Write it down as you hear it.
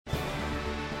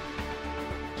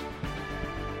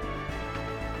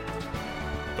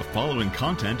following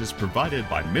content is provided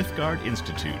by Mythgard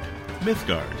Institute.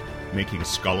 Mythgard, making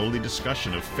scholarly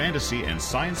discussion of fantasy and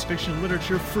science fiction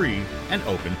literature free and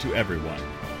open to everyone.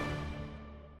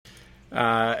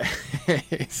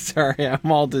 Sorry,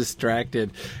 I'm all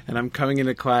distracted, and I'm coming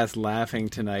into class laughing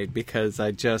tonight because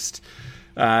I just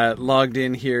logged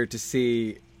in here to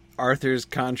see Arthur's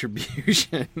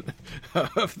contribution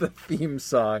of the theme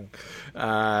song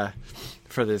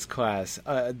for this class.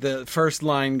 The first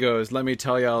line goes, "Let me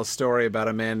tell y'all a story about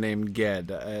a man named Ged."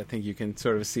 I think you can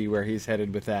sort of see where he's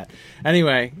headed with that.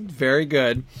 Anyway, very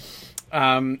good.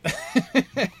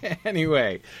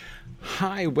 Anyway,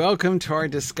 hi, welcome to our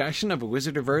discussion of A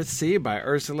Wizard of Earthsea by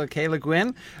Ursula K. Le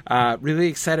Guin. Really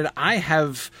excited. I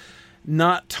have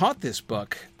not taught this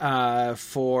book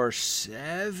for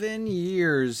 7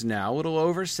 years now, a little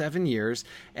over 7 years,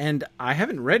 and I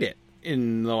haven't read it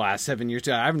in the last 7 years.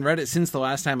 I haven't read it since the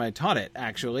last time I taught it,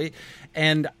 actually,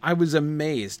 and I was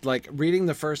amazed. Like, reading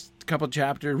the first couple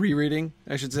chapters, rereading,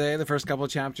 I should say, the first couple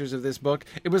chapters of this book,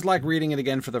 it was like reading it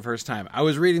again for the first time. I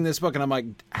was reading this book, and I'm like,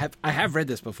 I have read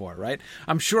this before, right?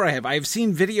 I'm sure I have. I've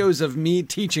seen videos of me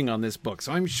teaching on this book,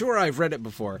 so I'm sure I've read it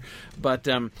before. But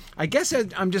I guess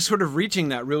I'm just sort of reaching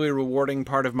that really rewarding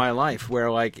part of my life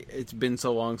where, like, it's been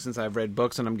so long since I've read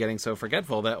books, and I'm getting so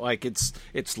forgetful that, like,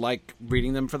 it's like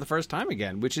reading them for the first time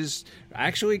again, which is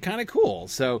actually kind of cool.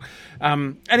 So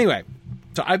anyway,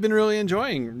 so I've been really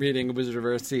enjoying reading A Wizard of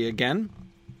Earthsea again,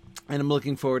 and I'm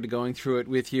looking forward to going through it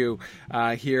with you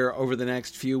here over the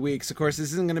next few weeks. Of course,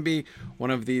 this isn't going to be one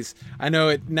of these. I know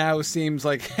it now seems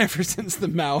like ever since the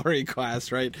Mallory class,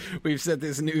 right, we've set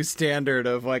this new standard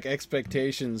of, like,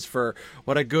 expectations for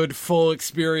what a good full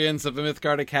experience of a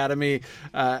Mythgard Academy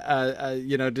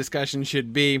discussion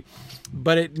should be.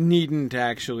 But it needn't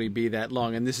actually be that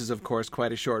long, and this is, of course,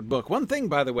 quite a short book. One thing,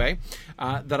 by the way,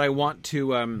 that I want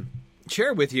to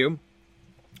share with you,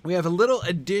 we have a little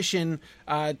addition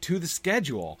to the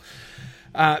schedule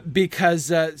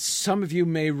because some of you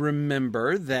may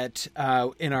remember that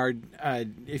in our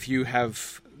if you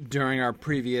have during our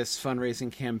previous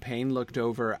fundraising campaign looked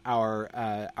over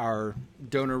our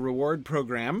donor reward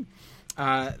program,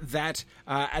 that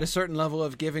at a certain level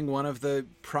of giving, one of the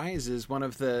prizes, one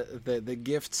of the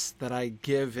gifts that I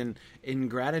give in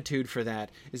gratitude for that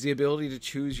is the ability to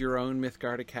choose your own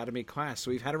Mythgard Academy class.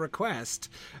 So we've had a request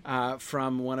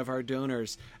from one of our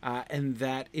donors, and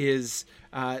that is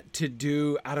to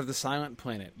do Out of the Silent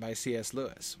Planet by C.S.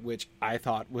 Lewis, which I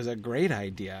thought was a great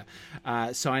idea.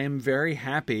 So I am very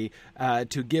happy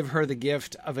to give her the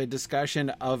gift of a discussion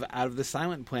of Out of the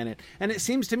Silent Planet. And it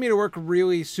seems to me to work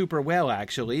really super well,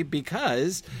 actually,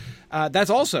 because that's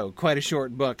also quite a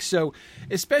short book. So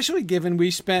especially given we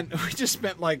just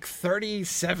spent like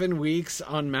 37 weeks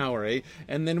on Mallory,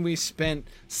 and then we spent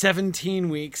 17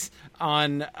 weeks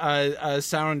on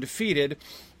Sauron Defeated,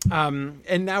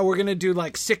 and now we're going to do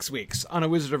like 6 weeks on A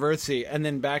Wizard of Earthsea, and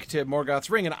then back to Morgoth's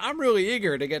Ring. And I'm really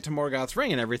eager to get to Morgoth's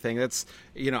Ring and everything. That's,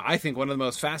 I think one of the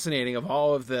most fascinating of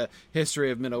all of the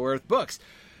history of Middle-earth books.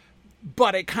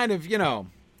 But it kind of,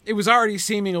 it was already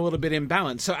seeming a little bit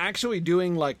imbalanced. So actually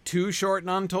doing like 2 short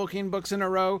non-Tolkien books in a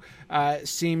row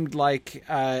seemed like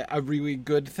a really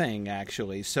good thing,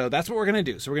 actually. So that's what we're going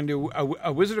to do. So we're going to do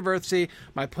a Wizard of Earthsea.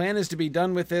 My plan is to be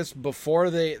done with this before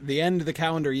the end of the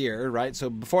calendar year, right? So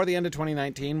before the end of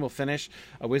 2019, we'll finish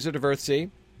A Wizard of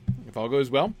Earthsea, if all goes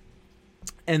well.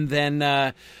 And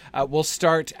then we'll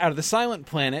start Out of the Silent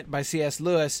Planet by C.S.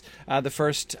 Lewis, the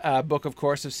first book, of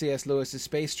course, of C.S. Lewis's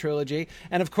space trilogy.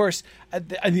 And, of course,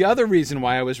 the other reason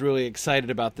why I was really excited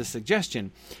about this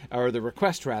suggestion, or the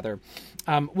request, rather,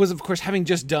 was, of course, having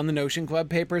just done the Notion Club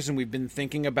papers, and we've been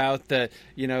thinking about the,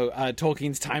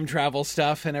 Tolkien's time travel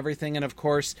stuff and everything. And, of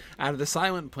course, Out of the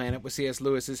Silent Planet was C.S.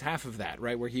 Lewis's half of that,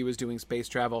 right, where he was doing space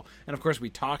travel. And, of course, we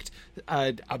talked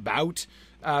about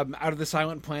Out of the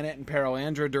Silent Planet and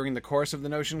Perelandra during the course of the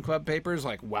Notion Club papers,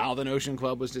 like while the Notion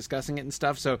Club was discussing it and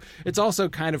stuff. So it's also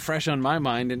kind of fresh on my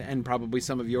mind, and probably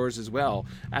some of yours as well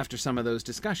after some of those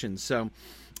discussions. So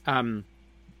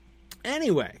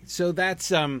anyway, so that's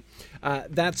the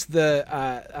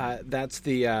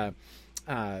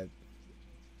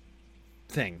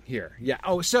thing here. Yeah.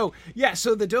 Oh, so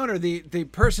the donor, the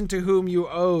person to whom you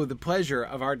owe the pleasure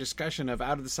of our discussion of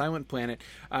Out of the Silent Planet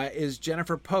is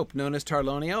Jennifer Pope, known as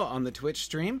Tarlonio on the Twitch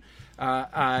stream,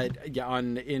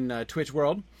 in Twitch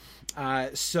World.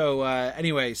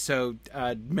 Anyway,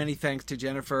 many thanks to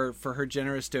Jennifer for her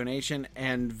generous donation,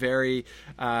 and very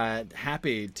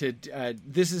happy to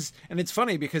this is, and it's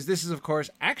funny because this is, of course,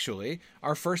 actually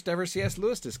our first ever C.S.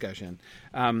 Lewis discussion.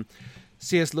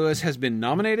 C.S. Lewis has been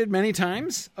nominated many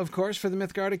times, of course, for the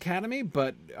Mythgard Academy,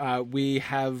 but we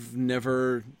have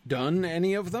never done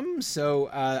any of them. So,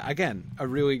 again, a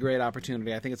really great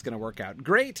opportunity. I think it's going to work out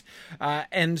great.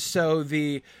 And so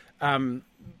that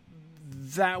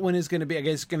one is going to be, I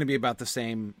guess, going to be about the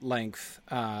same length,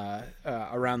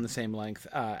 around the same length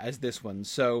as this one.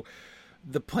 So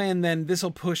the plan then, this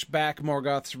will push back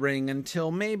Morgoth's Ring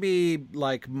until maybe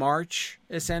like March,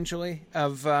 essentially,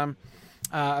 of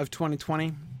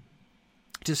 2020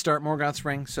 to start Morgoth's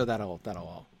Ring. So that'll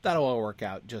all work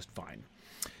out just fine.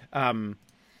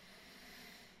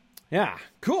 Yeah,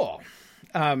 cool.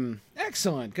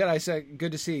 Excellent. Good.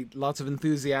 Good to see lots of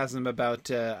enthusiasm about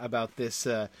this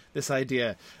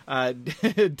idea.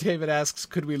 David asks,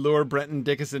 could we lure Brenton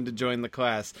Dickinson to join the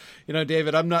class? You know,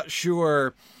 David, I'm not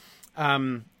sure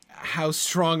how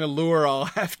strong a lure I'll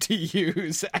have to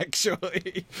use,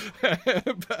 actually.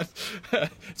 But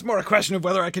it's more a question of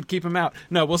whether I could keep him out.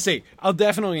 No, we'll see. I'll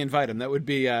definitely invite him. That would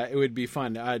be it would be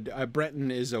fun.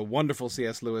 Brenton is a wonderful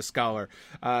C.S. Lewis scholar.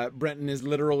 Brenton is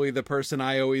literally the person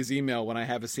I always email when I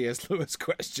have a C.S. Lewis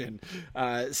question.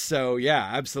 So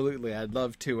yeah, absolutely. I'd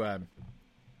love to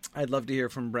hear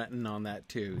from Brenton on that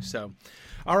too. So,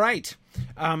 all right.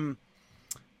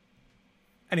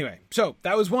 Anyway, so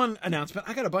that was one announcement.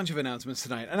 I got a bunch of announcements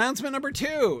tonight. Announcement number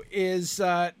 2 is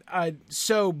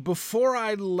so before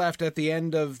I left at the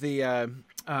end of Sound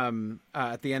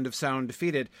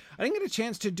Undefeated, I didn't get a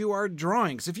chance to do our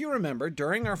drawings. If you remember,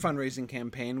 during our fundraising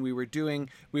campaign, we were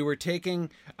taking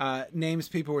names.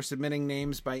 People were submitting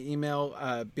names by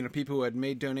email. People who had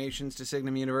made donations to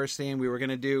Signum University, and we were going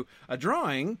to do a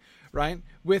drawing, right,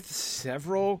 with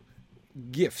several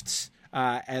gifts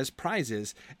as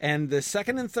prizes, and the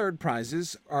second and third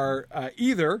prizes are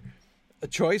either a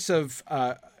choice of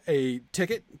a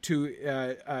ticket to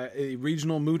a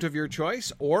regional moot of your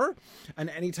choice, or an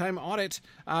anytime audit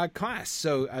class.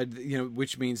 So,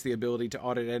 which means the ability to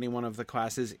audit any one of the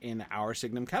classes in our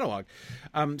Signum catalog.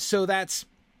 So that's.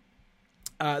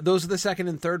 Those are the second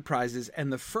and third prizes,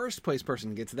 and the first place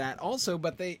person gets that also,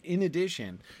 but they, in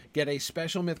addition, get a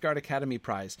special Mythgard Academy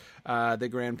prize, the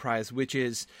grand prize, which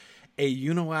is a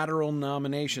unilateral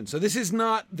nomination. So this is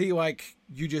not the,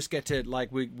 you just get to,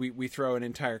 we throw an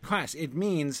entire class. It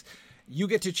means you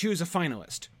get to choose a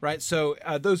finalist, right? So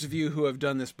those of you who have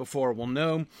done this before will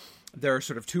know there are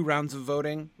sort of 2 rounds of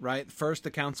voting, right? First,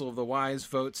 the Council of the Wise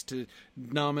votes to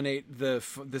nominate the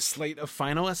slate of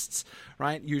finalists,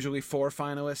 right? Usually 4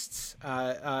 finalists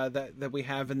that we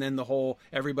have, and then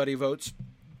everybody votes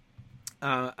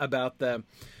about the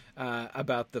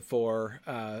 4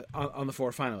 on the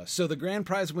 4 finalists. So the grand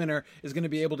prize winner is going to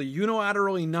be able to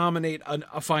unilaterally nominate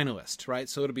a finalist, right?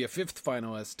 So it'll be a 5th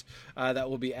finalist that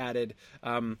will be added,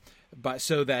 but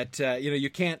so that you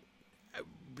can't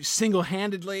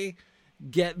single-handedly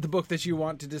get the book that you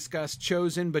want to discuss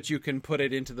chosen, but you can put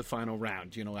it into the final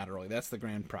round unilaterally. That's the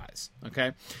grand prize.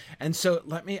 Okay. And so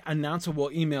let me announce, we'll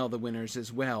email the winners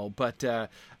as well. But the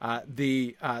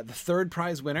third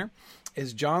prize winner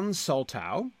is John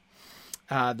Soltow.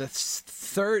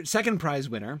 The second prize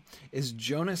winner is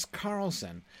Jonas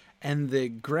Carlson. And the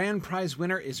grand prize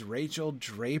winner is Rachel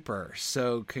Draper.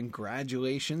 So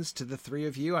congratulations to the 3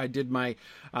 of you. I did my,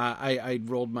 I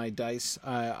rolled my dice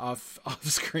off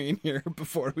screen here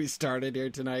before we started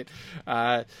here tonight.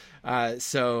 So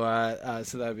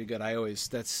that would be good.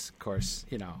 That's of course,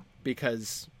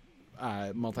 because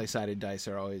multi-sided dice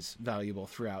are always valuable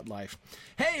throughout life.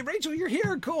 Hey, Rachel, you're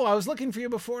here. Cool. I was looking for you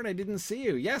before and I didn't see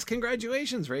you. Yes,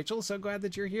 congratulations, Rachel. So glad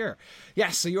that you're here.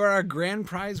 Yes, so you are our grand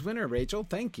prize winner, Rachel.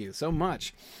 Thank you so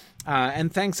much.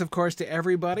 And thanks, of course, to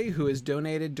everybody who has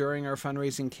donated during our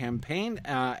fundraising campaign.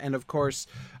 And, of course,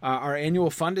 our annual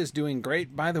fund is doing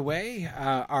great, by the way.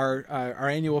 Our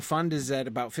annual fund is at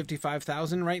about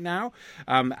 $55,000 right now,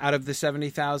 out of the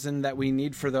 $70,000 that we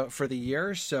need for the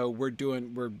year. So we're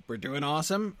doing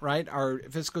awesome, right? Our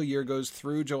fiscal year goes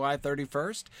through July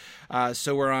 31st.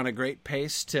 So we're on a great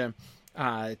pace to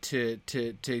get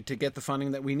the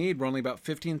funding that we need. We're only about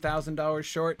 $15,000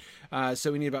 short,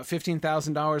 so we need about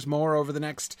 $15,000 more over the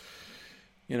next,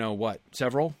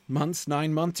 several months,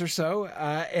 9 months or so,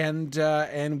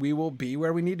 and we will be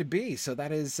where we need to be. So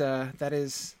that is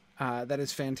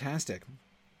fantastic.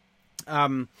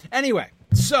 Anyway,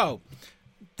 so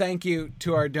thank you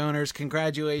to our donors.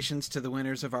 Congratulations to the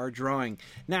winners of our drawing.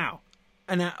 Now,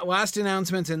 last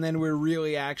announcements, and then we're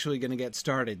really actually going to get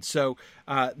started. So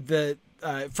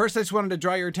first, I just wanted to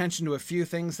draw your attention to a few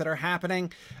things that are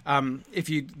happening.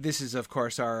 This is, of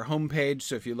course, our homepage.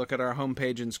 So if you look at our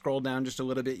homepage and scroll down just a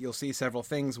little bit, you'll see several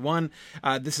things. One,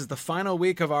 this is the final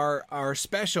week of our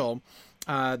special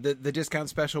the discount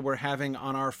special we're having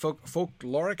on our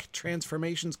folkloric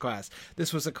transformations class.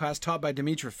 This was a class taught by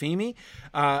Dimitra Fimi,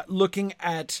 looking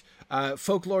at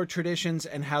folklore traditions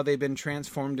and how they've been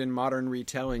transformed in modern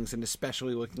retellings, and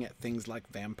especially looking at things like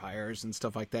vampires and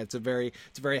stuff like that. It's a very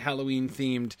Halloween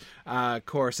themed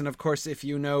course. And of course, if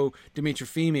you know Dimitra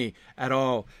Fimi at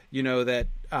all, you know that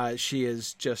she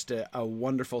is just a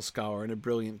wonderful scholar and a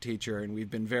brilliant teacher, and we've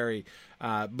been very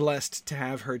blessed to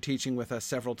have her teaching with us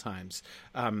several times.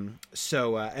 And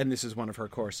this is one of her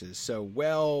courses. So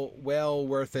well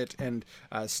worth it. And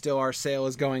still our sale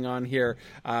is going on here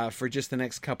for just the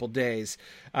next couple days.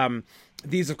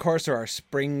 These, of course, are our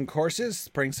spring courses.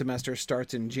 Spring semester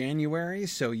starts in January,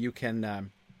 so you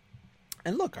can...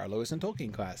 And look, our Lewis and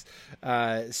Tolkien class.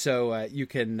 You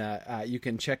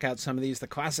can check out some of these, the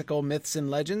classical myths and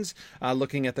legends,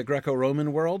 looking at the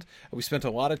Greco-Roman world. We spent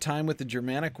a lot of time with the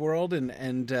Germanic world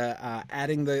and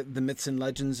adding the myths and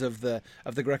legends of the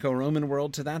Greco-Roman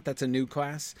world to that. That's a new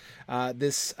class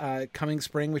this coming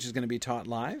spring, which is going to be taught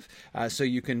live. So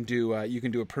you can do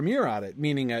a premiere audit,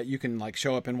 meaning you can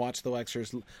show up and watch the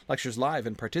lectures live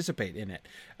and participate in it.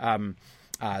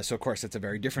 So, of course, it's a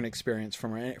very different experience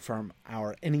from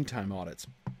our anytime audits.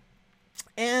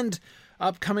 And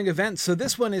upcoming events. So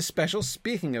this one is special.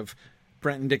 Speaking of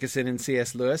Brenton Dickinson and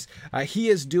C.S. Lewis, he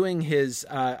is doing his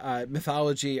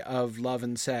Mythology of Love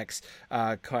and Sex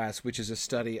class, which is a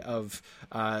study of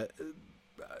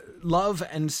love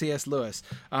and C.S. Lewis.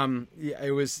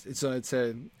 It's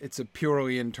a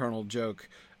purely internal joke.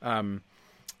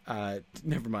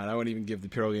 Never mind, I won't even give the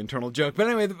purely internal joke. But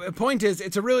anyway, the point is,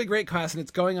 it's a really great class, and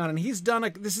it's going on. And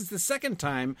this is the second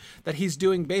time that he's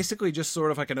doing basically just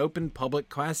sort of like an open public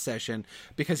class session,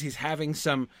 because he's having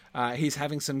some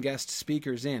guest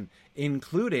speakers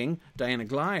including Diana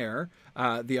Glyer,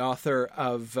 the author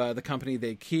of The Company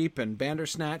They Keep and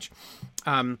Bandersnatch.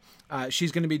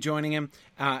 She's going to be joining him,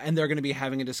 and they're going to be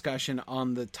having a discussion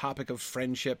on the topic of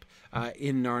friendship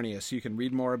in Narnia. So you can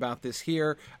read more about this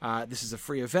here. This is a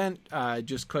free event.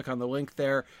 Just click on the link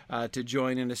there to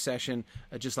join in a session,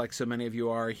 just like so many of you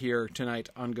are here tonight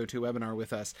on GoToWebinar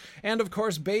with us. And of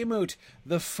course, Baymoot,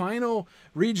 the final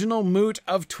regional moot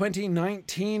of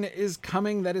 2019 is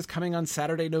coming. That is coming on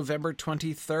Saturday, November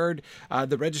 23rd.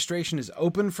 The registration is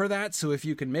open for that, so if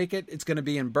you can make it, it's going to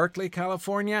be in Berkeley,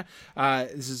 California.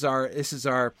 This is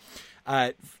our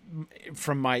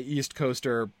from my East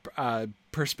Coaster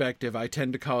perspective, I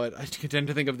tend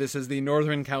to think of this as the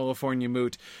Northern California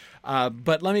moot.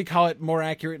 But let me call it more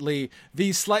accurately,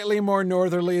 the slightly more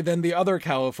northerly than the other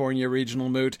California regional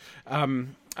moot.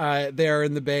 There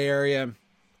in the Bay Area.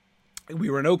 We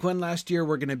were in Oakland last year.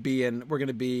 We're going to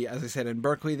be, as I said, in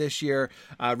Berkeley this year.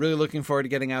 Really looking forward to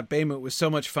getting out. Baymoot was so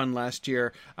much fun last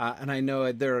year, and I know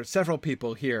there are several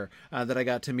people here that I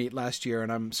got to meet last year,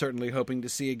 and I'm certainly hoping to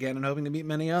see again, and hoping to meet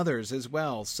many others as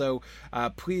well. So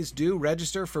please do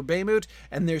register for Baymoot,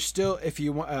 and there's still, if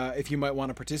you might want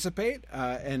to participate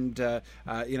and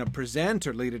present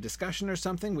or lead a discussion or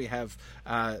something, we have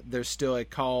there's still a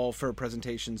call for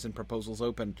presentations and proposals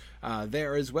open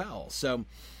there as well. So.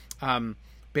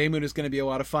 Baymoot is going to be a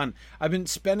lot of fun. I've been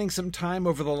spending some time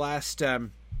over the last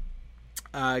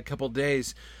couple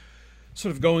days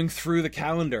sort of going through the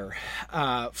calendar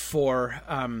for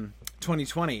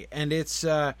 2020, and it's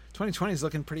 2020 is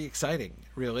looking pretty exciting,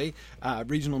 really,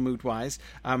 regional moot-wise.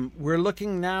 We're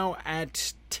looking now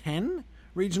at 10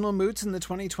 regional moots in the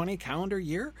 2020 calendar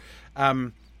year,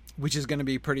 which is going to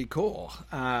be pretty cool.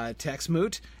 Tex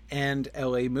Moot and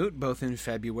LA Moot, both in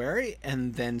February,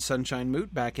 and then Sunshine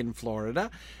Moot back in Florida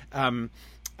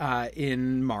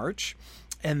in March.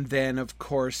 And then, of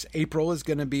course, April is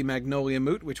going to be Magnolia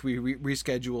Moot, which we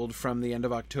rescheduled from the end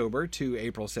of October to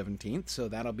April 17th. So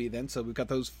that'll be then. So we've got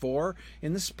those 4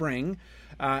 in the spring.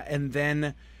 And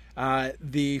then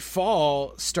the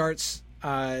fall starts...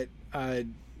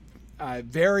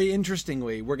 very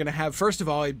interestingly, we're going to have, first of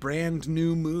all, a brand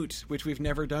new moot, which we've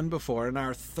never done before, and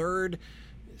our third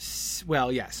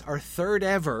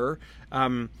ever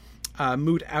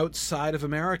moot outside of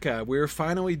America. We're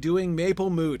finally doing Maple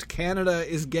Moot. Canada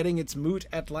is getting its moot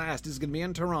at last. It's going to be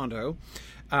in Toronto,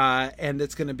 and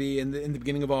it's going to be in the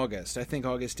beginning of August. I think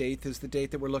August 8th is the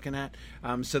date that we're looking at.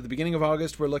 So the beginning of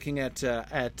August, we're looking at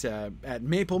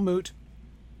Maple Moot,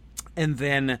 and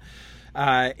then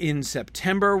In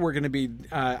September, we're going to be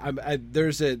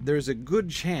there's a good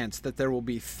chance that there will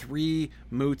be 3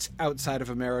 moots outside of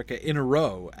America in a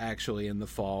row, actually, in the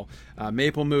fall.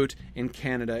 Maple Moot in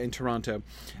Canada, in Toronto,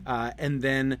 and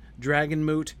then Dragon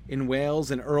Moot in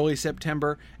Wales in early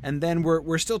September, and then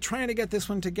we're still trying to get this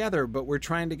one together, but we're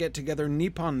trying to get together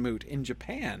Nippon Moot in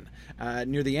Japan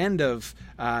near the end of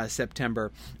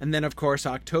September, and then of course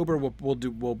October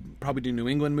we'll probably do New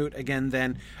England Moot again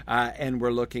then, and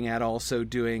we're looking at also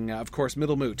doing of course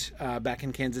Middle Moot back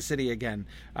in Kansas City again,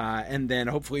 and then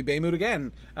hopefully Bay Moot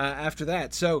again after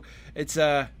that. So it's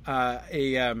a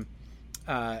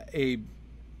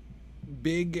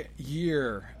big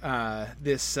year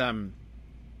this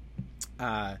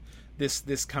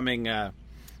coming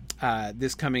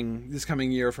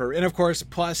year for, and of course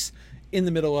plus in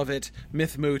the middle of it,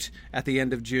 Myth Moot at the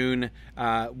end of June,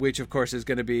 which of course is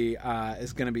going to be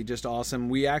just awesome.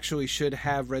 We actually should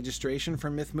have registration for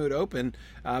Myth Moot open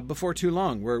before too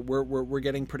long. We're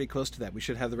getting pretty close to that. We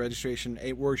should have the registration.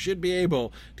 We should be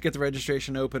able to get the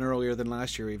registration open earlier than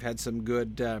last year. We've had some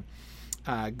good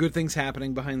things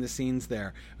happening behind the scenes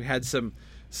there. We had some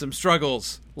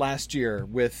struggles last year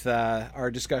with our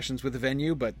discussions with the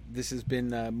venue, but this has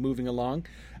been moving along.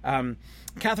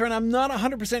 Catherine, I'm not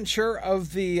 100% sure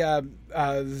of the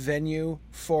venue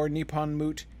for Nippon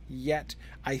Moot yet.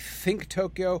 I think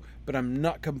Tokyo, but I'm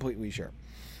not completely sure.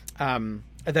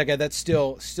 That's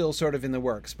still sort of in the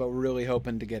works, but we're really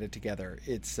hoping to get it together.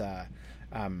 It's going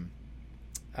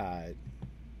to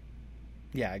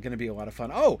be a lot of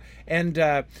fun. Oh, and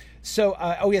yes,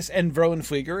 and Verlin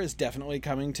Flieger is definitely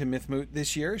coming to Myth Moot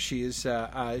this year. She is.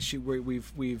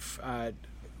 We've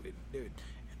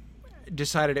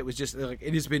decided it was just like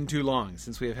it has been too long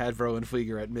since we have had Verlin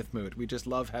Flieger at Myth Moot. We just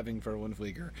love having Verlin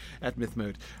Flieger at Myth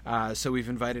Moot. So we've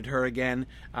invited her again,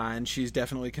 and she's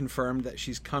definitely confirmed that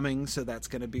she's coming. So that's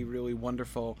going to be really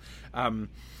wonderful. The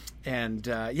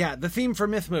theme for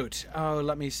Myth Moot. Oh,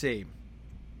 let me see.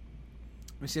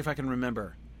 Let me see if I can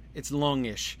remember. It's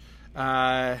longish.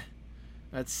 Let's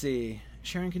see.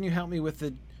 Sharon, can you help me with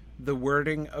the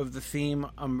wording of the theme?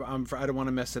 I don't want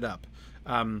to mess it up.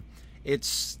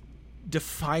 It's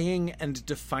defying and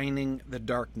defining the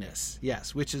darkness.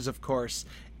 Yes, which is, of course,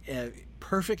 a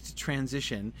perfect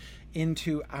transition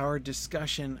into our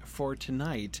discussion for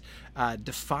tonight.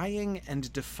 Defying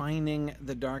and defining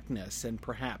the darkness. And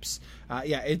perhaps,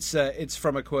 it's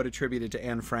from a quote attributed to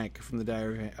Anne Frank from the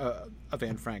Diary of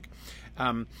Anne Frank.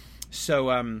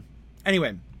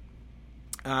 Anyway,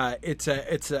 it's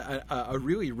a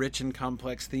really rich and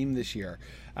complex theme this year.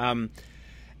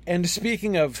 And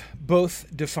speaking of both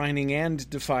defining and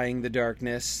defying the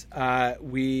darkness,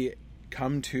 we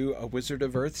come to A Wizard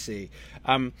of Earthsea.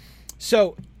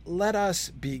 So let us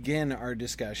begin our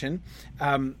discussion.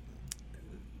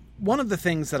 One of the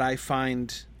things that I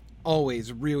find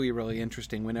always really, really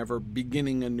interesting whenever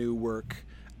beginning a new work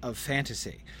of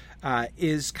fantasy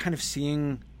is kind of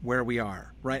seeing where we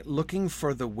are, right? Looking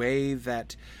for the way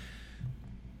that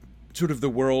sort of the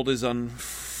world is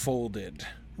unfolded,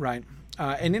 right?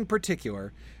 And in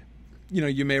particular,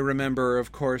 you may remember,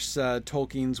 of course,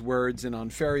 Tolkien's words in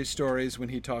On Fairy Stories when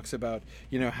he talks about,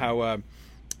 how,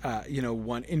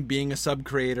 one in being a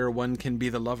sub-creator, one can be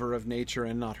the lover of nature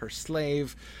and not her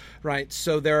slave, right?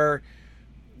 So there are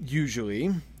usually,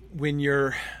 when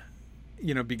you're,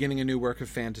 beginning a new work of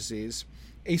fantasies,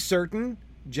 a certain,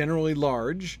 generally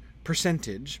large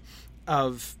percentage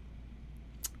of,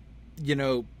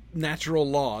 natural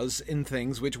laws in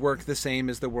things which work the same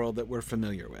as the world that we're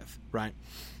familiar with, right?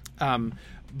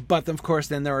 But of course,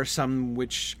 then there are some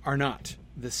which are not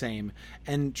the same.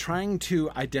 And trying to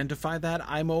identify that,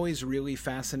 I'm always really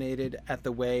fascinated at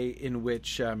the way in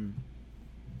which I'm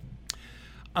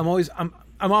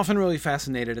often really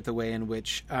fascinated at the way in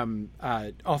which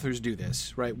authors do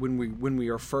this, right? When we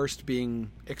are first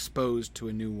being exposed to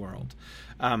a new world,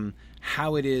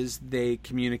 how it is they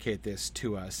communicate this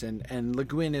to us. And Le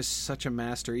Guin is such a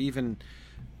master. Even,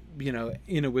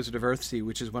 in A Wizard of Earthsea,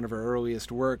 which is one of her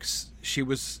earliest works, she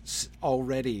was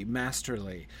already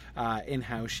masterly in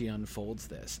how she unfolds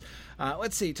this.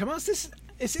 Let's see, Tomas, this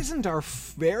isn't our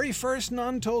very first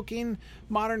non-Tolkien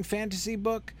modern fantasy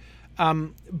book,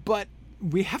 but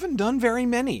we haven't done very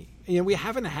many. We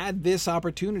haven't had this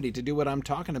opportunity to do what I'm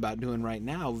talking about doing right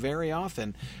now very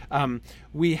often.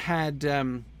 We had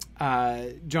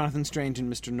Jonathan Strange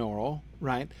and Mr. Norrell,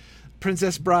 right?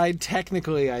 Princess Bride,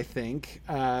 technically, I think.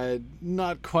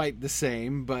 Not quite the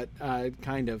same, but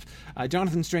kind of.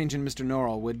 Jonathan Strange and Mr.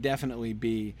 Norrell would definitely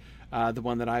be the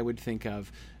one that I would think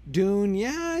of. Dune,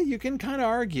 yeah, you can kind of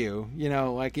argue.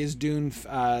 Is Dune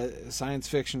science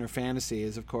fiction or fantasy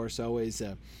is, of course, always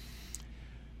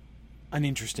an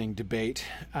interesting debate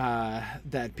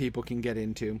that people can get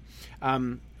into.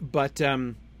 But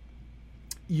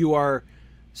you are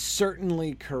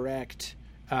certainly correct,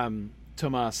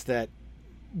 Tomas, that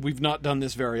we've not done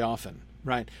this very often,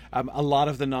 right? A lot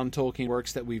of the non-Tolkien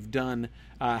works that we've done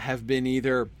have been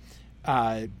either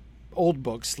old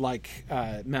books like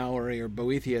Mallory or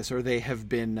Boethius, or they have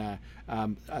been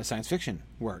science fiction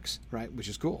works, right? Which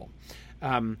is cool.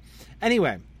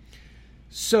 Anyway,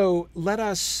 so let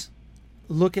us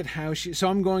look at how she... So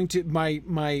I'm going to...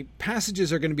 My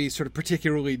passages are going to be sort of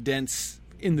particularly dense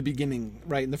in the beginning,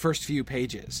 right, in the first few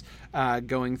pages,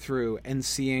 going through and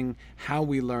seeing how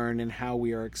we learn and how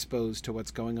we are exposed to what's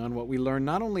going on, what we learn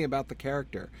not only about the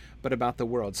character, but about the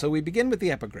world. So we begin with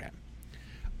the epigram.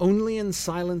 Only in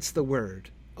silence the word,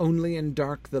 only in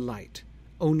dark the light,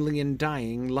 only in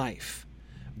dying life.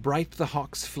 Bright the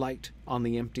hawk's flight on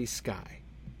the empty sky.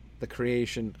 The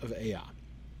creation of Ea.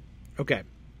 Okay,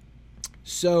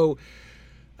 so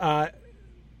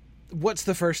what's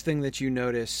the first thing that you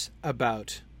notice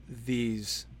about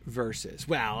these verses?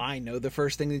 Well, I know the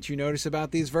first thing that you notice about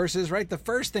these verses, right? The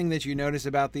first thing that you notice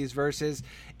about these verses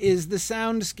is the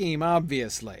sound scheme,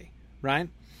 obviously, right?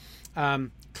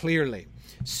 Clearly.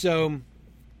 So,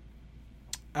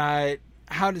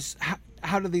 how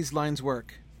do these lines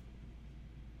work?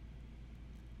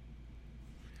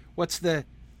 What's the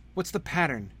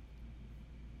pattern?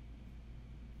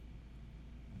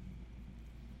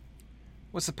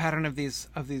 What's the pattern of these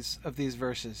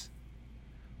verses?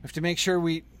 We have to make sure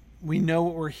we know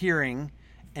what we're hearing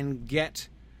and get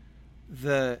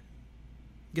the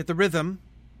rhythm,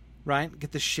 right?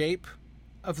 Get the shape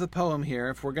of the poem here.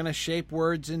 If we're going to shape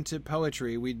words into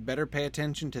poetry, we'd better pay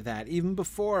attention to that even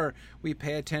before we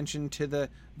pay attention to the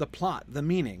plot, the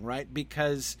meaning, right?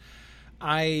 Because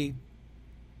I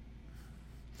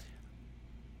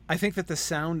think that the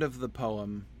sound of the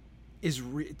poem is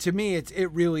to me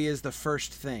it really is the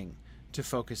first thing to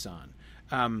focus on,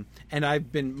 and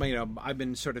I've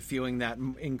been sort of feeling that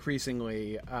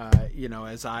increasingly,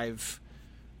 as I've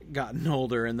gotten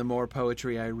older and the more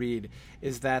poetry I read,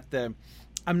 is that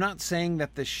I'm not saying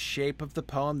that the shape of the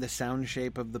poem, the sound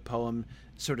shape of the poem,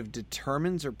 sort of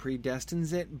determines or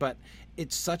predestines it, but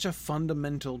it's such a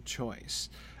fundamental choice,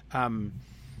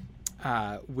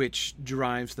 which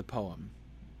drives the poem.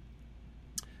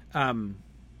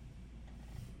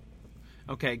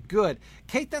 Okay, good.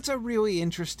 Kate, that's a really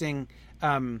interesting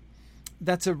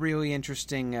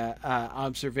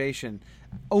observation.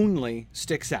 Only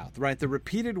sticks out, right? The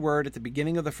repeated word at the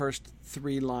beginning of the first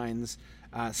three lines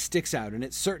sticks out, and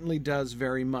it certainly does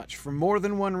very much for more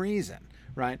than one reason,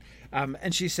 right?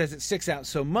 And she says it sticks out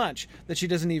so much that she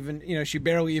doesn't even, she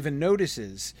barely even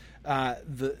notices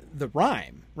the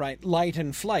rhyme, right? Light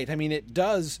and flight. I mean, it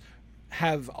does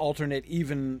have alternate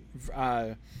even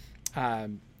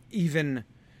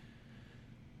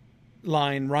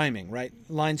line rhyming, right?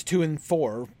 Lines 2 and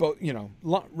 4, both,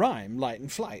 rhyme, light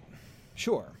and flight.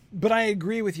 Sure. But I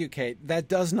agree with you, Kate. That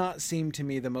does not seem to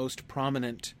me the most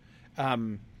prominent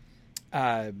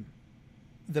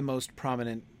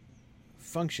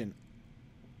function.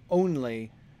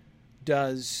 Only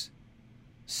does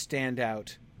stand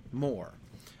out more.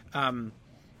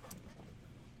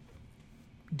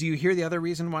 Do you hear the other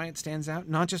reason why it stands out?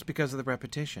 Not just because of the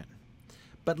repetition,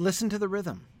 but listen to the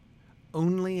rhythm.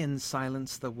 Only in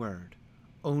silence the word,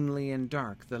 only in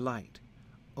dark the light,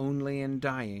 only in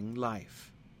dying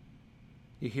life.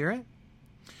 You hear it?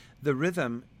 The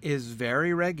rhythm is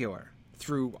very regular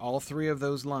through all three of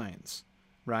those lines,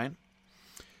 right?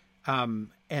 And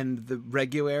the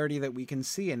regularity that we can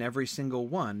see in every single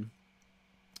one,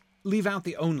 leave out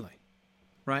the only,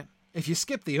 right? If you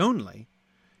skip the only,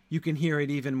 you can hear it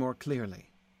even more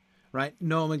clearly, right?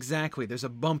 No, exactly. There's a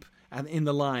bump in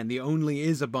the line. The only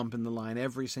is a bump in the line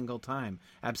every single time.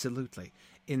 Absolutely.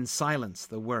 In silence,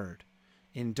 the word.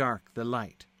 In dark, the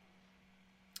light.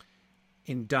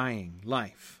 In dying,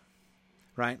 life,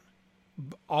 right?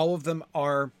 All of them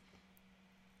are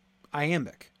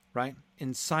iambic, right?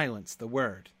 In silence, the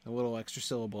word. A little extra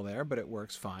syllable there, but it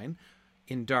works fine.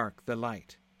 In dark, the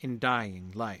light. In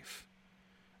dying, life,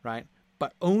 right?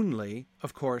 But only,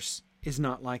 of course, is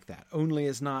not like that. Only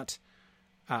is not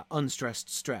unstressed,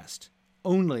 stressed.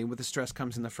 Only with the stress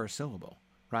comes in the first syllable,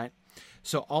 right?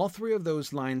 So all three of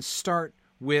those lines start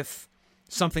with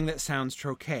something that sounds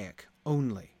trochaic.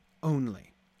 Only,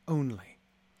 only, only,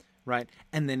 right?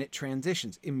 And then it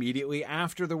transitions. Immediately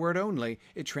after the word only,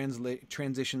 it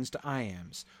transitions to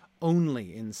iambs.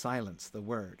 Only in silence the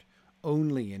word.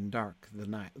 Only in dark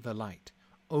the light.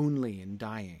 Only in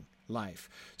dying life.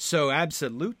 So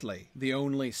absolutely, the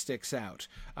only sticks out.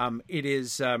 It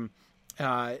is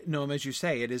Noam, as you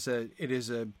say, it is a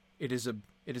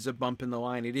bump in the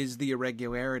line. It is the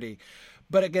irregularity,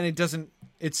 but again,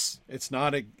 it's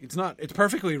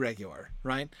perfectly regular,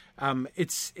 right?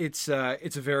 It's a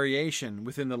variation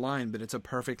within the line, but it's a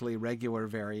perfectly regular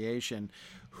variation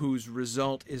whose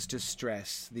result is to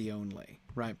stress the only,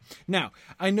 right? Now,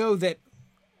 I know that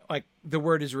like the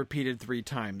word is repeated 3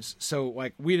 times, so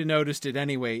like we'd have noticed it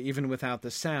anyway, even without the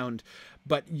sound.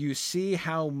 But you see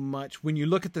how much when you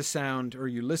look at the sound, or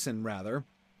you listen rather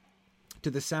to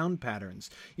the sound patterns,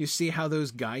 you see how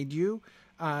those guide you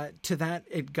to that.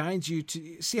 It guides you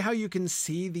to see how you can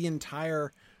see the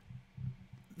entire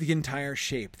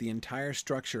shape, the entire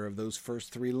structure of those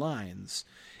first 3 lines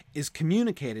is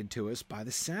communicated to us by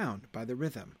the sound, by the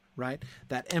rhythm, right?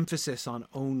 That emphasis on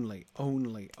only,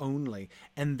 only, only,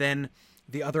 and then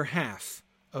the other half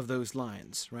of those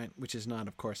lines, right? Which is not,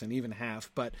 of course, an even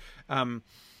half, but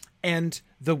and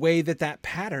the way that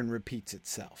pattern repeats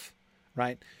itself,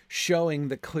 right? Showing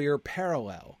the clear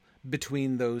parallel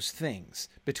between those things,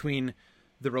 between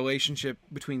the relationship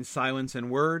between silence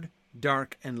and word,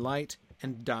 dark and light,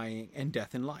 and dying and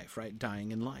death and life, right?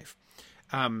 Dying and life.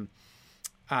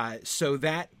 So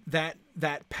that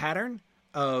pattern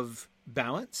of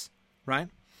balance, right,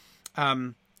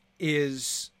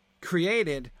 is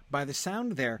created by the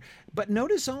sound there. But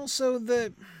notice also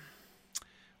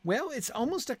it's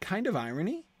almost a kind of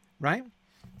irony, right?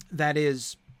 That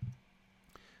is,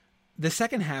 the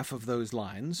second half of those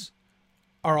lines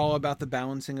are all about the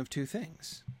balancing of 2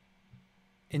 things.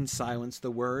 In silence,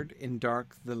 the word; in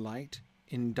dark, the light;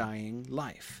 in dying,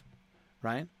 life,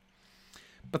 right?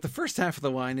 But the first half of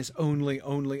the line is only,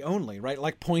 only, only, right?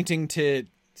 Like pointing to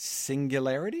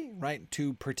singularity, right?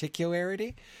 To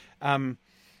particularity. And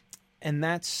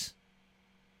that's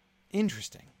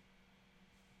interesting.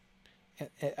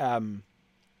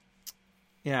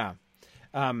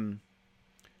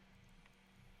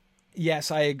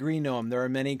 Yes, I agree, Noam. There are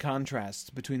many contrasts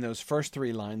between those first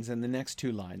 3 lines and the next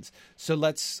 2 lines. So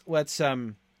let's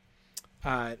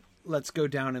go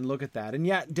down and look at that. And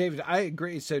yeah, David, I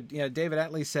agree. So David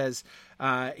Atley says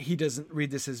he doesn't read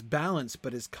this as balance,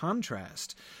 but as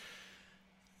contrast.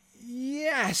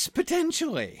 Yes,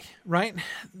 potentially, right?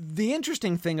 The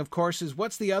interesting thing, of course, is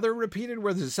what's the other repeated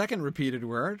word? There's a second repeated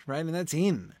word, right? And that's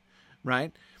in,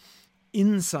 right?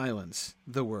 In silence,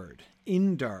 the word;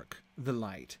 in dark, the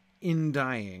light; in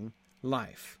dying,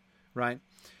 life, right?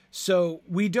 So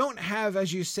we don't have,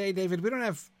 as you say, David, we don't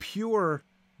have pure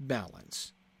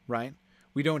balance, right?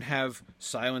 We don't have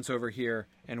silence over here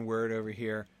and word over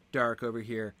here, dark over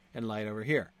here and light over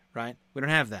here, right? We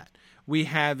don't have that. We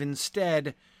have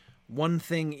instead one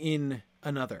thing in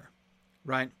another,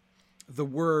 right? The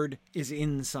word is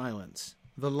in silence.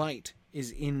 The light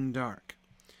is in dark.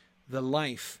 The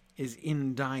life is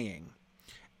in dying.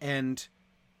 And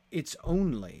it's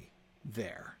only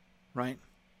there, right?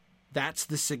 That's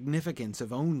the significance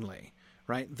of only,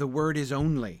 right? The word is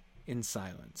only in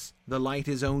silence. The light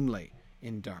is only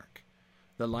in dark.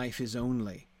 The life is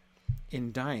only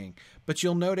in dying. But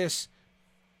you'll notice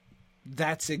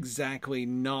that's exactly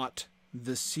not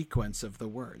the sequence of the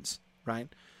words, right?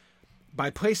 By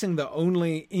placing the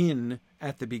only in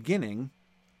at the beginning,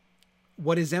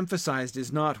 what is emphasized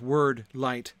is not word,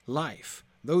 light, life.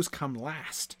 Those come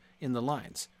last in the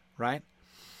lines, right?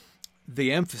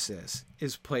 The emphasis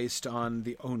is placed on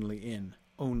the only in,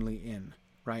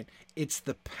 right? It's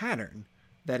the pattern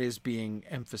that is being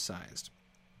emphasized.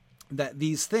 That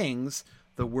these things,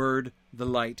 the word, the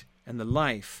light, and the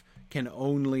life, can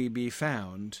only be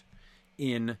found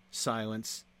in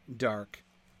silence, dark,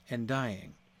 and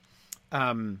dying.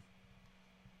 And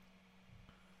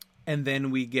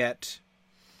then we get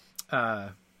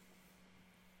the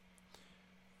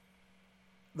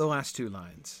last 2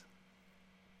 lines.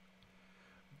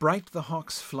 Bright the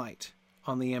hawk's flight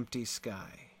on the empty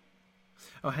sky.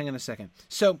 Oh, hang on a second.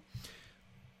 So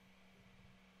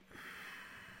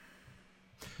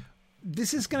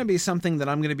this is going to be something that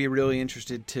I'm going to be really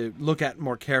interested to look at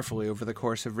more carefully over the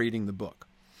course of reading the book.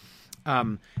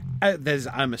 I'm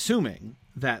assuming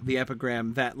that the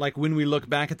epigram, that like when we look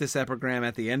back at this epigram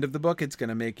at the end of the book, it's going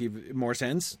to make even more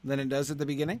sense than it does at the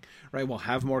beginning, right? We'll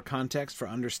have more context for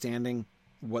understanding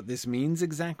what this means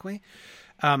exactly.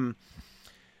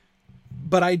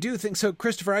 But I do think so,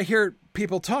 Christopher. I hear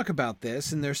people talk about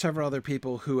this, and there are several other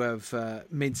people who have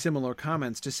made similar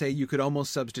comments to say you could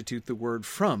almost substitute the word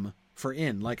from for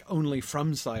in, like only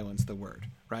from silence the word,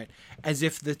 right? As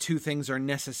if the 2 things are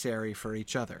necessary for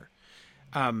each other.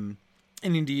 And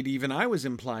indeed, even I was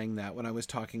implying that when I was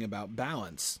talking about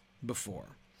balance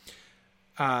before.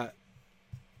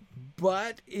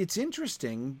 But it's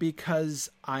interesting because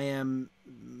I am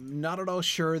not at all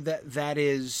sure that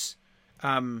is,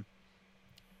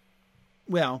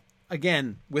 well,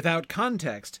 again, without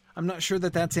context, I'm not sure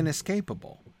that that's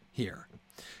inescapable here.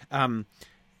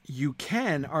 You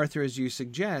can, Arthur, as you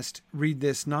suggest, read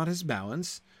this not as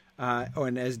balance,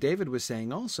 and as David was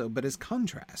saying also, but as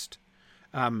contrast.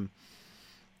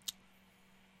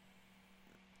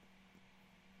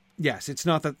 Yes, it's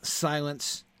not that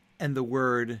silence and the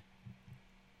word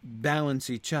balance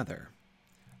each other,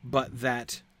 but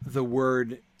that the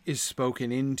word is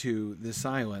spoken into the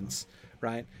silence,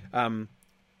 right? And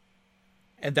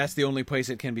that's the only place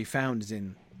it can be found is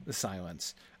in the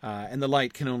silence. And the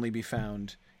light can only be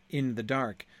found in the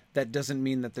dark. That doesn't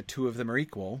mean that the two of them are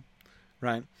equal,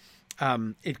 right?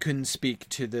 It couldn't speak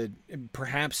to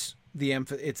perhaps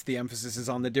it's the emphasis is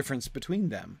on the difference between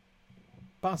them,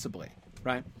 possibly,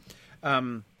 right?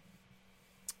 And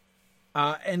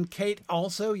Kate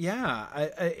also,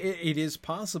 it is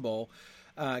possible.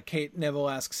 Kate Neville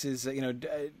asks, doesn't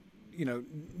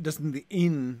the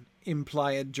inn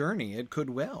imply a journey? It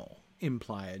could well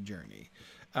imply a journey.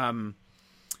 I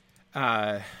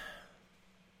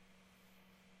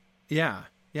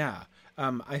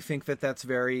think that's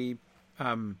very,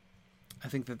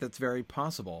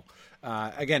 possible.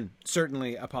 Again,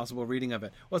 certainly a possible reading of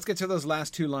it. Let's get to those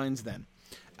last two lines then.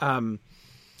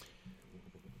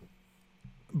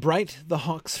 Bright the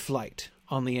hawk's flight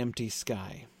on the empty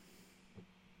sky.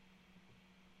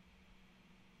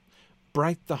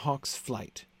 Bright the hawk's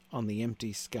flight on the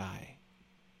empty sky.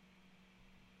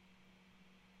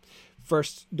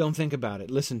 First, don't think about it.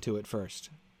 Listen to it first.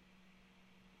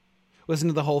 Listen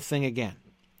to the whole thing again.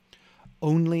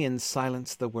 Only in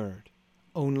silence the word,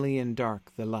 only in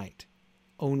dark the light,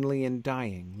 only in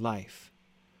dying life.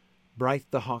 Bright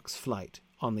the hawk's flight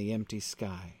on the empty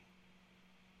sky.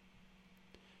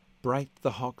 Bright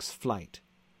the hawk's flight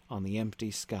on the empty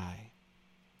sky.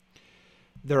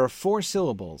 There are 4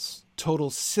 syllables, total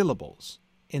syllables,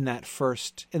 in that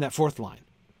fourth line.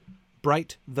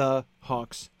 Bright the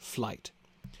hawk's flight.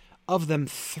 Of them,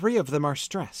 3 of them are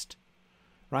stressed,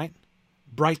 right?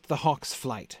 Bright the hawk's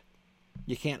flight.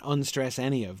 You can't unstress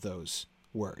any of those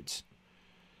words.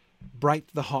 Bright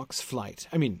the hawk's flight.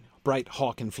 Bright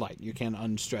hawk and flight. You can't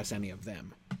unstress any of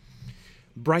them.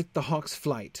 Bright the hawk's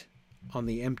flight on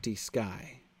the empty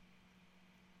sky.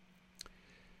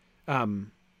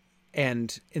 And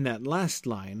in that last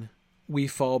line, we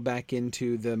fall back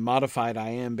into the modified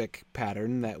iambic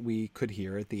pattern that we could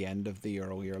hear at the end of the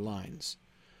earlier lines.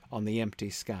 On the empty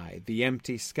sky. The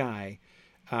empty sky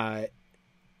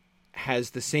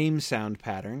has the same sound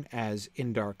pattern as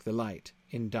in dark the light,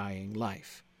 in dying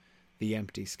life. The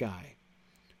empty sky.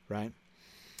 Right?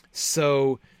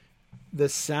 So the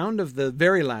sound of the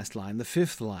very last line, the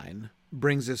 5th line,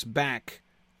 brings us back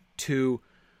to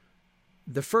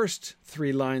the first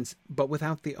 3 lines, but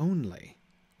without the only,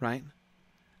 right?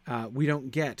 We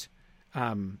don't get,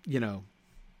 bright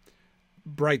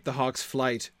the hawk's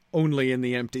flight only in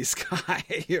the empty sky,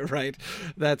 right?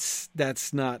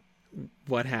 That's not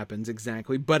what happens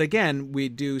exactly. But again, we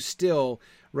do still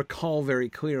recall very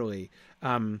clearly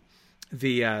the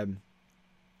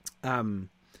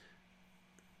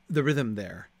rhythm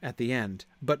there at the end.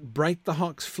 But bright the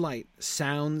hawk's flight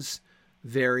sounds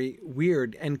very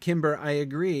weird. And Kimber, I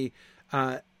agree,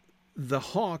 the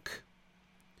hawk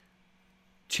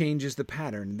changes the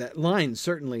pattern. That line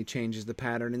certainly changes the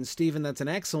pattern. And Stephen, that's an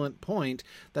excellent point,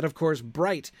 that of course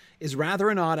bright is rather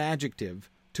an odd adjective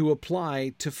to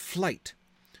apply to flight.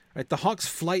 Right? The hawk's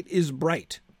flight is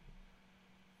bright,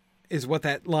 is what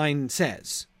that line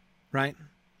says, right?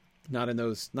 Not in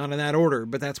that order,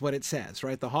 but that's what it says,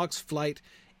 right? The hawk's flight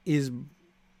is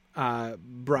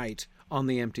bright on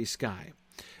the empty sky.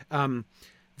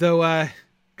 Though,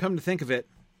 come to think of it,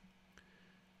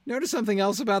 notice something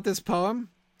else about this poem.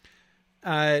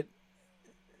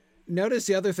 Notice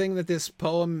the other thing that this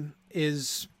poem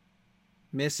is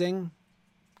missing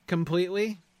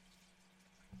completely.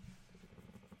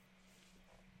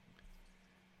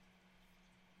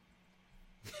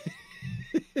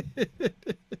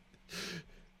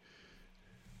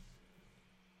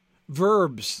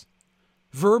 Verbs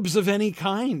of any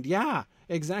kind. Yeah,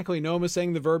 exactly. Noam is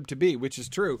saying the verb to be, which is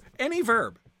true. Any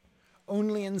verb.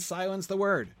 Only in silence the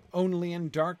word. Only in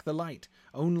dark the light.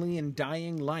 Only in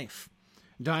dying life.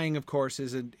 Dying, of course,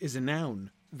 is a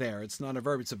noun there. It's not a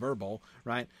verb. It's a verbal,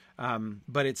 right?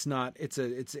 But it's not. It's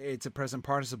a present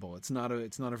participle. It's not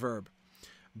a verb.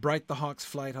 Bright the hawk's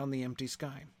flight on the empty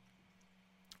sky.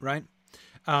 Right?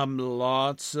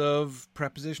 Lots of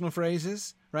prepositional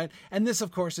phrases, right? And this,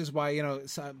 of course, is why,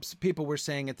 some people were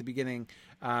saying at the beginning,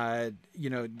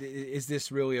 is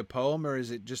this really a poem or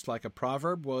is it just like a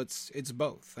proverb? Well, it's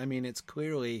both. I mean, it's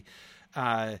clearly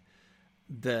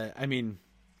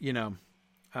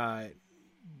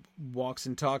walks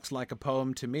and talks like a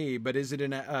poem to me, but is it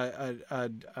an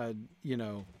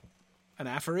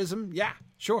aphorism? Yeah,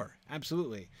 sure,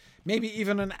 absolutely. Maybe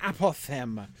even an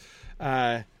apothegm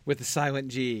with a silent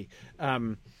G.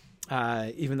 Even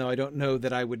though I don't know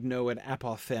that I would know an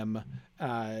apothegm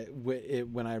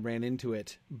when I ran into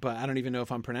it, but I don't even know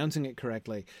if I'm pronouncing it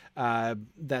correctly.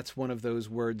 That's one of those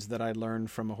words that I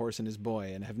learned from A Horse and His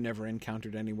Boy and have never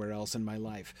encountered anywhere else in my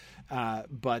life.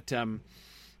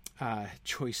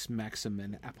 Choice maxim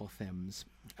and apothegms,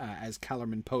 as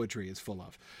Kellerman poetry is full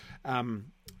of.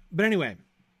 But anyway,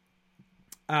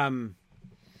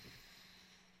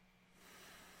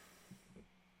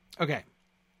 okay.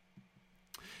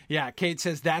 Yeah, Kate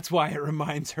says that's why it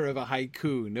reminds her of a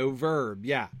haiku. No verb.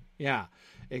 Yeah,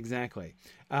 exactly.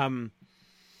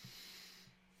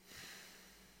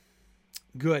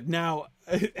 Good. Now,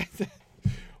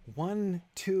 1,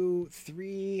 2,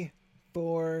 3,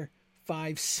 4,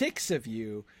 5, 6 of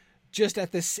you just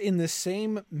in the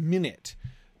same minute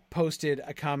posted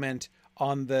a comment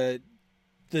on the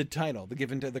title, the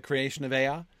given to the creation of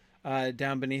Ea,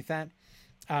 down beneath that,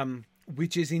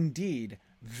 which is indeed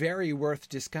very worth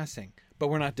discussing. But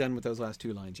we're not done with those last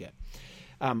two lines yet.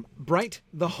 Bright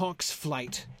the hawk's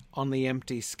flight on the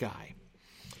empty sky.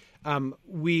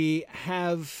 We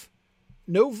have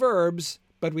no verbs,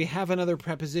 but we have another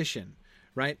preposition,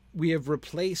 right? We have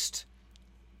replaced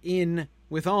in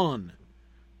with on,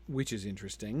 which is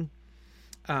interesting.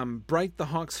 Bright the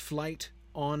hawk's flight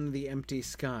on the empty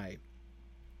sky.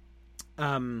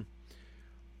 And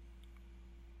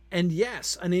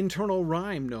yes, an internal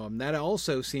rhyme, Noam. That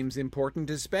also seems important,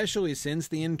 especially since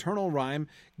the internal rhyme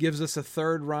gives us a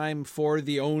third rhyme for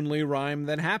the only rhyme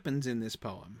that happens in this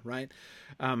poem, right?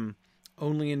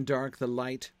 Only in dark the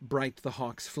light, bright the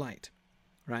hawk's flight,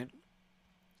 right?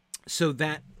 So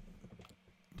that,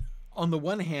 on the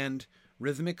one hand,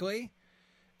 rhythmically,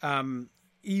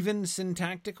 even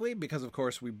syntactically, because of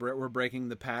course we're breaking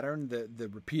the pattern, the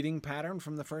repeating pattern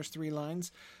from the first three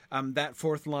lines. That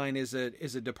fourth line is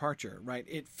a departure, right?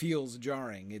 It feels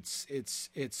jarring. It's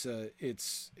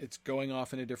going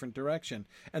off in a different direction.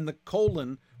 And the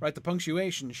colon, right? The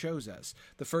punctuation shows us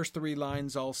the first three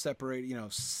lines all separate,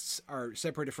 are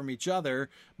separated from each other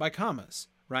by commas,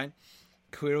 right?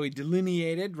 Clearly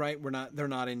delineated, right? They're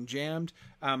not enjambed,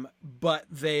 but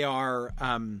they are.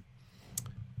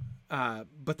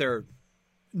 But they're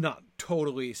not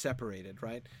totally separated,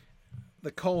 right?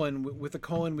 With the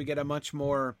colon, we get a much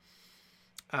more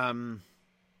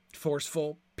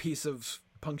forceful piece of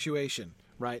punctuation,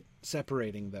 right?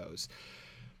 Separating those.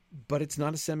 But it's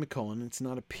not a semicolon, it's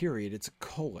not a period, it's a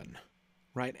colon,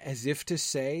 right? As if to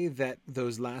say that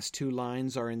those last two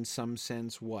lines are in some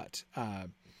sense what? A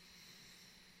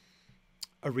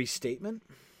restatement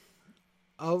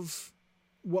of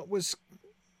what was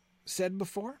said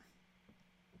before?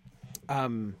 A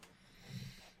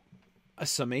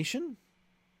summation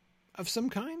of some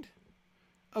kind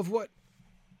of what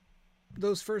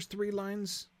those first three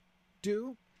lines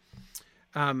do.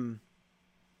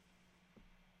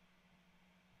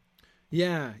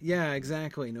 Yeah,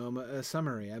 exactly. No, a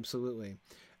summary. Absolutely.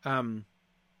 And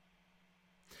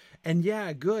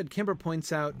yeah, good. Kimber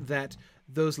points out that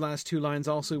those last two lines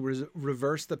also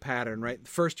reverse the pattern, right?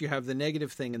 First you have the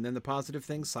negative thing and then the positive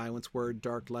thing, silence, word,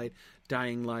 dark light,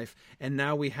 dying life. And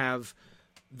now we have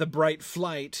the bright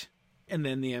flight and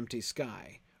then the empty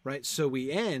sky, right? So we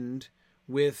end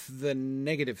with the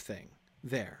negative thing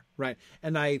there, right?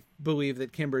 And I believe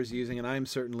that Kimber is using, and I'm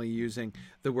certainly using,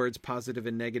 the words positive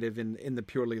and negative in the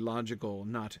purely logical,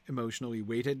 not emotionally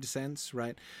weighted sense,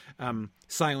 right?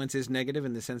 Silence is negative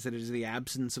in the sense that it is the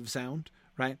absence of sound,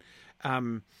 right?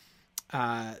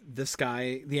 The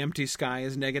sky, the empty sky,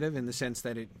 is negative in the sense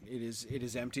that it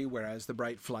is empty, whereas the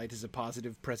bright flight is a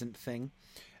positive present thing.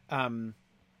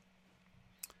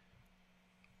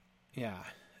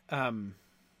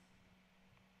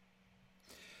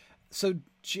 So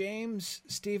James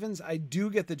Stevens, I do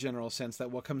get the general sense that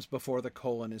what comes before the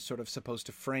colon is sort of supposed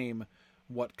to frame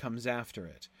what comes after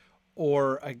it.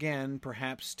 Or again,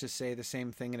 perhaps to say the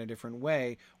same thing in a different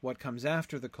way, what comes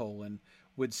after the colon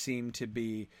would seem to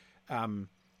be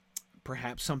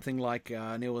perhaps something like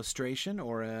an illustration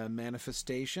or a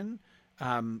manifestation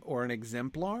or an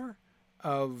exemplar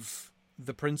of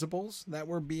the principles that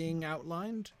were being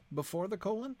outlined before the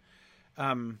colon.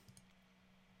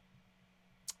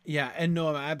 Yeah, and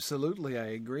no, absolutely, I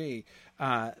agree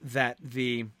that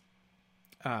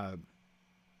uh,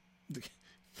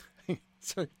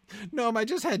 so, Noam, I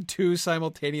just had two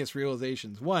simultaneous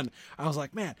realizations. One, I was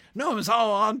like, man, Noam's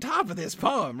all on top of this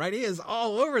poem, right? He is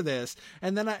all over this.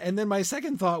 And then my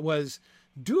second thought was,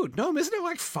 dude, Noam, isn't it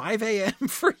like 5 a.m.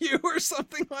 for you or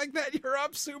something like that? You're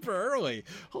up super early.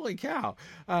 Holy cow.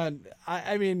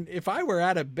 I mean, if I were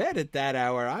out of bed at that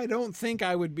hour, I don't think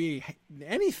I would be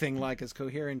anything like as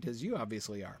coherent as you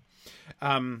obviously are.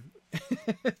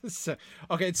 So,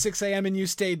 okay, it's 6 a.m. and you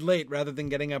stayed late rather than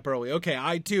getting up early. Okay,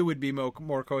 I too would be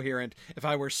more coherent if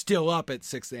I were still up at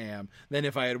 6 a.m. than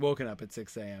if I had woken up at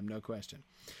 6 a.m. No question.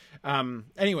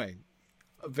 Anyway,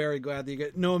 very glad that you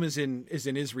get. Noam is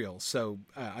in Israel, so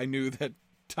I knew that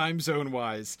time zone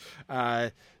wise,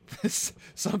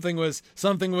 something was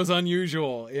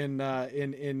unusual in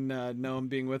Noam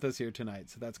being with us here tonight.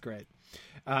 So that's great.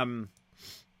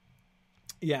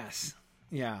 Yes,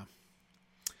 yeah.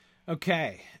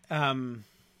 Okay.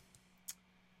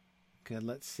 Good.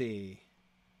 Let's see.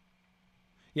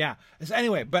 Yeah. So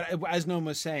anyway, but as Noam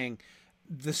was saying,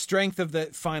 the strength of the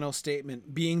final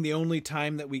statement being the only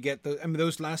time that we get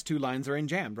those last two lines are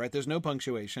jammed, right? There's no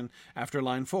punctuation after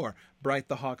line 4. Bright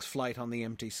the hawk's flight on the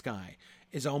empty sky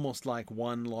is almost like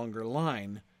one longer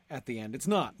line at the end. It's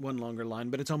not one longer line,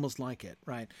 but it's almost like it,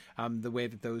 right? The way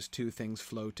that those two things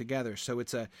flow together. So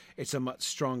it's a much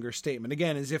stronger statement.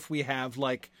 Again, as if we have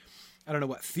like, I don't know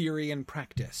what, theory and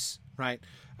practice, right?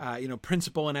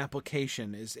 Principle and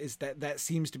application is that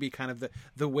seems to be kind of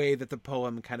the way that the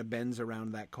poem kind of bends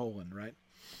around that colon, right?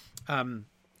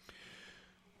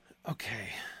 Okay,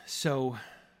 so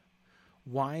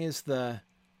why is the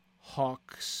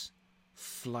hawk's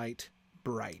flight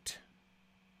bright?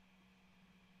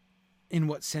 In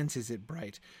what sense is it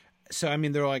bright? So, I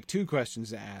mean, there are like two questions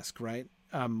to ask, right?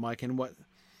 Like, in what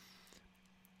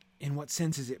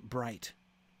sense is it bright?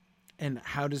 And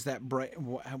how does that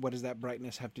what does that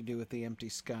brightness have to do with the empty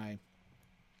sky?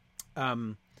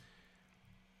 I'm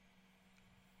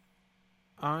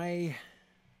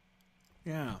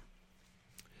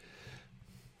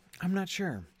not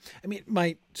sure. I mean,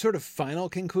 my sort of final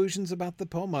conclusions about the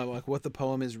poem, like what the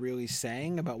poem is really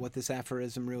saying about what this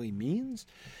aphorism really means,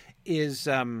 is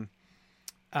I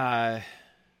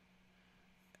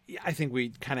think we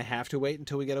kind of have to wait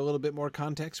until we get a little bit more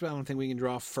context. I don't think we can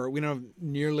we don't have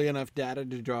nearly enough data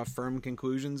to draw firm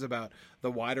conclusions about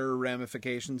the wider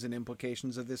ramifications and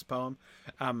implications of this poem.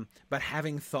 But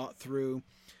having thought through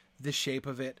the shape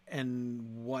of it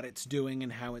and what it's doing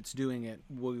and how it's doing it,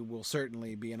 we will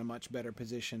certainly be in a much better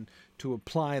position to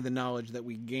apply the knowledge that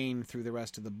we gain through the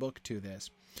rest of the book to this.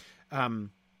 Let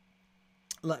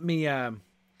me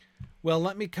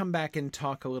come back and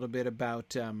talk a little bit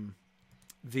about hang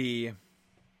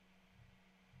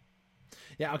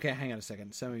on a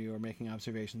second. Some of you are making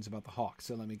observations about the hawk,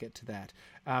 so let me get to that.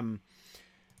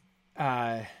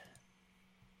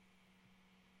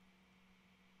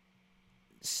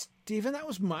 Stephen, that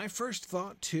was my first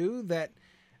thought too, that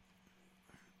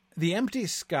the empty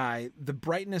sky, the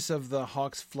brightness of the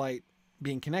hawk's flight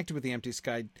being connected with the empty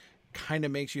sky kind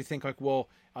of makes you think like, well,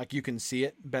 like you can see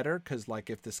it better because like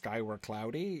if the sky were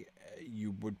cloudy,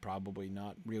 you would probably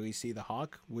not really see the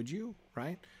hawk, would you?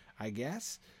 Right? I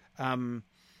guess.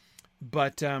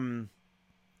 But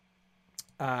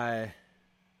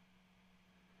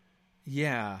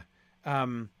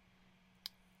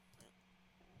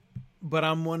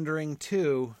I'm wondering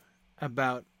too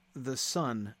about the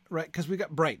sun, right? Because we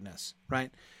got brightness, right?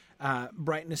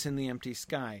 Brightness in the empty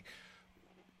sky.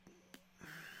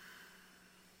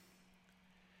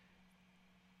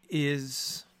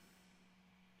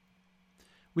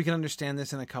 We can understand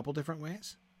this in a couple different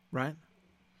ways, right?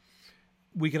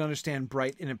 We can understand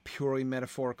bright in a purely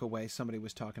metaphorical way. Somebody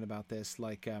was talking about this,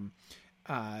 like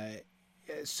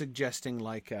suggesting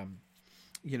like,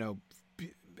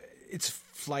 its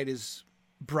flight is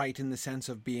bright in the sense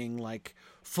of being like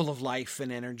full of life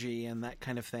and energy and that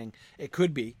kind of thing. It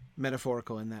could be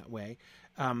metaphorical in that way.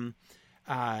 That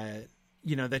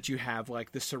you have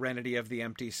like the serenity of the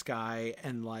empty sky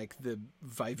and like the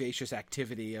vivacious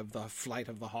activity of the flight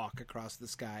of the hawk across the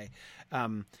sky,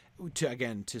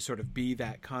 to sort of be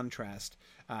that contrast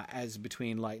as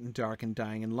between light and dark and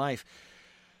dying and life.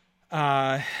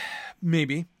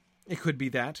 Maybe it could be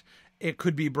that. It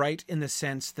could be bright in the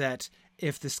sense that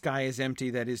if the sky is empty,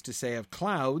 that is to say of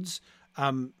clouds,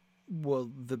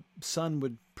 the sun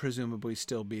would presumably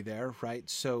still be there, right?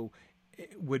 So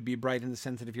it would be bright in the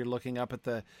sense that if you're looking up at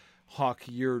the hawk,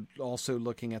 you're also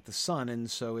looking at the sun,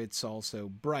 and so it's also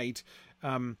bright.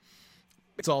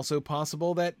 It's also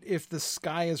possible that if the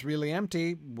sky is really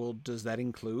empty, well, does that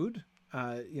include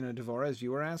Devora, as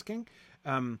you were asking,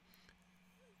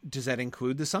 does that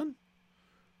include the sun?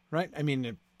 Right? I mean,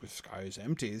 the sky is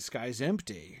empty. The sky is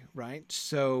empty, right?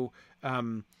 So,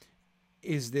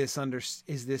 is this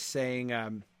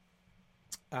saying,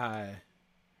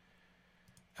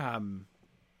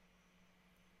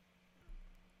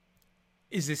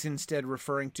 is this instead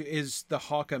referring to, is the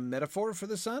hawk a metaphor for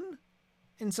the sun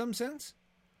in some sense?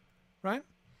 Right?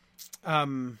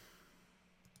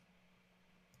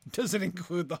 Does it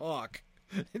include the hawk?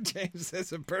 James,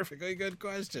 that's a perfectly good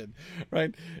question,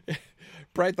 right?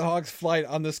 Bright the hawk's flight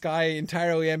on the sky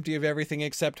entirely empty of everything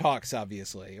except hawks,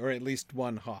 obviously, or at least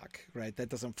one hawk, right? That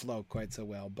doesn't flow quite so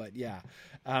well, but yeah.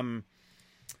 Yeah.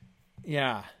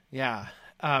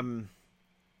 And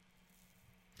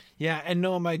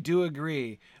Noam, I do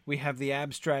agree. We have the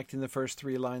abstract in the first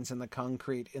 3 lines and the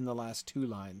concrete in the last 2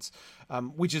 lines,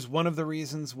 which is one of the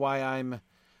reasons why I'm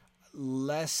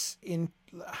less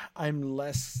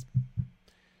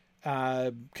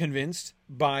convinced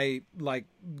by like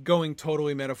going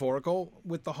totally metaphorical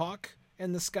with the hawk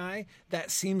and the sky. That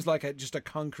seems like just a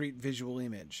concrete visual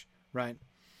image, right?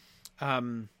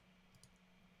 Yeah.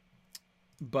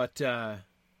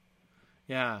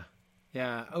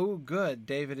 Oh, good.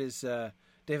 David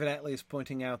Atley is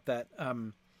pointing out that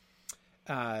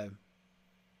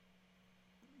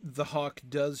the hawk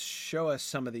does show us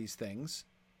some of these things,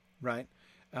 right?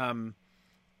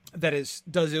 That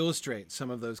does illustrate some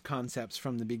of those concepts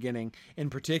from the beginning. In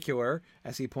particular,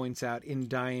 as he points out, in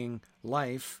dying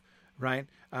life, right?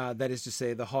 That is to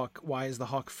say, the hawk. Why is the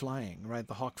hawk flying? Right?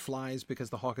 The hawk flies because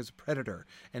the hawk is a predator,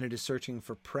 and it is searching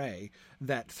for prey.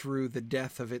 That through the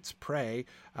death of its prey,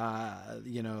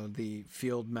 the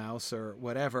field mouse or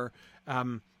whatever,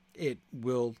 it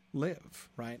will live.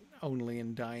 Right? Only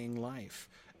in dying life.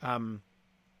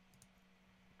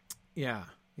 Yeah.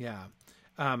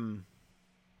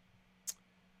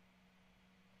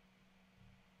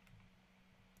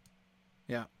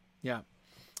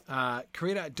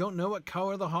 Karita, I don't know what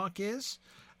color the hawk is.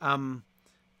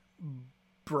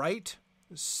 Bright.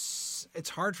 It's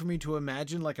hard for me to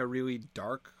imagine like a really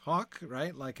dark hawk,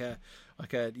 right? Like a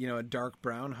dark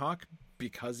brown hawk,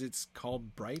 because it's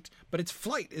called bright. But its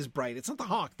flight is bright. It's not the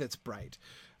hawk that's bright,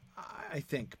 I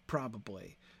think,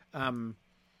 probably. I'm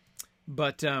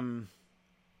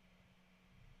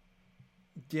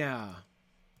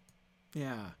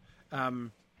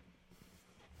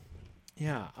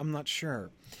not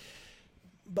sure.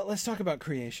 But let's talk about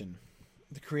creation.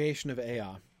 The creation of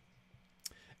Ea.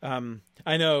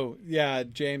 I know,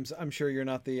 James, I'm sure you're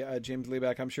not the, James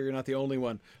Liebeck, I'm sure you're not the only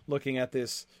one looking at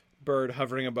this bird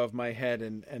hovering above my head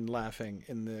and laughing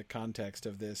in the context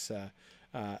of this,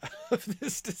 of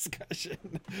this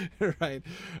discussion. Right.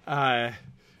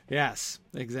 Yes,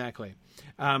 exactly.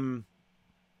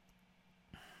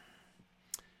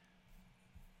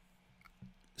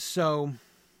 So,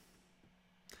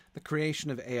 the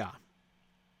creation of Ea.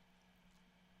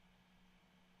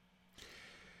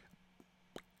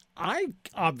 I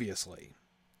obviously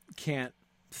can't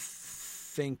not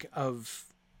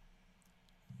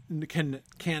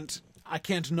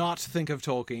think of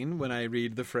Tolkien when I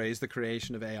read the phrase "the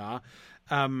creation of Ea."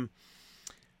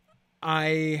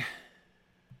 I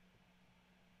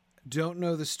don't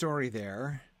know the story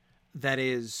there. That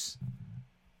is,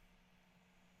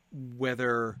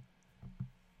 whether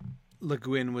Le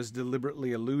Guin was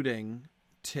deliberately alluding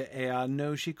to Ea.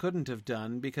 No, she couldn't have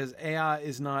done, because Ea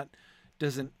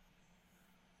doesn't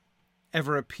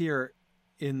ever appear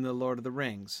in The Lord of the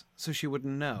Rings, so she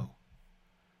wouldn't know.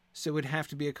 So it would have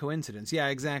to be a coincidence. Yeah,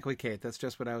 exactly, Kate. That's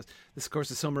just what I was... This, of course,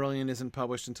 the Silmarillion isn't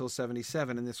published until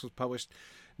 1977, and this was published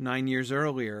 9 years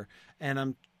earlier.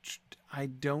 And I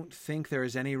don't think there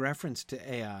is any reference to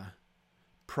Ea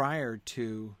prior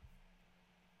to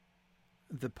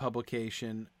the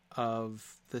publication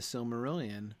of the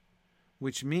Silmarillion,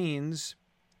 which means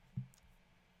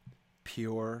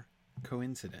pure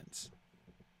coincidence.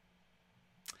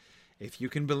 If you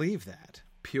can believe that,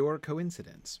 pure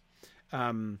coincidence.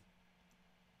 That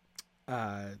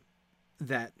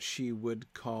she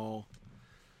would call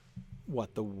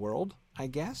the world, I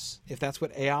guess, if that's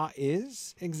what Ea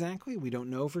is exactly. We don't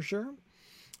know for sure.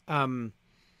 But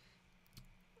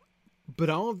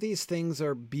all of these things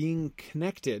are being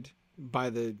connected by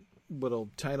the little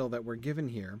title that we're given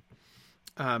here,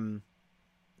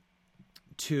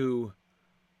 to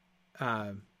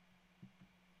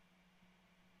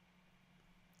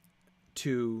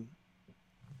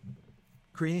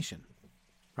creation,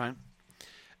 right?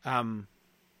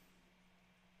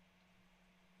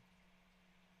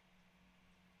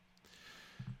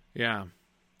 Yeah.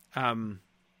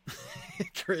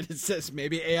 It says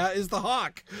maybe Ea is the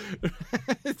hawk.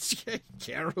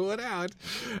 Can't rule it out.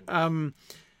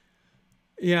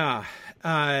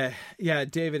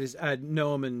 David is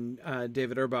Noam and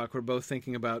David Urbach were both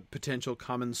thinking about potential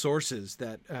common sources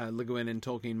that Le Guin and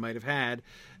Tolkien might have had.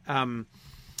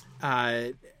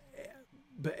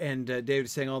 David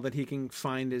is saying all that he can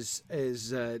find is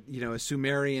a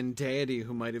Sumerian deity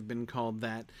who might have been called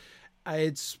that.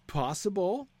 It's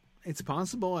possible. It's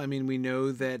possible. I mean, we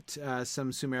know that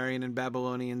some Sumerian and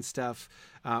Babylonian stuff,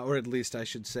 or at least I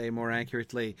should say more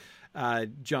accurately,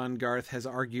 John Garth has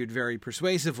argued very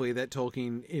persuasively that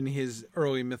Tolkien in his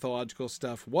early mythological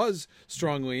stuff was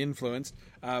strongly influenced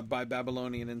by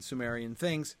Babylonian and Sumerian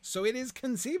things. So it is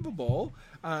conceivable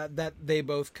that they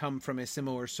both come from a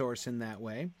similar source in that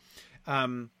way.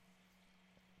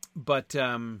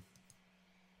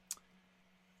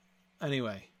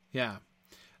 Anyway, yeah.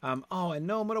 And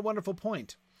Noam, what a wonderful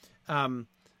point.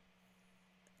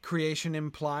 Creation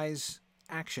implies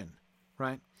action,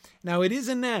 right? Now, it is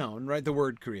a noun, right? The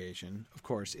word creation, of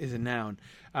course, is a noun.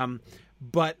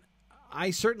 But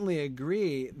I certainly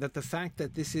agree that the fact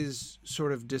that this is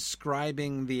sort of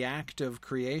describing the act of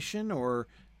creation or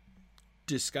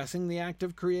discussing the act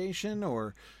of creation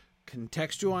or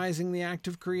contextualizing the act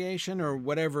of creation or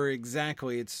whatever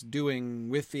exactly it's doing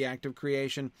with the act of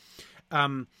creation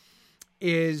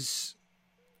is,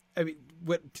 I mean,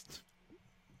 what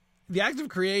the act of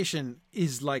creation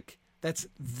is like, that's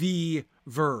the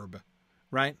verb,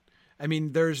 right? I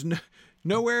mean, there's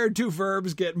nowhere do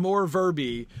verbs get more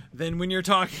verby than when you're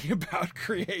talking about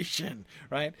creation,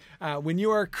 right? When you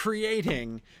are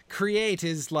creating, create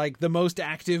is like the most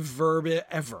active verb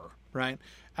ever, right?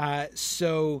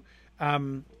 So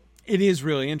it is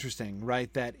really interesting,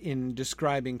 right, that in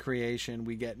describing creation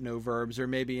we get no verbs, or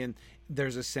maybe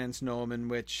there's a sense, Noam, in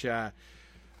which,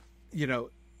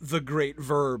 the great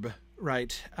verb,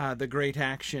 right, the great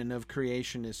action of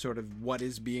creation is sort of what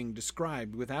is being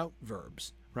described without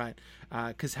verbs, right?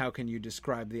 Because how can you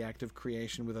describe the act of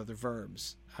creation with other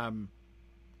verbs?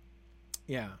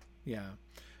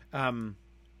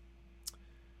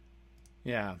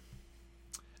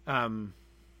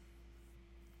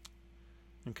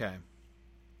 Okay.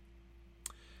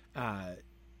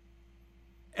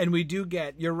 And we do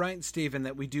get, you're right, Stephen,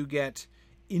 that we do get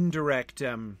indirect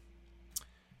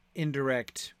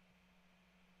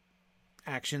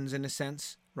actions in a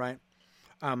sense, right?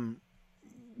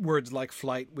 Words like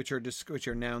flight, which are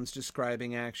nouns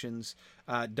describing actions,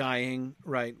 dying,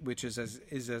 right, which is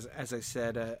as I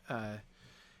said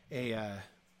a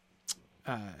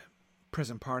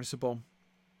present participle,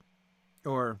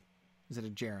 or is it a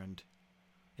gerund?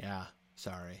 Yeah,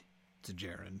 sorry, it's a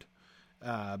gerund.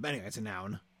 But anyway, it's a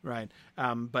noun, right?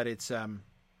 But it's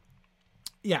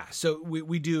so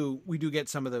we do get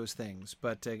some of those things,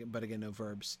 but again, no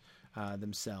verbs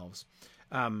themselves.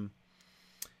 And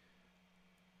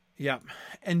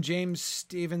James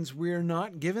Stevens, we're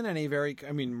not given any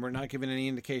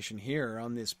indication here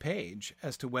on this page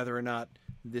as to whether or not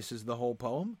this is the whole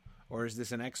poem or is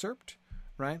this an excerpt,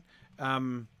 right?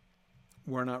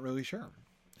 We're not really sure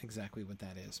exactly what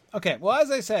that is. Okay, well, as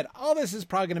I said, all this is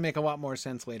probably going to make a lot more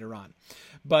sense later on.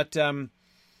 But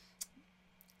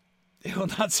it will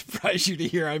not surprise you to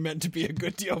hear I meant to be a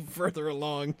good deal further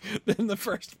along than the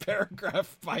first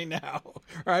paragraph by now. All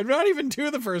right, not even to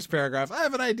the first paragraph. I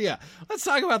have an idea. Let's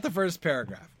talk about the first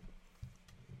paragraph.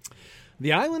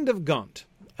 The island of Gaunt,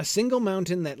 a single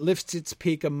mountain that lifts its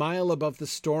peak a mile above the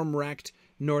storm-racked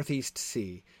northeast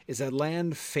sea, is a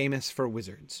land famous for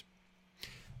wizards.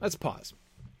 Let's pause.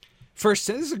 This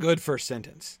is a good first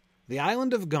sentence. The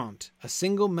island of Gaunt, a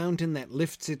single mountain that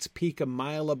lifts its peak a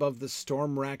mile above the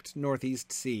storm-racked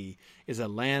northeast sea, is a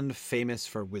land famous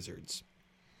for wizards.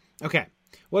 Okay,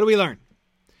 what do we learn?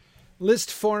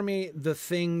 List for me the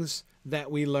things that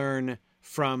we learn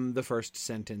from the first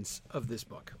sentence of this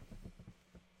book.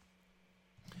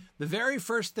 The very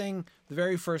first thing, the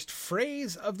very first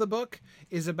phrase of the book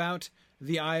is about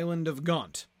the island of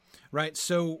Gaunt, right?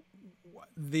 So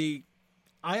the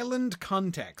island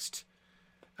context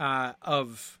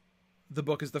of the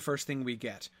book is the first thing we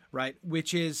get, right?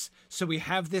 Which is, so we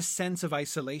have this sense of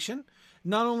isolation.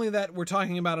 Not only that we're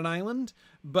talking about an island,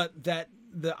 but that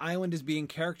the island is being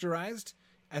characterized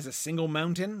as a single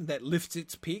mountain that lifts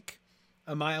its peak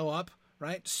a mile up,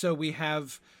 right? So we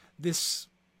have this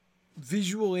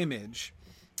visual image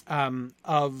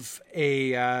of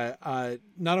a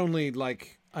not only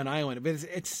like an island, but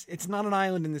it's not an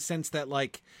island in the sense that,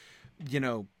 like,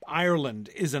 Ireland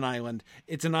is an island.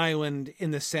 It's an island in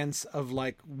the sense of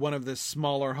like one of the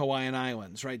smaller Hawaiian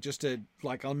islands, right? Just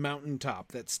like a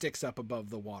mountaintop that sticks up above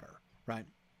the water, right?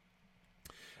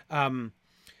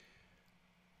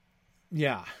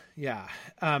 Yeah.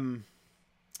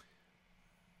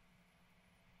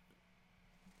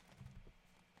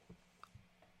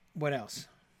 What else?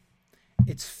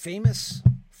 It's famous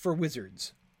for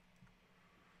wizards.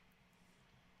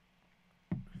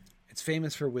 It's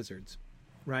famous for wizards,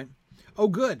 right? Oh,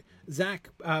 good. Zach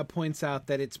points out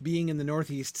that its being in the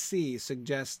Northeast Sea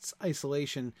suggests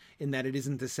isolation in that it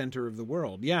isn't the center of the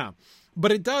world. Yeah.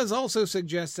 But it does also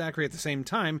suggest, Zachary, at the same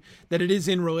time, that it is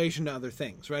in relation to other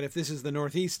things, right? If this is the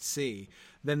Northeast Sea,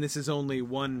 then this is only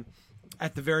one,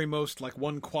 at the very most, like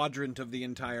one quadrant of the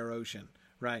entire ocean,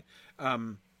 right?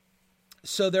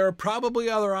 So there are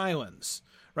probably other islands,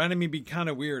 right? I mean, it'd be kind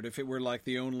of weird if it were like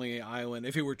the only island,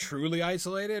 if it were truly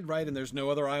isolated, right? And there's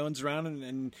no other islands around,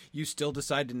 and you still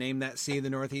decide to name that sea the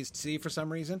Northeast Sea for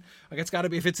some reason. Like, it's got to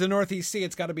be, if it's the Northeast Sea,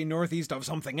 it's got to be northeast of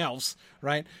something else,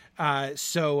 right?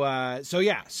 So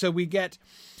we get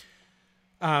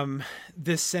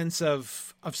this sense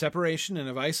of separation and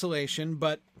of isolation,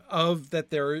 but of that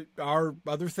there are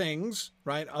other things,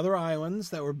 right? Other islands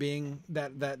that were being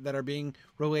that are being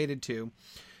related to,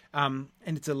 and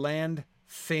it's a land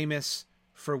famous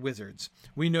for wizards.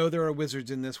 We know there are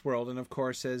wizards in this world, and of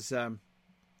course, as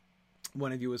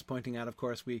one of you was pointing out, of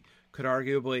course, we could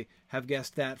arguably have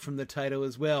guessed that from the title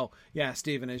as well. Yeah,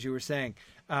 Stephen, as you were saying,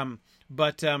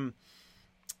 but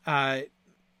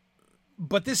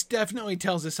this definitely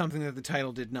tells us something that the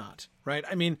title did not, right?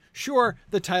 I mean, sure,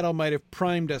 the title might have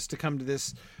primed us to come to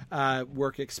this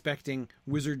work expecting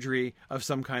wizardry of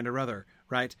some kind or other,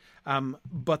 right?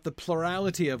 But the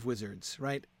plurality of wizards,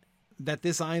 right? That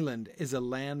this island is a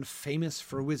land famous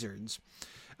for wizards,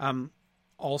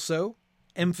 also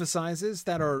emphasizes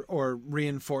that or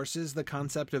reinforces the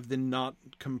concept of the not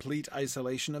complete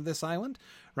isolation of this island,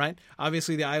 right?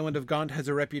 Obviously, the island of Gaunt has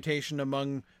a reputation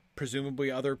among presumably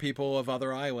other people of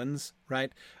other islands,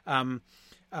 right?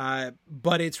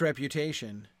 But its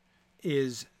reputation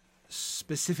is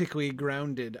specifically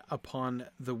grounded upon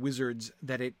the wizards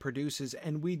that it produces,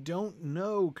 and we don't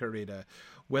know, Carita,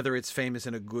 whether it's famous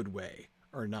in a good way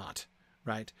or not,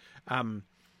 right?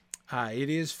 It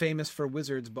is famous for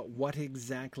wizards, but what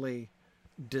exactly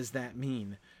does that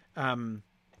mean?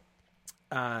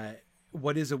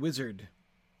 What is a wizard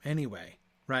anyway?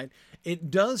 Right? It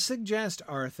does suggest,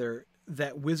 Arthur,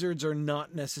 that wizards are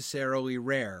not necessarily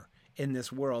rare in this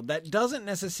world. That doesn't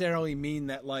necessarily mean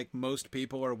that, like, most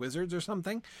people are wizards or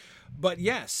something. But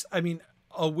yes, I mean,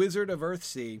 A Wizard of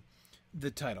Earthsea,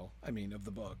 the title, I mean, of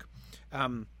the book,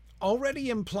 already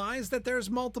implies that there's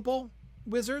multiple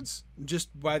wizards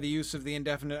just by the use of the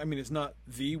indefinite. I mean, it's not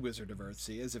the Wizard of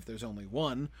Earthsea, as if there's only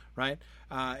one, right?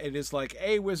 It is like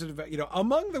a wizard of,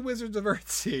 among the wizards of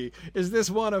Earthsea is this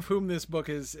one of whom this book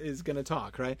is going to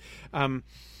talk, right?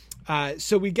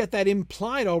 So we get that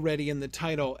implied already in the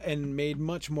title and made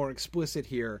much more explicit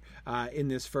here in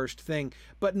this first thing.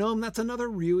 But Noam, that's another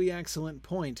really excellent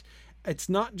point. It's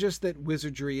not just that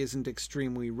wizardry isn't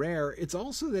extremely rare, it's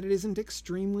also that it isn't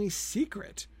extremely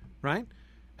secret, right?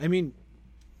 I mean,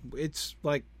 it's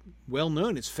like well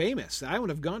known. It's famous. The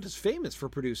island of Gaunt is famous for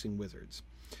producing wizards.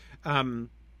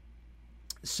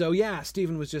 So yeah,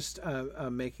 Stephen was just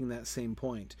making that same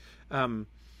point. Yeah.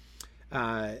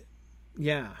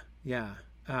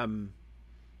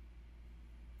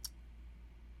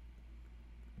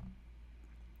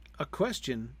 A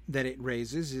question that it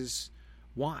raises is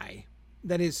why?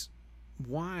 That is,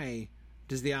 why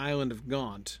does the island of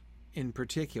Gaunt, in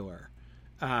particular,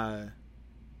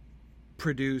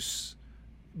 produce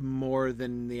more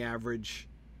than the average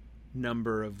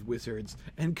number of wizards?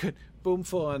 And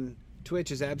Boomful on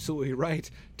Twitch is absolutely right.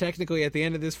 Technically, at the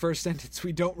end of this first sentence,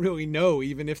 we don't really know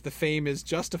even if the fame is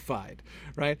justified,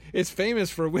 right? It's famous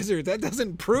for wizards. That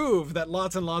doesn't prove that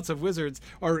lots and lots of wizards,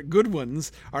 or good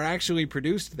ones, are actually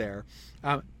produced there.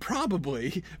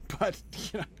 Probably, but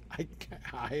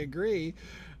I agree.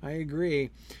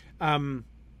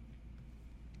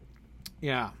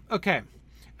 Yeah. Okay.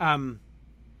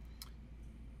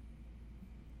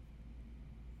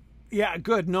 Yeah,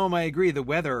 good. No, I agree. The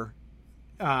weather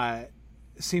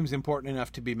seems important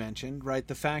enough to be mentioned, right?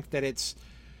 The fact that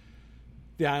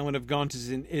the island of Gaunt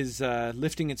is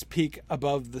lifting its peak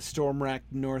above the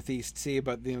storm-racked Northeast Sea,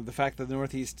 but the fact that the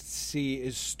Northeast Sea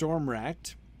is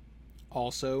storm-racked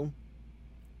also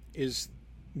is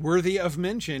worthy of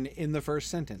mention in the first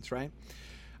sentence, right?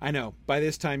 I know. By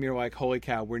this time, you're like, holy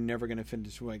cow, we're never going to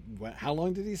finish. Like, how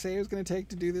long did he say it was going to take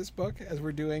to do this book as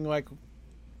we're doing, like,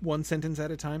 one sentence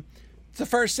at a time? It's the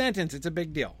first sentence. It's a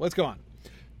big deal. Let's go on.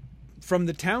 From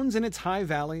the towns in its high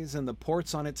valleys and the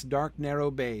ports on its dark narrow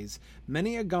bays,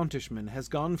 many a Gauntishman has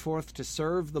gone forth to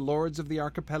serve the lords of the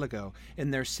archipelago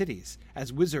in their cities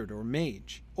as wizard or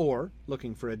mage, or,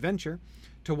 looking for adventure,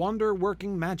 to wander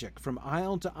working magic from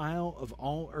isle to isle of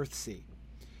all Earthsea.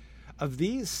 Of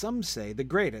these some say the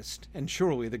greatest, and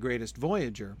surely the greatest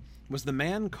voyager, was the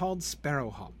man called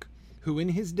Sparrowhawk, who in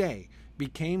his day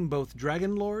became both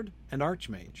Dragon Lord and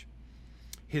Archmage.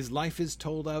 His life is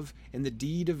told of in the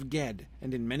Deed of Ged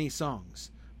and in many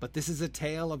songs, but this is a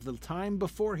tale of the time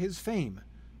before his fame,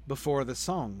 before the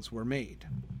songs were made.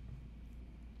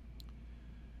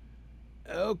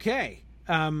 Okay.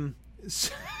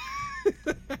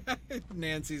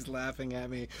 Nancy's laughing at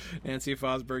me. Nancy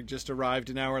Fosberg just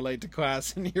arrived an hour late to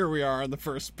class, and here we are on the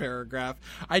first paragraph.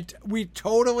 We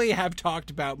totally have talked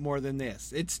about more than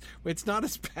this. It's not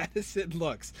as bad as it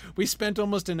looks. We spent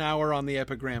almost an hour on the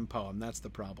epigram poem. That's the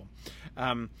problem.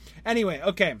 Anyway,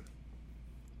 okay.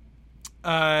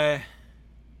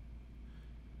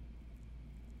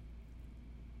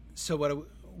 So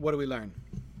what do we learn?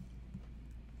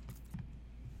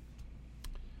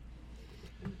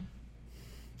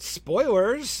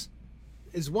 Spoilers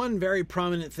is one very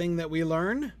prominent thing that we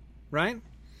learn, right?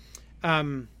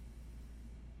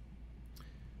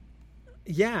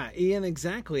 Yeah, Ian,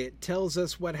 exactly. It tells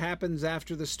us what happens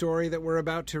after the story that we're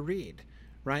about to read,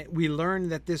 right? We learn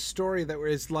that this story that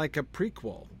is like a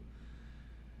prequel.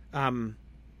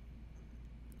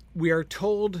 We are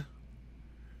told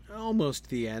almost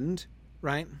the end,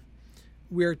 right?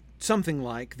 We're something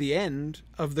like the end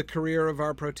of the career of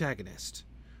our protagonist.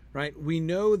 Right? We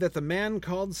know that the man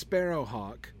called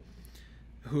Sparrowhawk,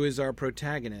 who is our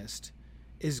protagonist,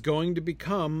 is going to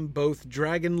become both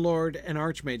Dragon Lord and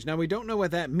Archmage. Now, we don't know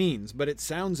what that means, but it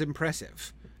sounds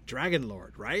impressive. Dragon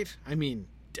Lord, right? I mean,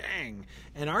 dang.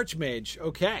 An Archmage,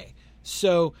 okay.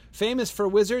 So, famous for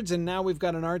wizards, and now we've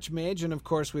got an Archmage, and of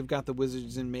course we've got the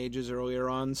wizards and mages earlier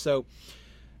on. So,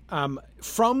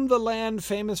 from the land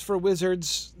famous for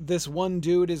wizards, this one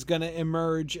dude is going to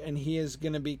emerge, and he is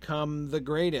going to become the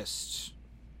greatest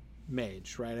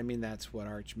mage, right? I mean, that's what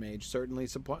Archmage certainly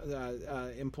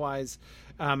implies.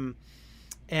 I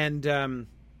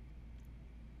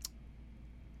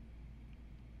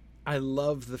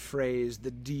love the phrase,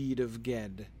 the Deed of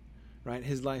Ged, right?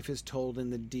 His life is told in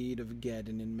the Deed of Ged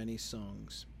and in many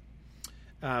songs.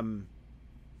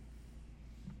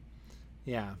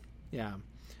 Yeah.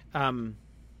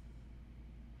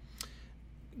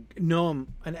 Noam,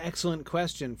 an excellent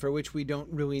question for which we don't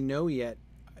really know yet.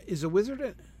 Is a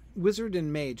wizard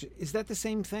and mage, is that the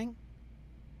same thing?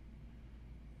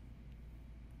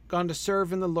 Gone to serve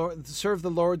the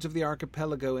lords of the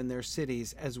archipelago in their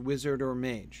cities as wizard or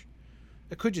mage.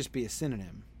 It could just be a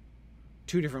synonym.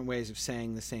 Two different ways of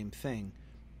saying the same thing.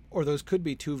 Or those could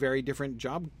be two very different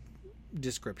job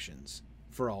descriptions,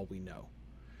 for all we know.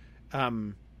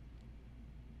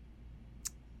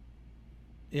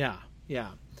 Yeah.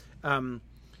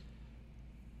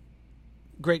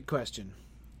 Great question.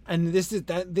 And this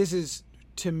is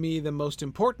to me the most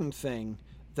important thing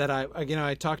that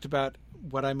I talked about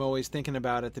what I'm always thinking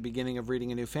about at the beginning of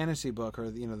reading a new fantasy book,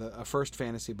 or a first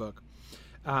fantasy book.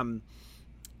 And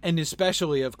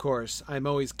especially, of course, I'm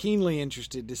always keenly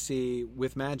interested to see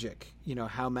with magic,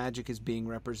 how magic is being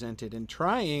represented, and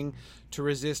trying to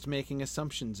resist making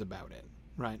assumptions about it,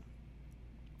 right?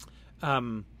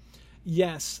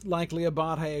 Yes, likely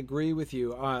Abad, I agree with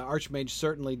you. Archmage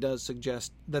certainly does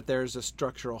suggest that there's a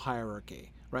structural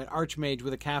hierarchy, right? Archmage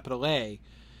with a capital A,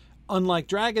 unlike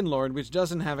Dragon Lord, which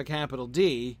doesn't have a capital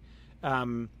D.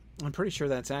 I'm pretty sure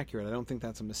that's accurate. I don't think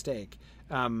that's a mistake.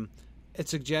 It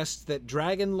suggests that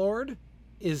Dragon Lord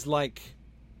is like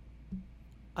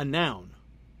a noun,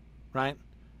 right?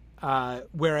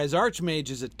 Whereas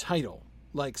Archmage is a title,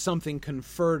 like something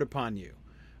conferred upon you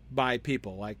by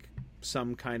people, like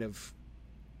some kind of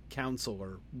council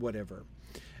or whatever.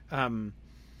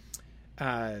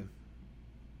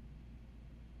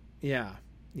 Yeah.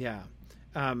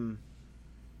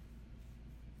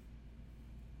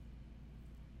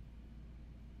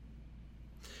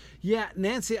 Yeah,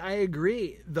 Nancy, I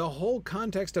agree. The whole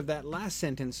context of that last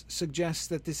sentence suggests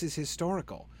that this is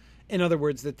historical. In other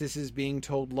words, that this is being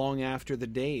told long after the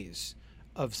days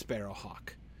of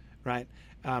Sparrowhawk, right?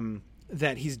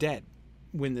 That he's dead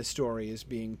when the story is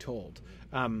being told.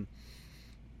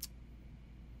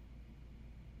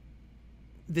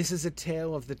 This is a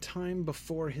tale of the time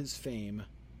before his fame,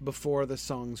 before the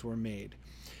songs were made.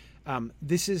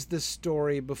 This is the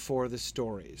story before the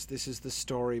stories. This is the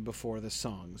story before the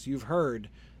songs. You've heard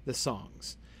the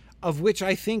songs, of which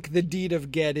I think the Deed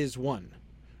of Ged is one,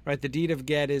 right? The Deed of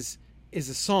Ged is a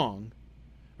song,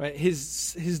 right?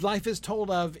 His life is told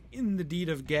of in the Deed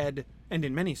of Ged and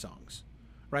in many songs,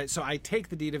 right? So I take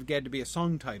the Deed of Ged to be a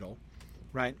song title,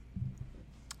 right?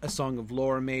 A song of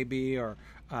lore, maybe, or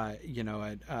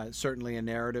certainly a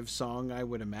narrative song, I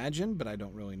would imagine, but I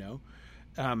don't really know.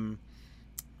 And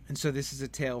so this is a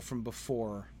tale from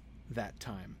before that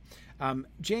time.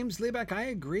 James Liebeck, I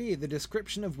agree. The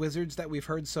description of wizards that we've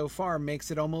heard so far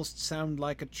makes it almost sound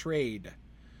like a trade.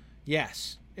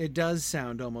 Yes, it does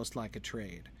sound almost like a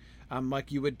trade.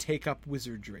 Like you would take up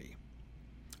wizardry.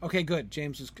 Okay, good.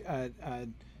 James was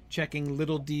checking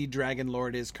Little D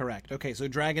Dragonlord is correct. Okay, so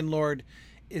Dragonlord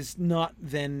is not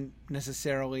then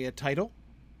necessarily a title,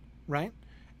 right?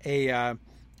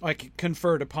 Like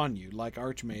conferred upon you, like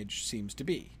Archmage seems to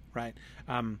be, right?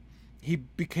 He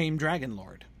became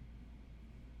Dragonlord.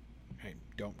 I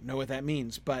don't know what that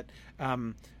means, but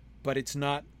it's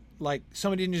not like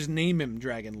somebody didn't just name him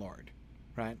Dragonlord,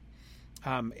 right?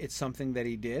 It's something that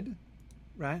he did,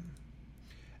 right?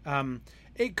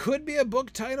 It could be a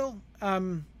book title.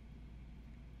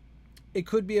 It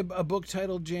could be a book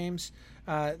title, James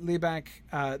Liebeck.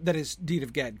 That is, Deed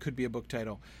of Ged could be a book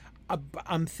title.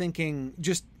 I'm thinking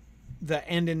just the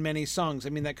 "and in many songs." I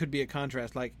mean, that could be a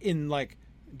contrast, like in like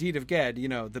Deed of Ged,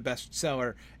 the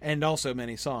bestseller, and also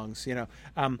many songs,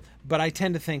 But I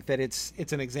tend to think that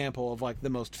it's an example of like the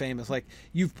most famous. Like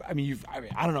I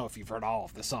don't know if you've heard all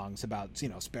of the songs about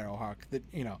Sparrowhawk, that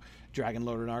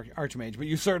Dragonlord and Archmage, but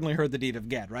you've certainly heard the Deed of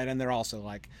Ged, right? And there are also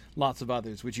like lots of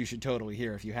others which you should totally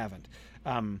hear if you haven't.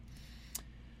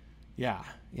 Yeah,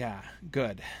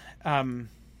 good.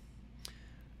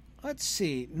 Let's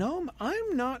see. No,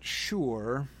 I'm not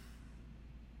sure.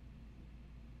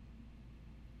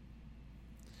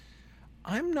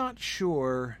 Noam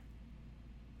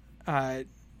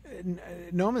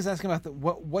is asking about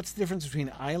what's the difference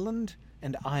between island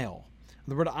and isle.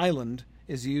 The word island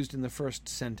is used in the first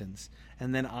sentence,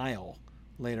 and then isle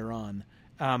later on.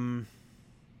 I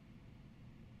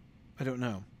don't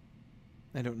know.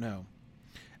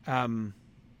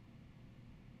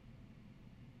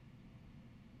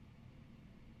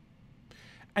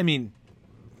 I mean,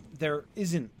 there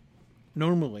isn't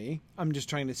normally. I'm just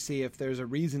trying to see if there's a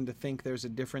reason to think there's a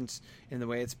difference in the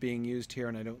way it's being used here,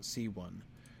 and I don't see one.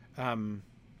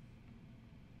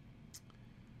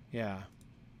 Yeah.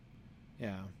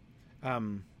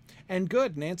 And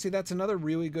good, Nancy, that's another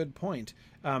really good point.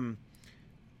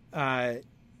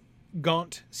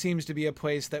 Gaunt seems to be a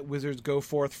place that wizards go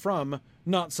forth from,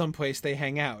 not some place they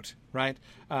hang out, right?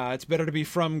 It's better to be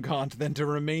from Gaunt than to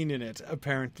remain in it,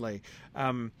 apparently.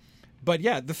 But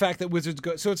yeah, the fact that wizards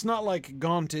go... So it's not like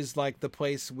Gaunt is like the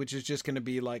place which is just going to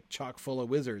be like chock full of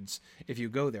wizards if you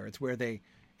go there. It's where they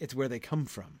come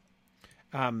from.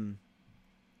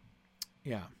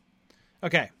 Yeah.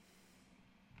 Okay.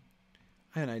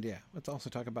 I have an idea. Let's also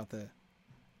talk about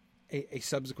a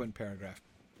subsequent paragraph.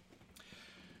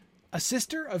 A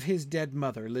sister of his dead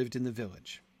mother lived in the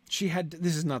village.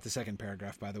 This is not the second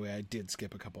paragraph, by the way. I did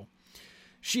skip a couple.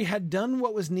 She had done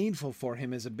what was needful for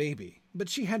him as a baby, but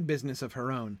she had business of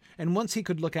her own, and once he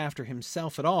could look after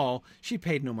himself at all, she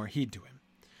paid no more heed to him.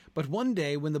 But one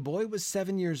day, when the boy was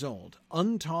 7 years old,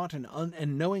 untaught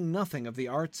and knowing nothing of the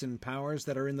arts and powers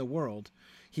that are in the world,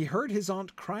 he heard his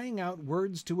aunt crying out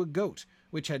words to a goat,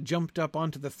 which had jumped up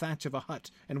onto the thatch of a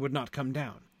hut and would not come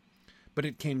down. But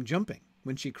it came jumping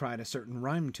when she cried a certain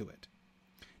rhyme to it.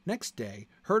 Next day,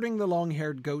 herding the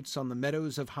long-haired goats on the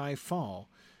meadows of High Fall,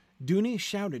 Dooney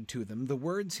shouted to them the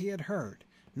words he had heard,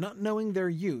 not knowing their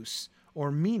use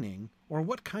or meaning or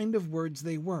what kind of words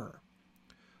they were.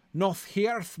 Noth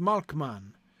hierth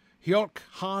malkman, hiolk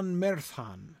han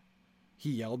merthan. He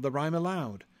yelled the rhyme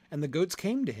aloud, and the goats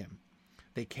came to him.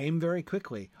 They came very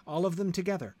quickly, all of them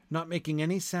together, not making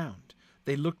any sound.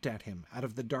 They looked at him out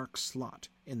of the dark slot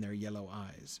in their yellow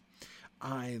eyes.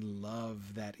 I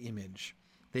love that image.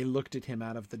 They looked at him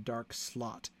out of the dark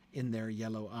slot in their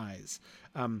yellow eyes.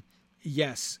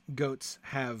 Yes, goats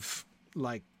have,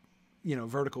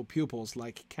 vertical pupils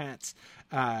like cats,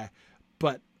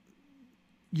 but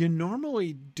you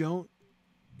normally don't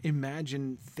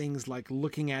imagine things like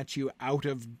looking at you out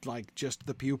of, just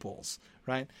the pupils,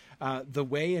 right? The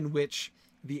way in which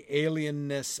the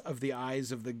alienness of the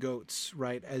eyes of the goats,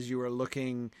 right, as you are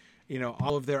looking,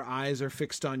 all of their eyes are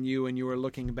fixed on you and you are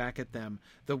looking back at them.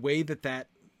 The way that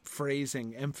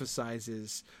phrasing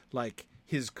emphasizes,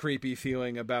 his creepy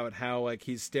feeling about how,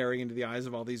 he's staring into the eyes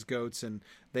of all these goats and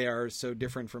they are so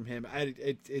different from him.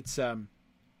 It's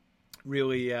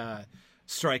really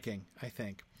striking, I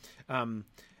think.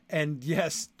 And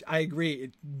yes, I agree.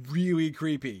 It's really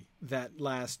creepy. That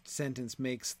last sentence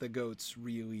makes the goats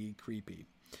really creepy.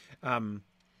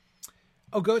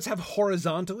 Oh, goats have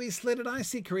horizontally slitted eyes?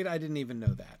 See, Karita, I didn't even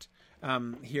know that.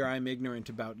 Here I'm ignorant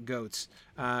about goats.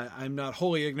 I'm not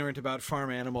wholly ignorant about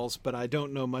farm animals, but I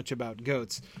don't know much about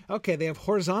goats. Okay, they have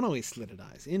horizontally slitted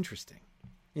eyes. Interesting.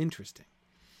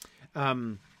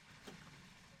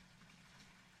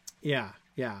 Yeah.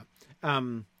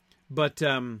 But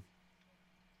I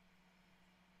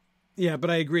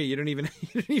agree. You don't even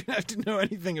have to know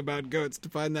anything about goats to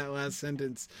find that last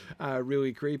sentence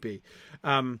really creepy.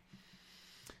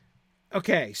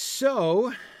 Okay,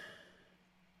 so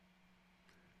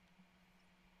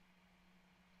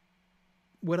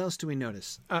what else do we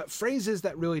notice? Phrases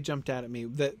that really jumped out at me.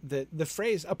 The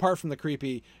phrase, apart from the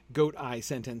creepy goat eye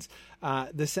sentence,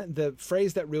 the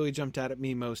phrase that really jumped out at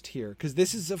me most here, because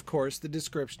this is, of course, the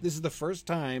description. This is the first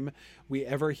time we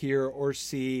ever hear or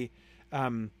see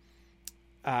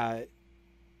magic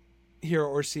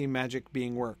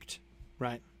being worked,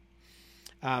 right?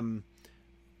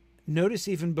 Notice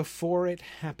even before it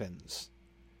happens,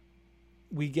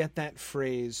 we get that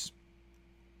phrase.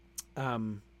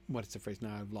 What is the phrase?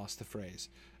 Now I've lost the phrase.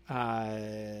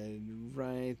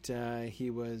 He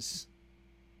was...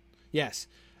 Yes.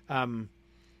 No.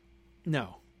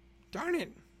 Darn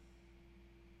it.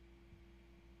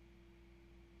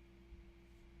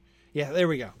 Yeah, there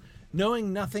we go.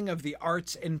 Knowing nothing of the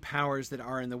arts and powers that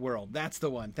are in the world. That's the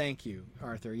one. Thank you,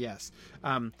 Arthur. Yes.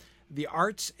 The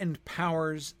arts and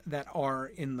powers that are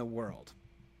in the world.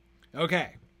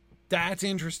 Okay. That's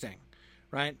interesting,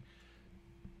 right?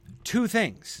 Two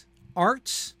things.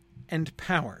 Arts and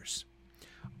powers.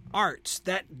 Arts,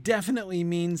 that definitely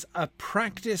means a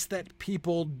practice that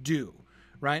people do,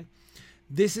 right?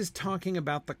 This is talking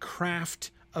about the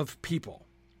craft of people.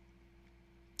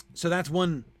 So that's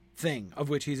one thing of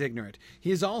which he's ignorant.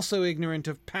 He is also ignorant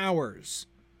of powers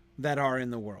that are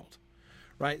in the world,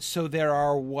 right? So there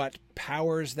are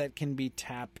powers that can be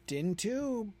tapped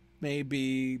into,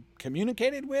 maybe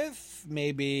communicated with,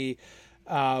 maybe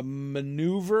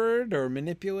maneuvered or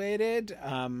manipulated,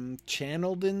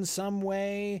 channeled in some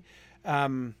way.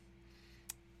 Knowing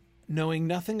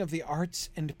nothing of the arts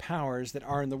and powers that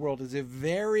are in the world is a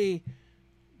very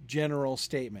general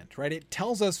statement, right? It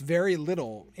tells us very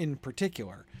little in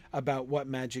particular about what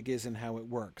magic is and how it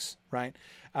works, right?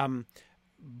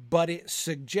 But it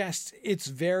suggests its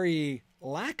very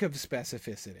lack of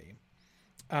specificity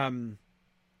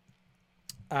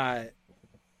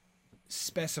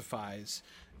specifies,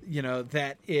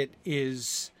 that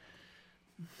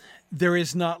there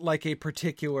is not like a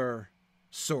particular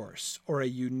source or a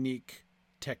unique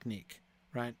technique,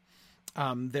 right?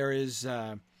 There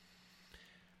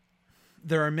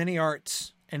are many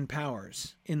arts and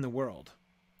powers in the world.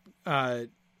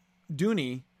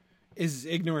 Dooney is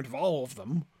ignorant of all of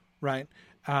them, right?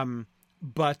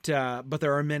 But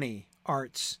there are many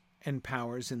arts and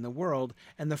powers in the world,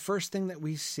 and the first thing that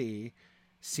we see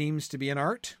seems to be an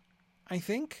art, I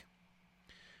think.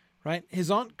 Right?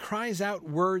 His aunt cries out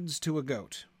words to a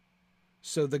goat.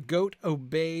 So the goat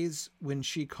obeys when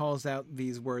she calls out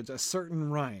these words, a certain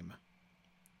rhyme.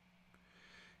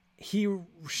 He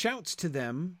shouts to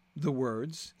them the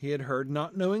words he had heard,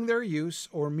 not knowing their use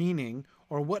or meaning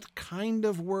or what kind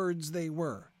of words they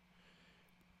were.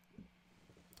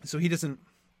 So he doesn't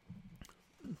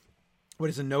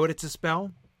know it's a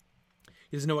spell.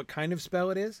 He doesn't know what kind of spell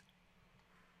it is.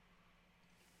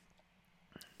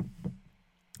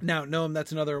 Now, Noam,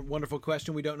 that's another wonderful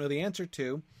question we don't know the answer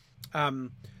to,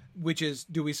 which is,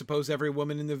 do we suppose every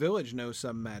woman in the village knows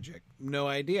some magic? No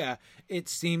idea. It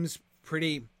seems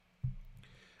pretty...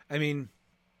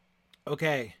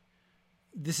 okay,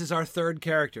 this is our third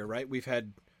character, right? We've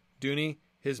had Dooney,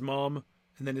 his mom,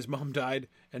 and then his mom died,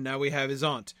 and now we have his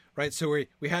aunt, right? So we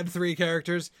had 3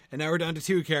 characters, and now we're down to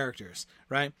 2 characters,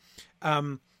 right?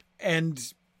 And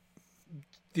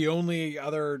the only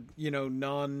other,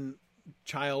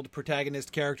 non-child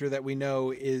protagonist character that we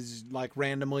know is like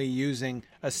randomly using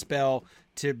a spell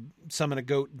to summon a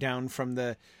goat down from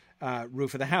the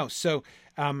roof of the house. So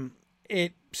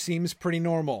it seems pretty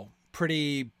normal,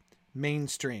 pretty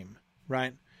mainstream,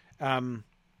 right?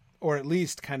 Or at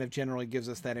least kind of generally gives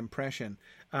us that impression.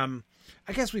 I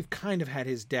guess we've kind of had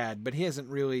his dad, but he hasn't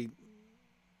really...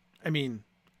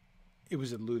 it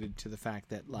was alluded to the fact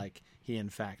that, like, he in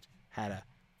fact had a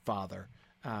father,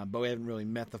 but we haven't really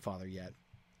met the father yet.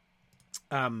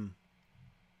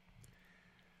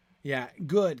 Yeah,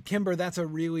 good. Kimber, that's a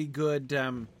really good...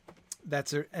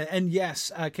 and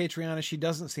yes, Catriona, she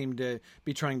doesn't seem to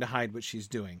be trying to hide what she's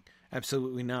doing.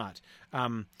 Absolutely not.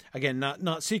 Again,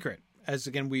 not secret, as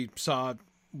again we saw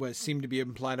was seemed to be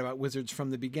implied about wizards from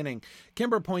the beginning.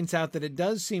 Kimber points out that it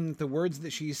does seem that the words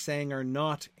that she's saying are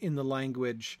not in the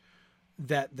language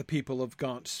that the people of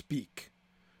Gaunt speak,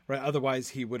 right? Otherwise,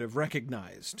 he would have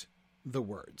recognized the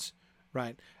words,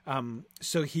 right?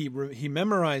 So he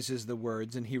memorizes the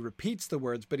words and he repeats the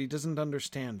words, but he doesn't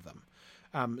understand them.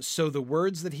 So the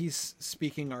words that he's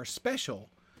speaking are special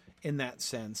in that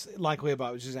sense. Likely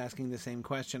about was just asking the same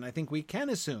question. I think we can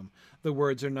assume the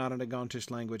words are not in a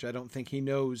Gauntish language. I don't think he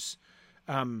knows.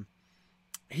 We're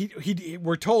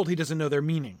told he doesn't know their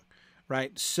meaning,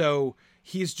 right? So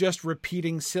he's just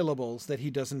repeating syllables that he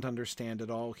doesn't understand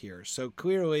at all here. So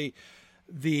clearly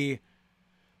the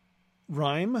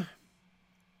rhyme,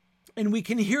 and we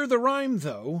can hear the rhyme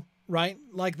though, right?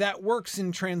 Like that works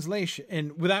in translation,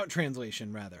 and without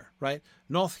translation rather, right?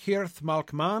 Noth hirth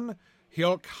malkman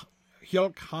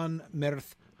Hjolkhan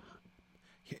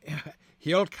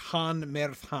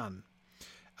Merthan.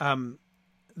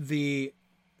 The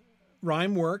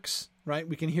rhyme works, right?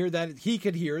 We can hear that. He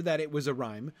could hear that it was a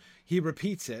rhyme. He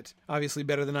repeats it, obviously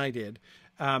better than I did.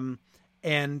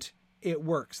 And it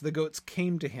works. The goats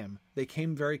came to him. They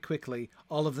came very quickly,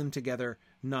 all of them together,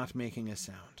 not making a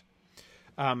sound.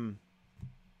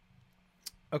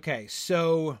 Okay,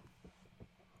 so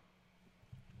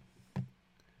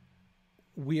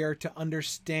we are to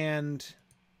understand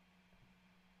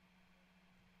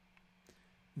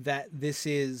that this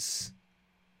is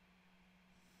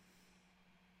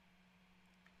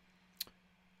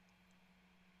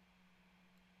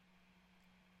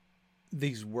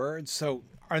these words. So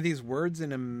are these words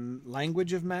in a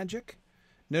language of magic?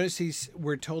 Notice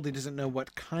we're told he doesn't know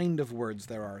what kind of words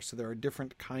there are. So there are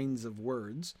different kinds of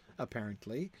words,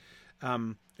 apparently.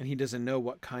 And he doesn't know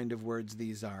what kind of words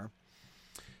these are.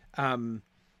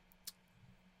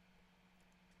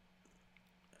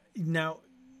 Now,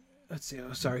 let's see.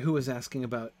 Oh, sorry, who was asking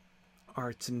about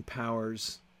arts and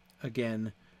powers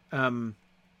again?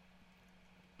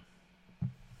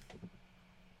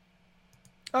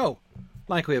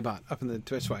 Likely about up in the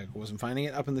Twitch. I wasn't finding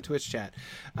it up in the Twitch chat.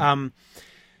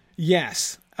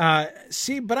 Yes.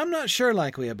 See, but I'm not sure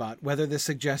likely about whether this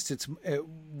suggests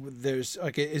there's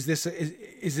like, is this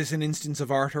an instance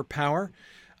of art or power?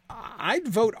 I'd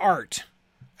vote art,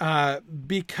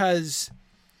 because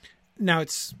now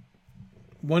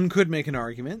one could make an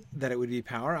argument that it would be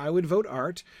power. I would vote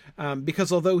art,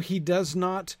 because although he does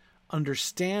not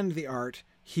understand the art,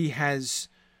 he has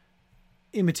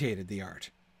imitated the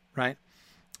art, right?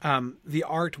 The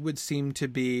art would seem to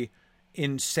be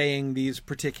in saying these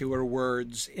particular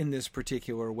words in this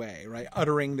particular way, right?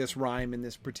 Uttering this rhyme in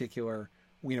this particular,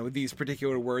 these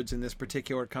particular words in this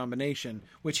particular combination,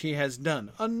 which he has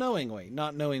done unknowingly,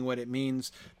 not knowing what it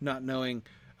means, not knowing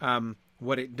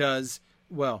what it does.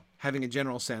 Well, having a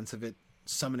general sense of it,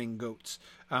 summoning goats.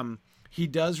 He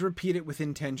does repeat it with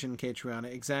intention, Catriona,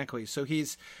 exactly. So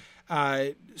he's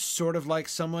sort of like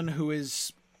someone who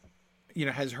is,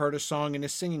 has heard a song and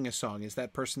is singing a song. Is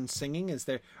that person singing?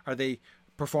 Are they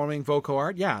performing vocal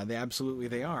art? Yeah, they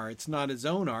are. It's not his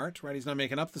own art, right? He's not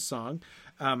making up the song.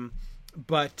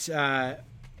 But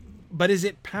is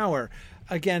it power?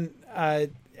 Again,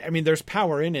 there's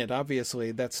power in it,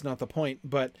 obviously. That's not the point.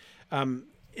 But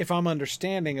if I'm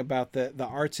understanding about the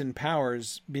arts and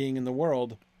powers being in the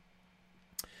world,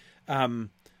 the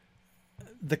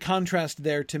contrast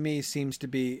there to me seems to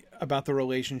be about the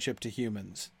relationship to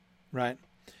humans. Right.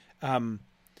 Well,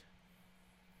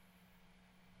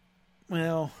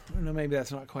 no, maybe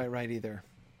that's not quite right either.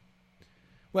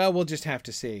 Well, we'll just have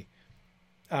to see.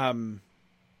 Because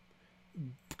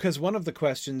one of the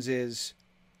questions is,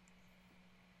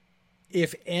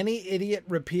 if any idiot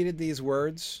repeated these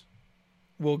words,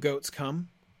 will goats come?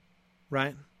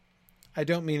 Right? I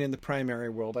don't mean in the primary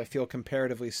world. I feel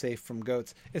comparatively safe from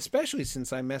goats, especially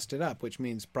since I messed it up, which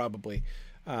means probably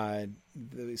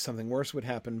something worse would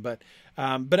happen. But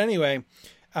anyway,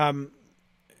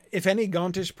 if any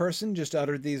Gauntish person just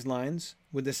uttered these lines,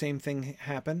 would the same thing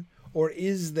happen? Or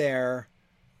is there,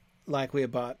 likely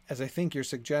about, as I think you're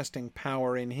suggesting,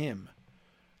 power in him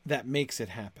that makes it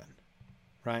happen?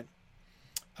 Right?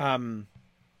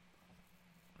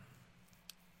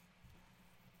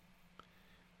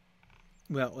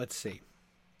 Well, let's see.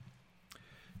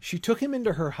 She took him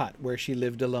into her hut where she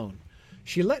lived alone.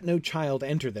 She let no child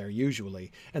enter there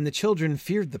usually, and the children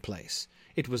feared the place.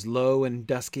 It was low and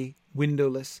dusky,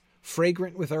 windowless,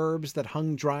 fragrant with herbs that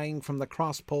hung drying from the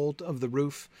cross-pole of the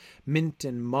roof, mint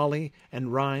and molly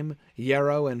and rime,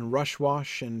 yarrow and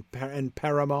rushwash and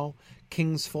paramal,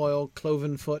 kingsfoil,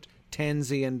 clovenfoot,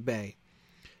 tansy and bay.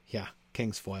 Yeah,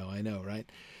 kingsfoil, I know, right?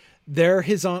 There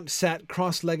his aunt sat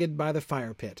cross-legged by the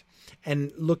fire-pit,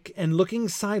 and looking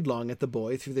sidelong at the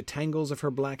boy through the tangles of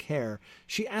her black hair,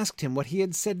 she asked him what he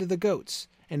had said to the goats,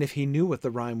 and if he knew what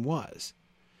the rhyme was.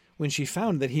 when she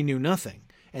found that he knew nothing,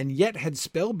 and yet had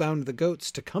spellbound the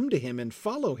goats to come to him and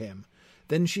follow him,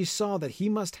 then she saw that he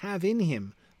must have in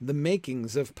him the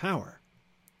makings of power.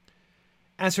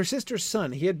 As her sister's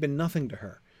son, he had been nothing to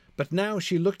her, but now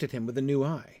she looked at him with a new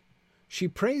eye. She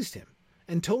praised him,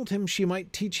 and told him she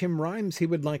might teach him rhymes he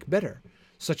would like better,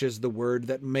 such as the word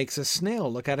that makes a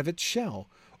snail look out of its shell,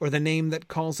 or the name that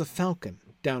calls a falcon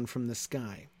down from the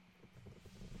sky.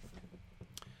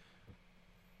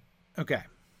 Okay.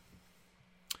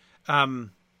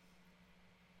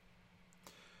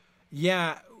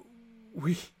 Yeah,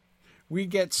 we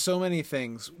get so many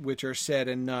things which are said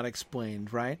and not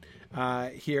explained, right?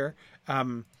 Here.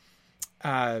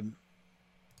 Karita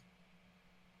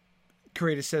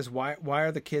says, why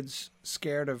are the kids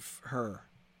scared of her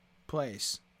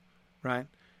place, right?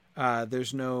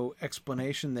 There's no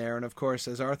explanation there. And of course,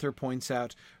 as Arthur points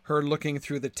out, her looking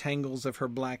through the tangles of her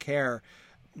black hair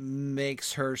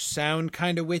makes her sound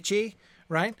kind of witchy,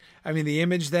 right? I mean, the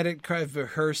image that of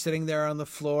her sitting there on the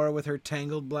floor with her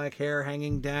tangled black hair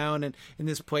hanging down and in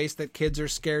this place that kids are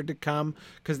scared to come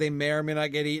because they may or may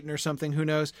not get eaten or something, who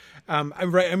knows?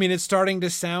 Right. I mean, it's starting to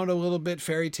sound a little bit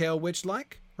fairy tale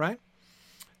witch-like, right?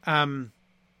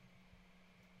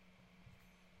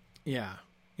 Yeah.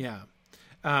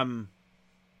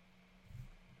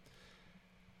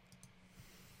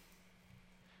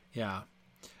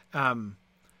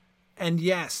 And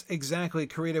yes, exactly,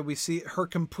 Karita, we see her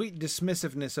complete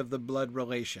dismissiveness of the blood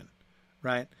relation,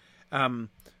 right?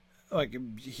 Like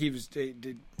he was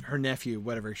her nephew,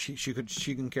 whatever. She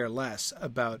can care less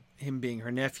about him being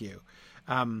her nephew.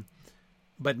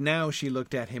 But now she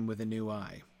looked at him with a new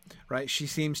eye, right? She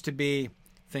seems to be,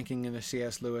 thinking in a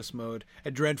C.S. Lewis mode,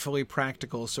 a dreadfully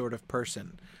practical sort of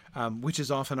person, witches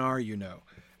often are, you know.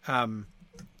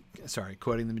 Sorry,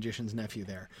 quoting The Magician's Nephew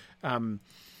there.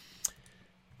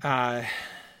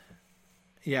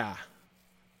 Yeah.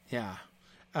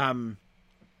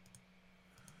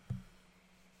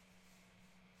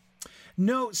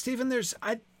 No, Stephen,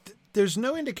 there's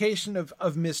no indication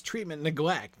of mistreatment,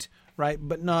 neglect, right?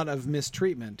 But not of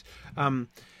mistreatment.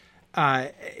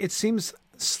 It seems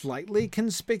slightly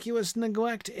conspicuous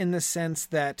neglect in the sense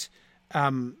that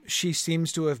she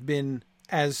seems to have been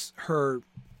as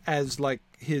like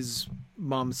his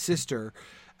mom's sister,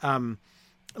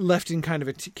 left in kind of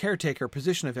a caretaker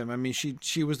position of him. I mean,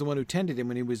 she was the one who tended him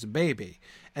when he was a baby.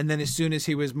 And then as soon as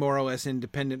he was more or less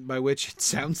independent, by which it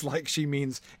sounds like she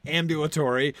means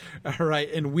ambulatory,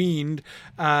 right, and weaned,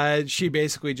 she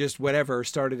basically just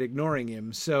started ignoring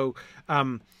him. So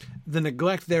the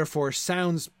neglect, therefore,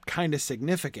 sounds kind of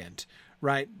significant,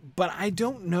 right? But I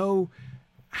don't know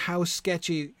how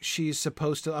sketchy she's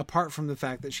supposed to, apart from the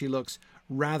fact that she looks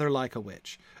rather like a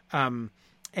witch, and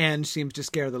seems to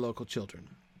scare the local children.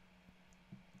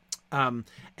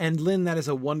 And Lynn, that is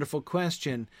a wonderful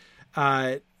question.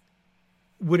 Would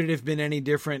it have been any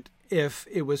different if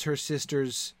it was her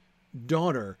sister's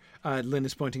daughter? Lynn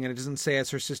is pointing out, it doesn't say as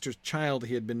her sister's child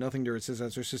he had been nothing to her. It says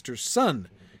as her sister's son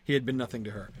he had been nothing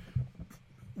to her.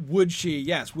 Would she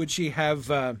have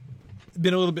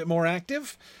been a little bit more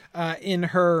active in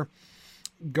her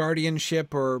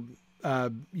guardianship or,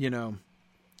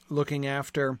 looking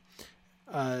after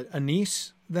a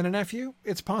niece than a nephew?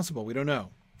 It's possible. We don't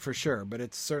know for sure, but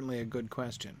it's certainly a good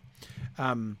question.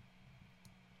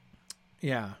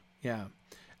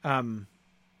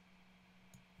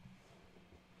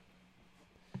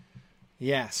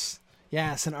 Yes.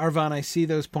 And Arvon, I see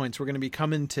those points. We're going to be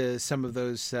coming to some of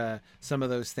those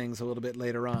things a little bit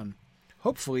later on,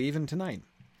 hopefully even tonight.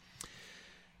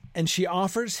 And she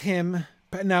offers him.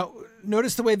 Now,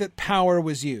 notice the way that power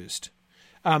was used.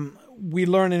 We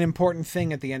learn an important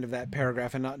thing at the end of that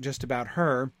paragraph, and not just about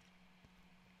her.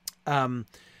 And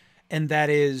that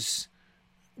is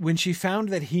when she found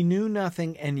that he knew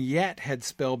nothing and yet had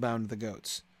spellbound the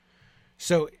goats.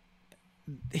 So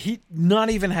he, not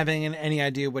even having any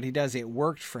idea what he does, it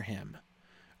worked for him,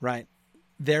 right?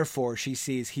 Therefore, she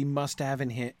sees he must have in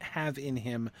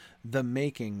him the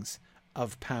makings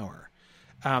of power.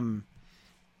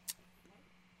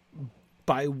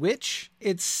 By which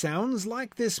it sounds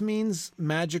like this means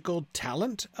magical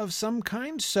talent of some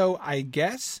kind. So I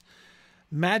guess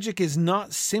magic is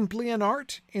not simply an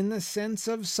art in the sense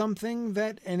of something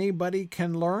that anybody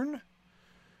can learn,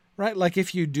 right? Like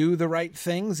if you do the right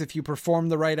things, if you perform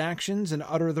the right actions and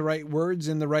utter the right words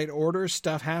in the right order,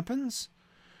 stuff happens,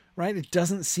 right? It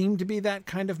doesn't seem to be that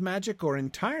kind of magic or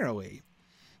entirely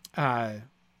that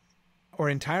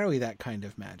kind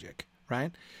of magic,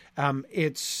 right?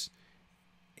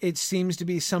 It seems to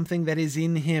be something that is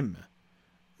in him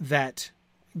that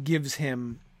gives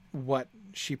him what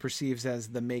she perceives as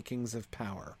the makings of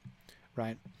power,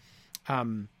 right?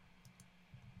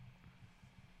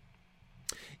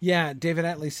 Yeah, David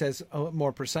Atlee says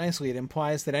more precisely, it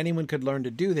implies that anyone could learn to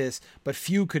do this, but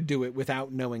few could do it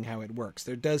without knowing how it works.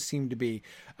 There does seem to be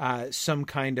some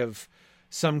kind of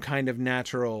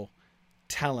natural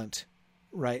talent,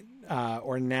 right,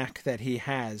 or knack that he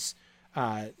has.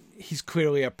 He's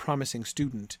clearly a promising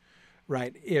student,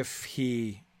 right, if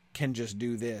he can just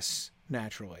do this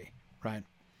naturally, right?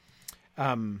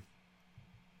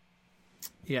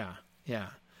 Yeah.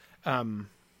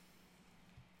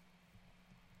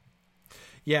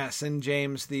 Yes, and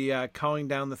James, the calling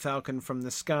down the falcon from the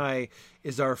sky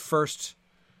is our first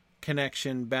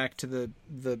connection back to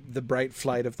the bright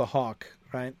flight of the hawk,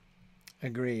 right?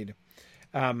 Agreed.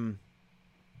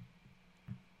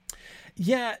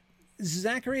 Yeah,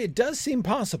 Zachary, it does seem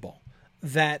possible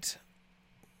that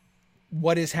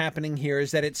what is happening here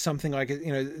is that it's something like,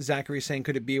 Zachary's saying,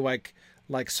 could it be like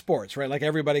sports, right? Like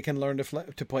everybody can learn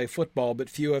to play football, but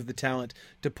few have the talent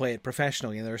to play it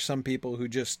professionally. And there are some people who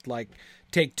just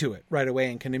take to it right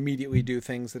away and can immediately do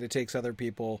things that it takes other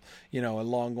people, a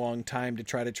long, long time to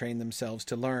try to train themselves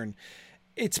to learn.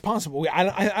 It's possible.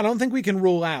 I don't think we can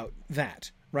rule out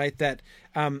that, right? That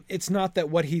it's not that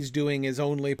what he's doing is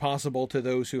only possible to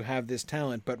those who have this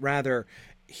talent, but rather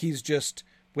he's just,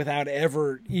 without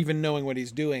ever even knowing what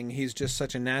he's doing, he's just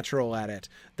such a natural at it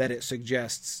that it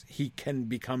suggests he can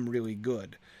become really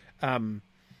good.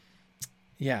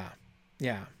 Yeah.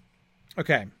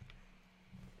 Okay.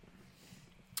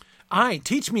 "Aye,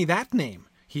 teach me that name,"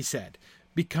 he said,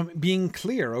 being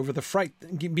clear over the fright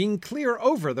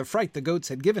the goats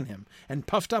had given him, and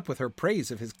puffed up with her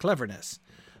praise of his cleverness.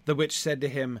 The witch said to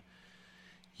him,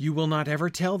 "You will not ever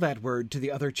tell that word to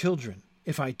the other children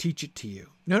if I teach it to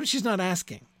you." Notice she's not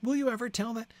asking, "Will you ever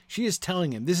tell that?" She is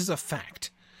telling him, this is a fact.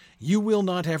 "You will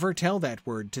not ever tell that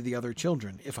word to the other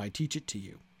children if I teach it to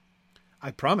you."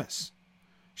 "I promise."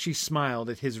 She smiled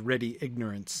at his ready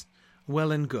ignorance.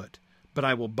 "Well and good, but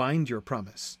I will bind your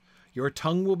promise. Your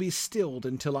tongue will be stilled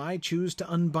until I choose to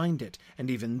unbind it, and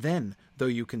even then, though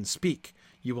you can speak,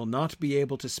 you will not be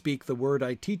able to speak the word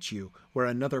I teach you where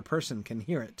another person can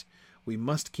hear it. We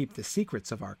must keep the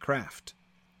secrets of our craft."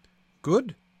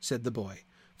 "Good," said the boy,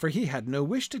 for he had no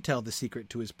wish to tell the secret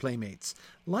to his playmates,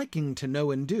 liking to know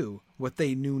and do what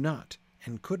they knew not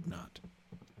and could not.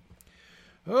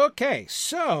 Okay,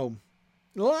 so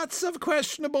lots of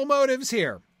questionable motives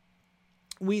here.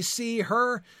 We see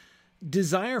her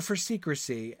desire for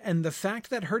secrecy, and the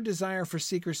fact that her desire for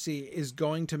secrecy is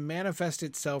going to manifest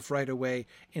itself right away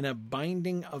in a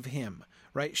binding of him,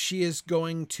 right? She is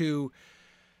going to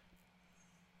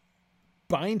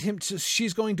bind him,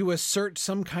 she's going to assert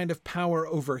some kind of power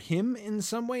over him in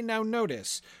some way. Now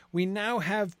notice, we now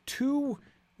have two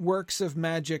works of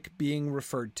magic being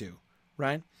referred to,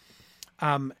 right?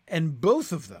 And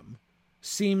both of them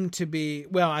seem to be,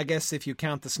 well, I guess if you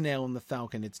count the snail and the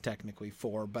falcon, it's technically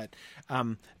four, but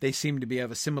they seem to be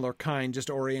of a similar kind, just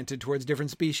oriented towards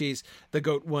different species, the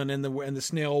goat one and the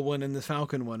snail one and the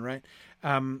falcon one, right?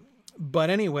 But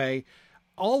anyway,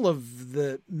 all of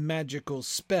the magical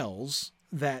spells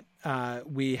that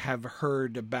we have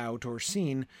heard about or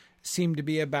seen seem to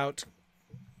be about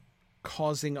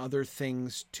causing other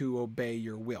things to obey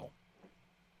your will,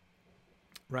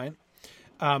 right?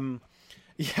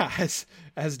 Yeah,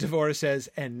 as Devora says,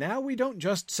 and now we don't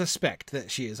just suspect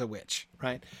that she is a witch,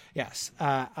 right? Yes,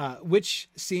 which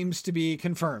seems to be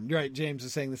confirmed. Right, James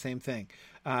is saying the same thing.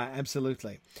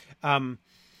 Absolutely.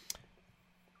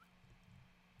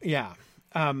 Yeah.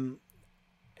 And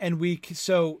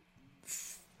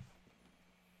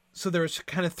so there's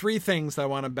kind of three things that I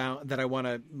want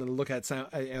to look at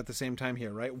the same time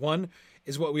here, right? One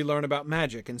is what we learn about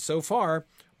magic, and so far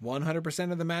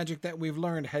 100% of the magic that we've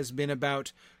learned has been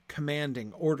about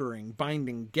commanding, ordering,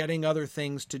 binding, getting other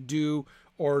things to do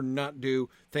or not do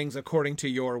things according to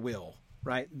your will,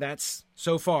 right? That's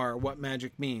so far what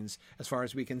magic means as far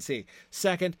as we can see.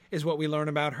 Second is what we learn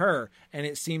about her, and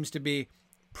it seems to be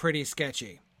pretty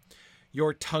sketchy.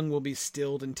 Your tongue will be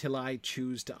stilled until I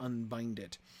choose to unbind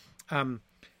it. And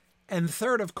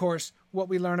third, of course, what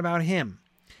we learn about him,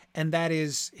 and that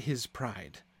is his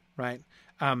pride, right?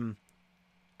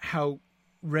 How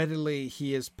readily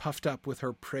he is puffed up with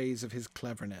her praise of his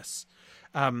cleverness.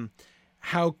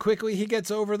 How quickly he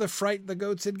gets over the fright the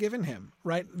goats had given him,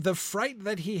 right? The fright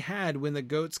that he had when the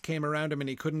goats came around him and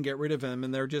he couldn't get rid of them,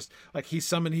 and they're just like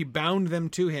he bound them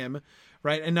to him,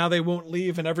 right? And now they won't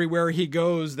leave, and everywhere he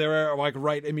goes, they're like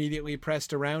right immediately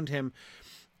pressed around him.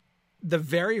 The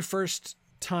very first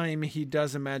time he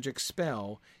does a magic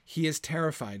spell, he is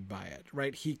terrified by it,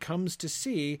 right? He comes to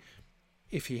see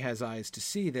if he has eyes to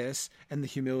see this and the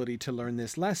humility to learn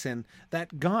this lesson,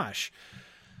 that, gosh,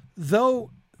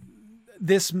 though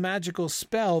this magical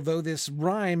spell, though this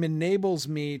rhyme enables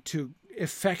me to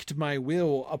effect my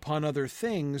will upon other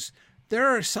things, there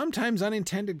are sometimes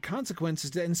unintended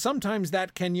consequences, and sometimes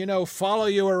that can, follow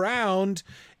you around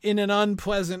in an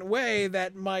unpleasant way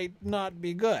that might not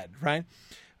be good, right?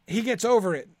 He gets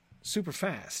over it super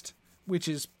fast, which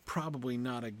is probably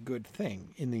not a good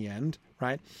thing in the end,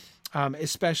 right?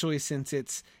 Especially since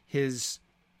it's his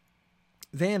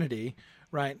vanity,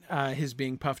 right? His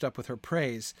being puffed up with her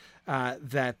praise,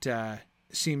 that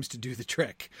seems to do the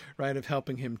trick, right? Of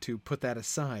helping him to put that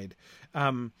aside.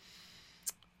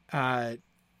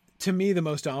 To me, the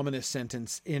most ominous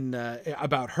sentence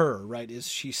about her, right, is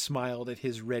she smiled at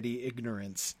his ready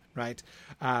ignorance, right?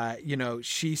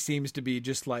 She seems to be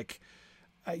just like,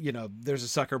 there's a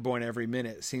sucker born every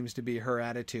minute seems to be her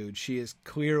attitude. She is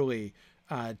clearly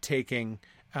taking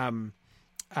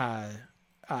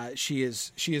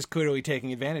clearly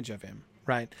taking advantage of him,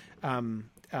 right?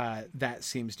 That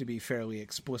seems to be fairly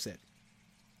explicit.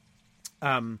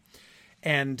 Kate,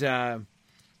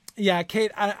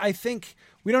 I think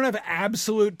we don't have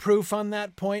absolute proof on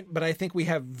that point, but I think we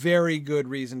have very good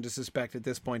reason to suspect at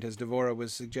this point, as Devora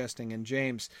was suggesting and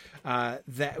James,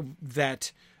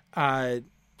 that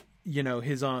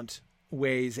his aunt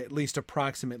weighs at least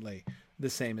approximately the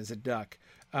same as a duck.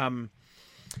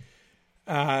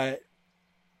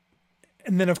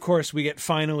 And then, of course, we get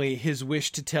finally his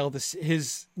wish to tell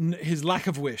his lack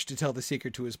of wish to tell the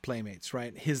secret to his playmates,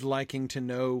 right? His liking to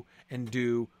know and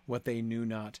do what they knew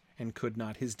not and could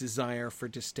not. His desire for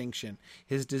distinction,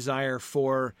 his desire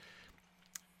for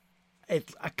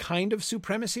a kind of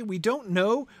supremacy. We don't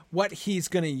know what he's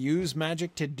going to use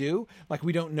magic to do. Like,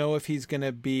 we don't know if he's going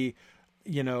to be,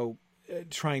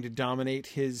 trying to dominate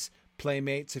his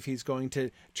playmates, if he's going to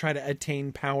try to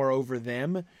attain power over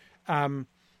them.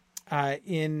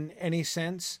 In any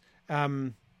sense.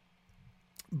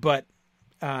 But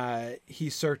he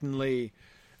certainly,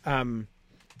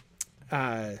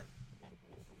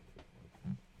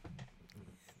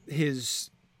 his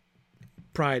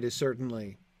pride is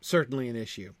certainly an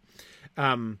issue.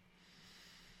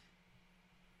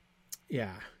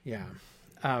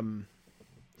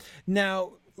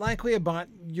 Now, likely about,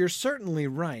 you're certainly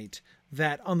right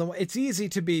that it's easy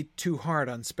to be too hard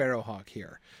on Sparrowhawk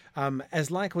here. As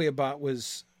Likelyabot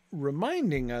was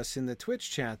reminding us in the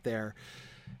Twitch chat there,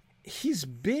 he's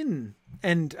been,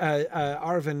 and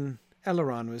Arvin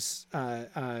Eleron was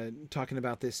talking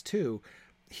about this too,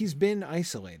 he's been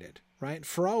isolated, right?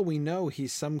 For all we know,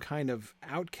 he's some kind of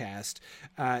outcast,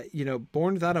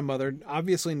 born without a mother,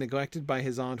 obviously neglected by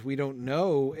his aunt. We don't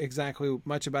know exactly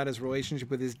much about his relationship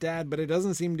with his dad, but it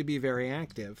doesn't seem to be very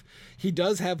active. He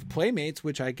does have playmates,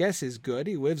 which I guess is good.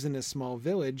 He lives in a small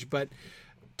village, but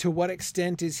to what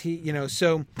extent is he,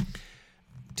 so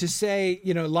to say,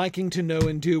 liking to know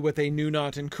and do what they knew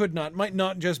not and could not might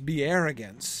not just be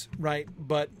arrogance, right?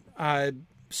 But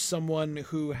someone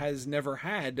who has never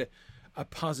had a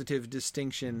positive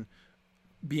distinction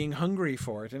being hungry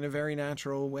for it in a very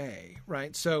natural way,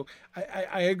 right? So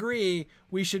I agree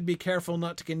we should be careful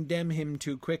not to condemn him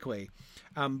too quickly.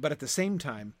 But at the same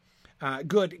time,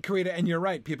 good, Karita, and you're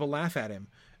right, people laugh at him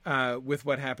with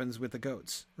what happens with the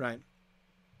goats, right?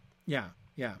 Yeah.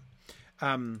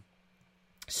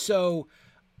 So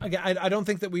again, I don't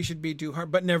think that we should be too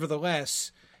hard, but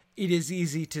nevertheless, it is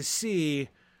easy to see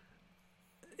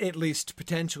at least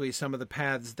potentially some of the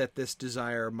paths that this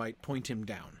desire might point him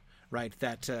down, right?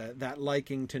 That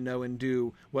liking to know and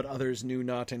do what others knew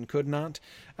not and could not.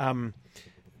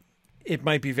 It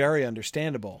might be very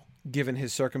understandable given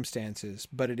his circumstances,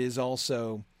 but it is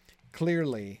also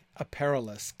clearly a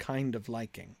perilous kind of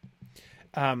liking.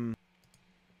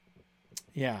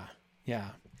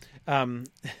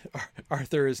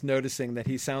 Arthur is noticing that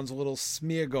he sounds a little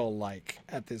Smeagol-like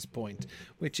at this point,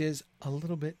 which is a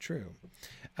little bit true.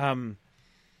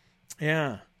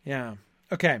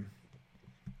 Okay.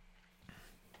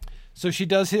 So she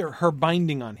does her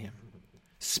binding on him.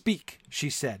 "Speak," she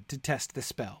said, to test the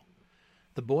spell.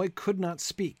 The boy could not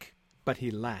speak, but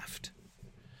he laughed.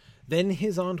 Then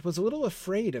his aunt was a little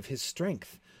afraid of his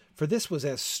strength, for this was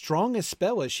as strong a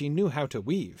spell as she knew how to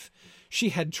weave. She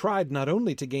had tried not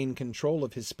only to gain control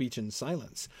of his speech and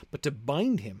silence, but to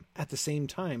bind him at the same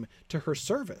time to her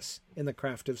service in the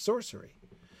craft of sorcery.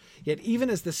 Yet even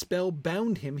as the spell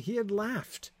bound him, he had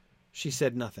laughed. She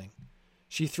said nothing.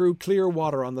 She threw clear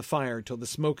water on the fire till the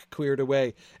smoke cleared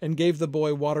away, and gave the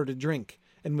boy water to drink,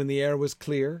 and when the air was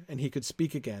clear and he could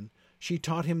speak again, she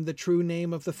taught him the true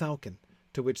name of the falcon,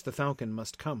 to which the falcon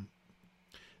must come.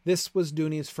 This was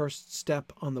Dooney's first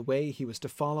step on the way he was to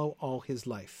follow all his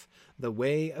life, the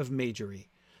way of Majory,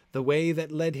 the way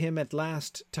that led him at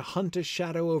last to hunt a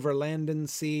shadow over land and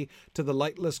sea to the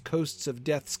lightless coasts of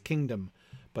Death's kingdom.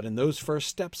 But in those first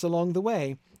steps along the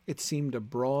way, it seemed a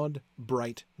broad,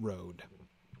 bright road.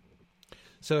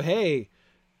 So, hey,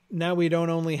 now we don't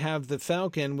only have the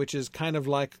Falcon, which is kind of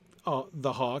like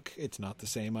the Hawk. It's not the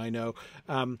same, I know.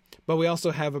 But we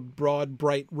also have a broad,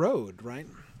 bright road, right?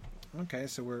 Okay,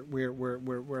 so we're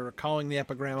recalling the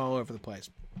epigram all over the place.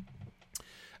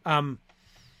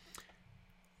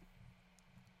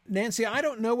 Nancy, I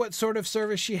don't know what sort of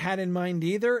service she had in mind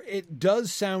either. It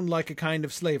does sound like a kind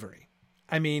of slavery.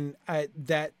 I mean,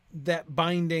 that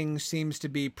binding seems to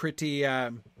be pretty.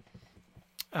 That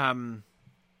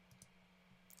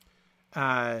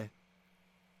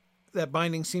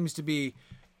binding seems to be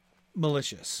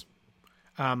malicious.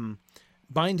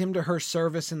 Bind him to her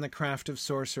service in the craft of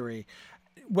sorcery.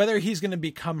 Whether he's going to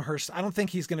become her, I don't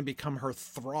think he's going to become her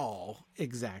thrall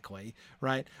exactly,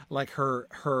 right? Like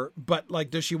but like,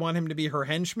 does she want him to be her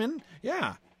henchman?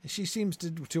 Yeah, she seems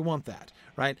to want that,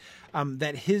 right?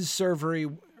 That his sorcery,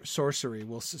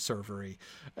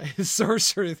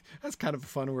 that's kind of a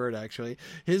fun word, actually.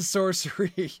 His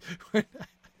sorcery,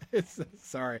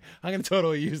 sorry, I'm going to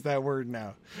totally use that word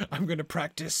now. I'm going to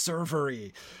practice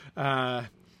servery.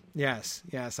 Yes,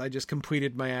 I just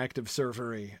completed my act of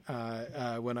servery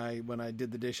when I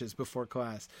did the dishes before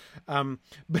class.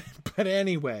 But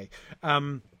anyway,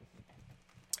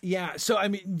 yeah. So I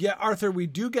mean, yeah, Arthur, we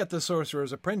do get the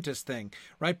Sorcerer's Apprentice thing,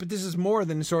 right? But this is more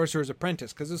than Sorcerer's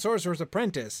Apprentice, because the Sorcerer's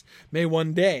Apprentice may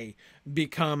one day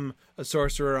become a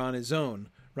sorcerer on his own,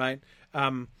 right?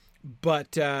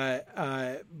 But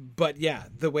yeah,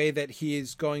 the way that he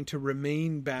is going to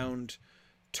remain bound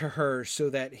to her so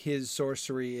that his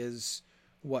sorcery is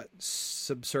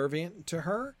subservient to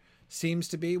her seems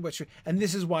to be and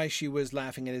this is why she was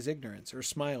laughing at his ignorance or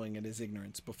smiling at his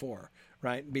ignorance before,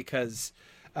 right? Because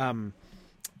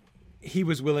he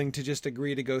was willing to just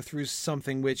agree to go through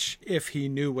something which, if he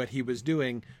knew what he was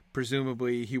doing,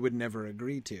 presumably he would never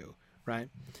agree to, right?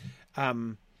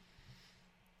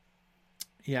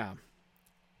 Yeah.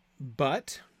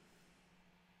 But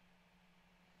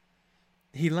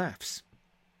he laughs.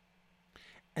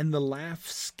 And the laugh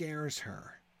scares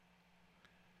her.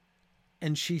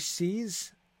 And she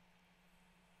sees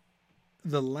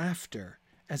the laughter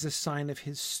as a sign of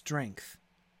his strength.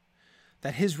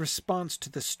 That his response to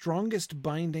the strongest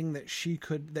binding that she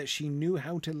knew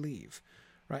how to leave.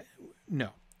 Right? No.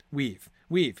 Weave.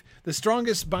 The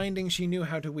strongest binding she knew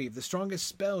how to weave. The strongest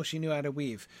spell she knew how to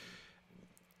weave.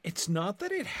 It's not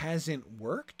that it hasn't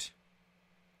worked.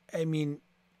 I mean,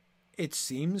 it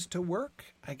seems to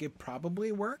work. Like, it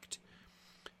probably worked.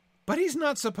 But he's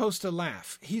not supposed to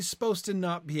laugh. He's supposed to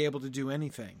not be able to do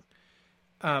anything.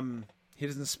 He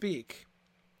doesn't speak.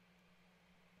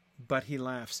 But he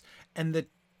laughs. And the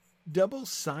double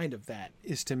side of that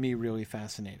is, to me, really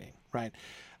fascinating, right?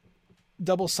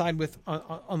 Double side with,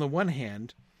 on the one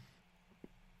hand,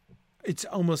 it's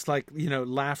almost like,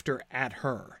 laughter at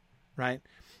her, right?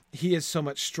 He is so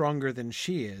much stronger than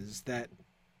she is that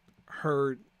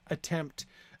her attempt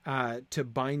to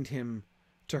bind him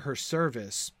to her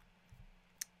service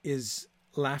is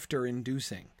laughter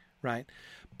inducing, right?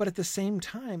 But at the same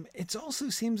time, it also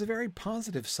seems a very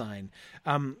positive sign.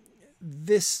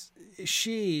 His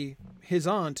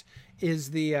aunt,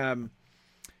 is the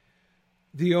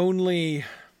only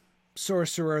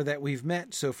sorcerer that we've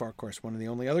met so far. Of course, one of the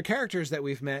only other characters that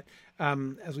we've met,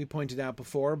 as we pointed out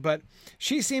before, but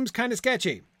she seems kind of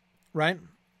sketchy, right?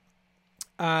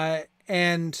 But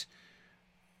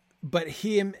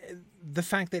the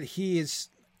fact that he is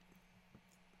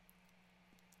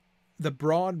the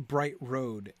broad, bright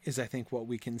road is, I think, what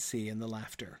we can see in the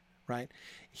laughter, right?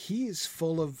 He is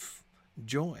full of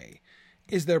joy.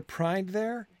 Is there pride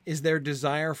there? Is there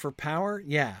desire for power?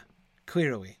 Yeah,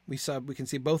 clearly. We can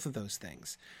see both of those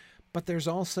things. But there's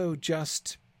also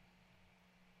just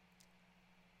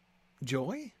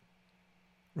joy,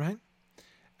 right?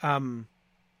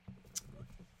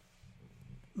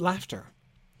 Laughter.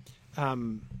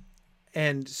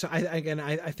 And so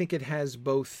I think it has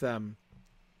both, I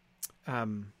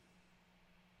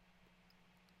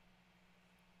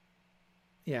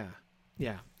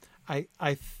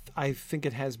think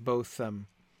it has both,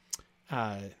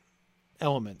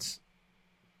 elements.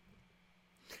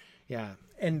 Yeah.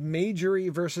 And magery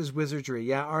versus wizardry.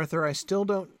 Yeah, Arthur, I still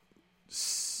don't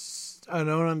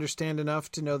understand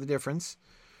enough to know the difference.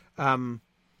 But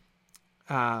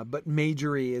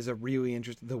magery is a really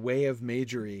interesting, the way of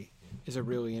magery is a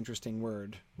really interesting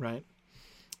word, right?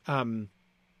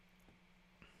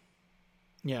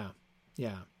 Yeah.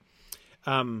 Yeah.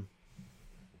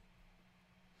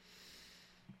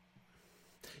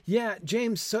 Yeah,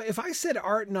 James, so if I said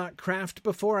art, not craft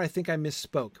before, I think I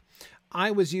misspoke. I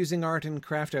was using art and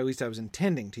craft, or at least I was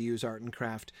intending to use art and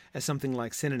craft as something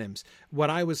like synonyms. What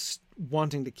I was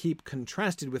wanting to keep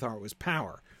contrasted with art was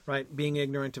power, right? Being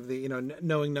ignorant of the,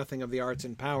 knowing nothing of the arts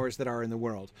and powers that are in the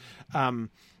world.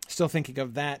 Still thinking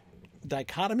of that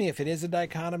dichotomy, if it is a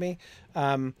dichotomy.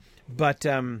 But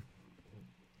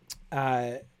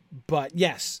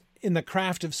yes, in the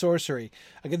craft of sorcery,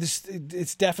 again,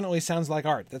 it definitely sounds like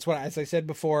art. That's what, as I said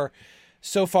before,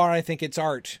 so far I think it's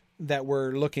art that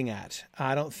we're looking at.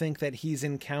 I don't think that he's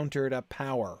encountered a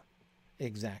power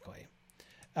exactly.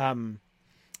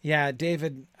 Yeah,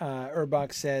 David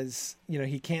Urbach says,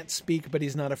 he can't speak, but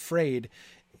he's not afraid.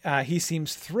 He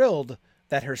seems thrilled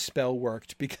that her spell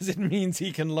worked because it means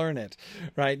he can learn it,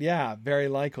 right? Yeah, very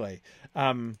likely.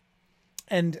 And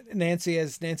Nancy,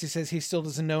 as Nancy says, he still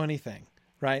doesn't know anything,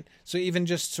 right? So even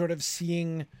just sort of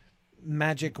seeing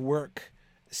magic work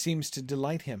seems to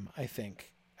delight him, I think.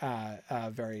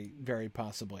 Very, very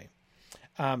possibly.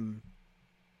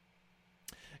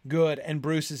 Good. And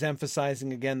Bruce is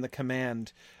emphasizing again the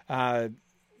command.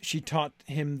 She taught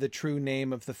him the true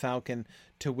name of the falcon,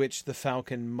 to which the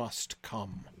falcon must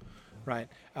come. Right?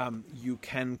 You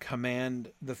can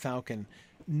command the falcon.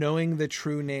 Knowing the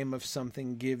true name of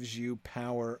something gives you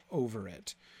power over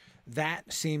it.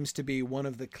 That seems to be one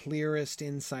of the clearest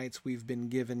insights we've been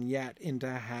given yet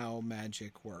into how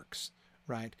magic works.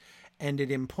 Right? And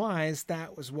it implies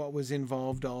that was what was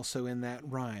involved also in that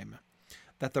rhyme.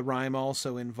 That the rhyme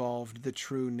also involved the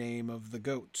true name of the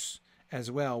goats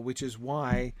as well, which is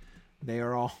why they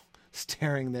are all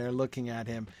staring there looking at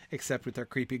him, except with their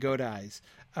creepy goat eyes.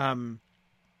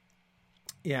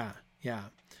 Yeah.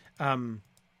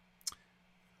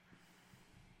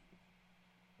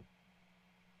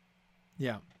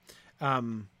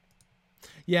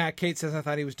 Yeah, Kate says, I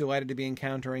thought he was delighted to be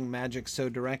encountering magic so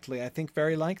directly. I think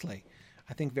very likely.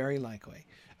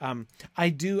 I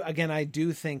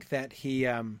do think that he,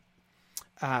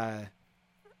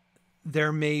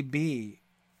 there may be,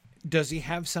 does he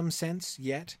have some sense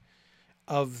yet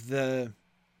of the,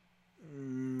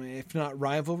 if not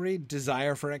rivalry,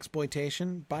 desire for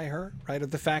exploitation by her, right?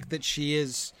 Of the fact that she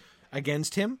is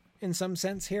against him in some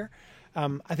sense here.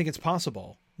 I think it's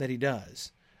possible that he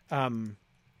does.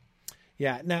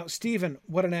 Yeah. Now, Stephen,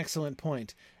 what an excellent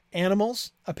point.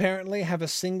 Animals apparently have a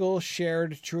single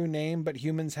shared true name, but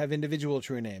humans have individual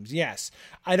true names. Yes.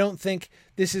 I don't think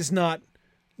this is not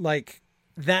like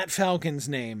that falcon's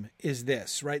name is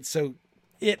this, right? So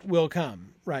it will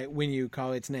come, right, when you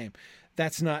call its name.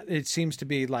 That's not, it seems to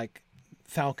be like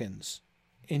falcons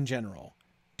in general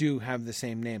do have the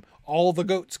same name. All the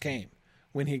goats came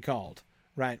when he called,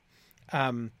 right?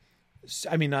 I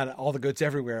mean, not all the goats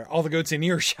everywhere. All the goats in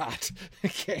earshot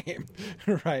came,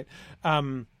 right?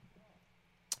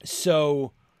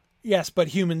 So, yes, but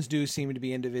humans do seem to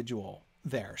be individual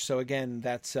there. So again,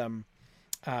 that's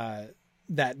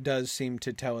that does seem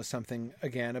to tell us something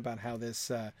again about how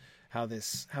this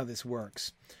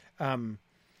works.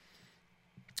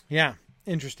 Yeah,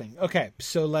 interesting. Okay,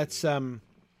 so let's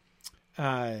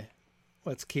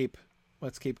keep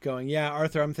going. Yeah,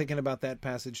 Arthur, I'm thinking about that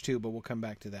passage too, but we'll come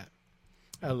back to that.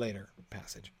 A later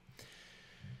passage.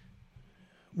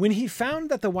 When he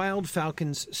found that the wild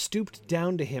falcons stooped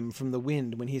down to him from the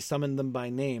wind when he summoned them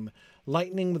by name,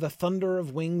 lighting with a thunder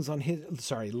of wings on his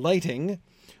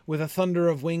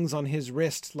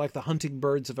wrist like the hunting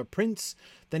birds of a prince,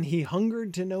 then he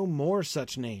hungered to know more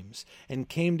such names, and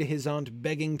came to his aunt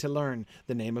begging to learn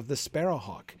the name of the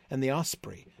sparrowhawk, and the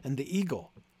osprey, and the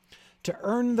eagle. To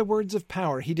earn the words of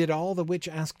power he did all the witch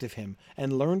asked of him,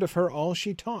 and learned of her all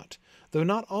she taught, though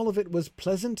not all of it was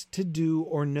pleasant to do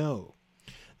or know.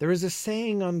 There is a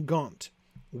saying on Gaunt,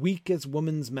 weak as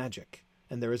woman's magic,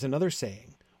 and there is another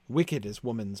saying, wicked as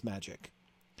woman's magic.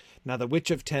 Now the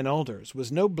Witch of 10 Alders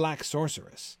was no black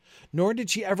sorceress, nor did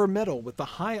she ever meddle with the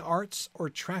high arts or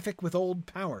traffic with old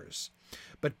powers.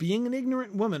 But being an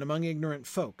ignorant woman among ignorant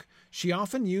folk, she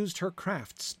often used her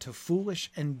crafts to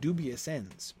foolish and dubious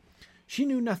ends. She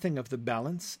knew nothing of the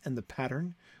balance and the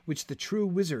pattern which the true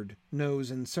wizard knows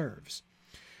and serves,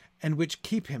 and which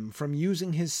keep him from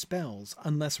using his spells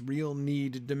unless real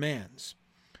need demands.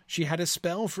 She had a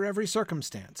spell for every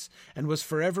circumstance, and was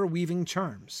forever weaving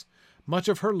charms. Much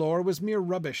of her lore was mere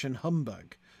rubbish and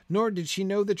humbug, nor did she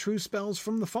know the true spells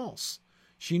from the false.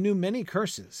 She knew many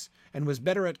curses, and was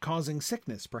better at causing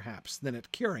sickness, perhaps, than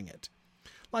at curing it.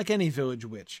 Like any village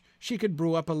witch, she could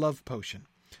brew up a love potion,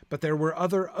 but there were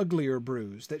other uglier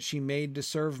brews that she made to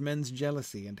serve men's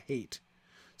jealousy and hate.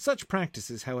 Such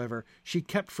practices, however, she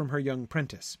kept from her young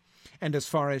prentice, and as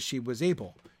far as she was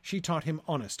able, she taught him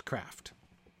honest craft.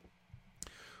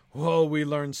 Whoa, we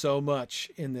learn so much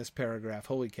in this paragraph.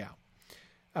 Holy cow.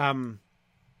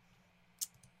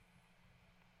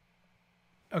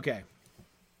 Okay.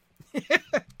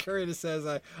 Curita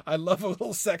says, I love a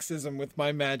little sexism with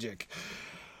my magic.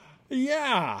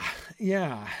 Yeah.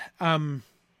 Yeah. And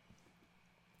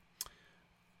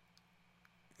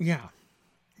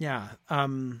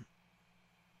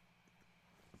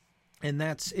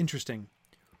that's interesting.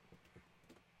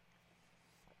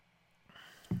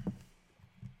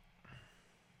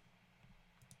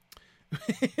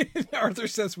 Arthur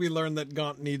says we learned that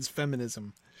Gaunt needs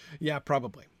feminism. Yeah,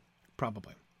 probably.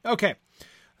 Okay,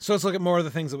 so let's look at more of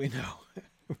the things that we know.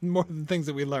 More than things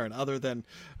that we learn, other than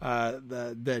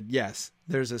that yes,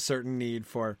 there's a certain need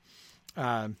for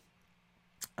a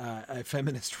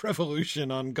feminist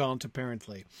revolution on Gaunt,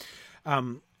 apparently.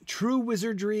 True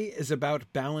wizardry is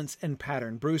about balance and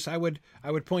pattern. Bruce, I would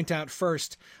point out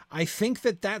first, I think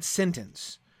that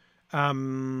sentence,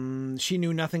 she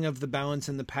knew nothing of the balance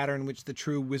and the pattern which the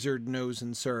true wizard knows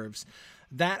and serves.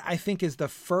 That, I think, is the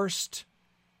first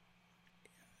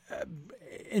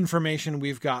information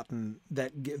we've gotten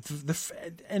that the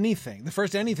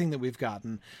first anything that we've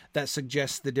gotten that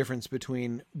suggests the difference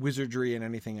between wizardry and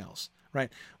anything else,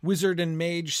 right? Wizard and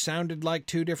mage sounded like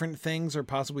two different things, or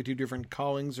possibly two different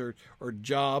callings or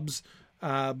jobs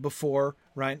before,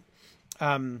 right?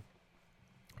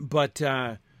 But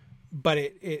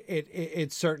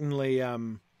it certainly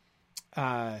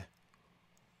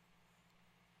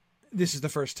this is the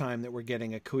first time that we're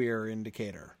getting a clear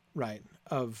indicator, right,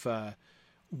 of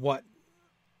what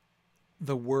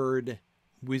the word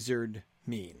wizard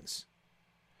means.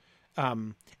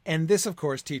 And this, of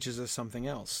course, teaches us something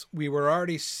else. We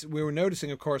were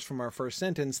noticing, of course, from our first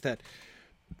sentence that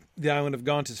the island of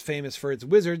Gaunt is famous for its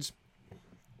wizards.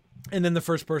 And then the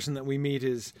first person that we meet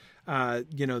is,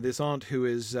 this aunt who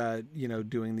is,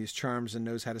 doing these charms and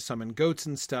knows how to summon goats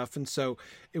and stuff. And so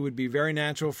it would be very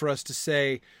natural for us to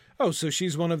say, oh, so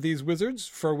she's one of these wizards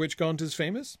for which Gaunt is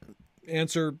famous?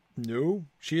 Answer, no,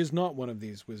 she is not one of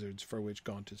these wizards for which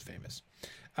Gaunt is famous.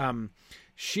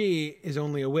 She is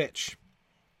only a witch,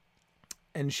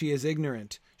 and she is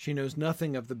ignorant. She knows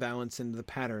nothing of the balance and the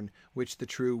pattern which the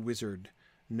true wizard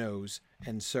knows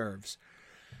and serves.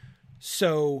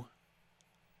 So,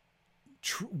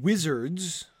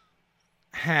 wizards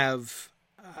have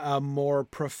a more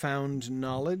profound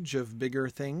knowledge of bigger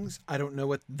things. I don't know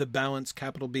what the balance,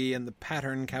 capital B, and the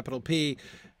pattern, capital P,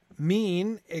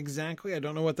 mean exactly. I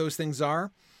don't know what those things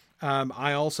are.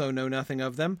 I also know nothing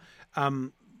of them.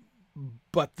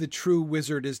 But the true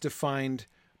wizard is defined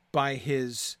by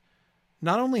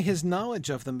not only his knowledge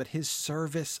of them, but his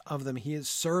service of them. He is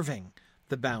serving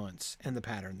the balance and the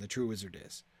pattern. The true wizard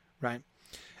is, right?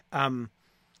 And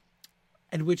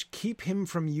which keep him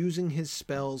from using his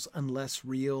spells unless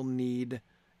real need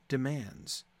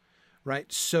demands,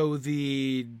 right? So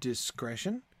the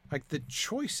discretion, like the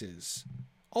choices,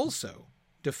 also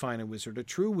define a wizard. A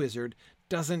true wizard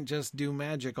doesn't just do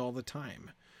magic all the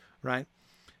time, right?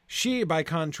 She, by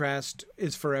contrast,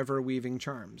 is forever weaving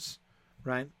charms,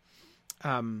 right?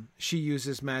 She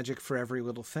uses magic for every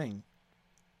little thing.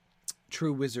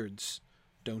 True wizards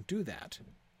don't do that,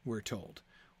 we're told.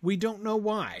 We don't know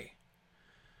why.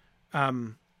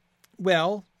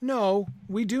 Well, no,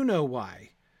 we do know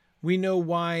why. We know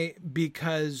why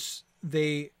because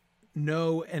they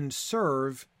know and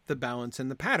serve the balance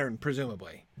and the pattern,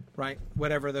 presumably, right?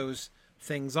 Whatever those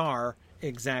things are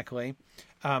exactly.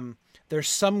 There's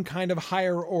some kind of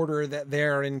higher order that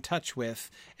they're in touch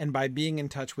with, and by being in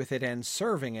touch with it and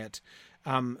serving it,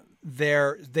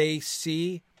 they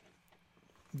see,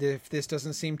 if this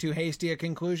doesn't seem too hasty a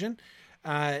conclusion,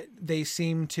 they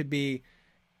seem to be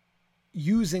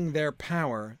using their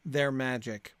power, their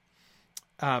magic,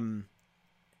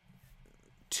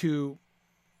 to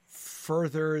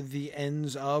further the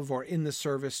ends of, or in the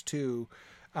service to,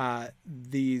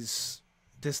 this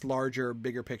larger,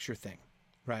 bigger picture thing,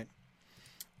 right?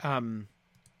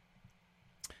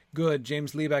 Good.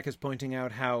 James Liebeck is pointing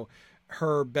out how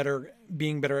her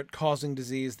being better at causing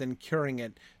disease than curing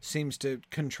it seems to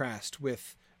contrast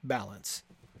with balance,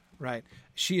 right?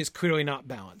 She is clearly not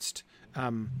balanced.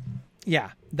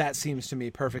 Yeah, that seems to me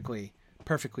perfectly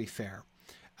fair.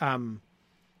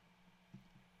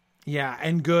 Yeah,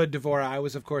 and good, Devora. I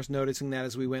was, of course, noticing that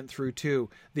as we went through, too.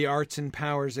 The arts and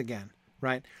powers again,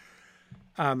 right?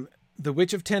 The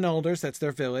Witch of 10 Alders, that's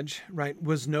their village, right,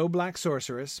 was no black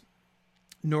sorceress,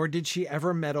 nor did she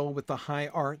ever meddle with the high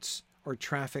arts or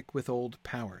traffic with old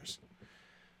powers.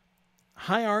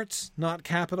 high arts, not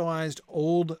capitalized.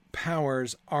 Old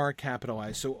powers are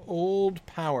capitalized. So old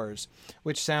powers,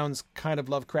 which sounds kind of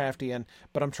Lovecraftian,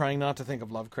 but I'm trying not to think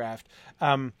of Lovecraft.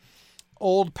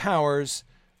 Old powers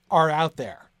are out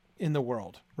there in the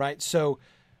world, right? So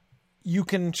you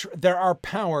can, there are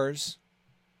powers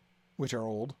which are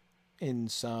old in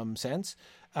some sense.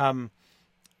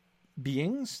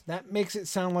 Beings, that makes it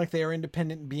sound like they are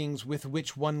independent beings with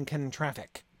which one can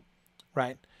traffic,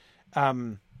 right?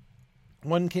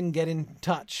 One can get in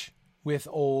touch with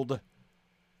old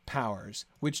powers,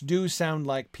 which do sound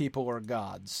like people or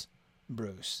gods,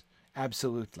 Bruce.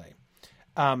 Absolutely.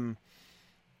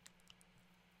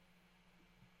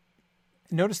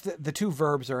 Notice that the two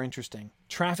verbs are interesting.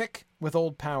 Traffic with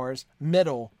old powers,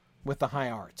 meddle with the high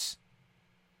arts.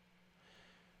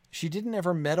 She didn't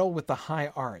ever meddle with the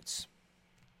high arts.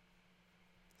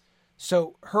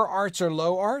 So her arts are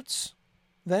low arts?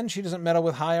 Then she doesn't meddle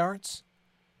with high arts?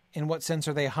 In what sense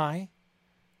are they high?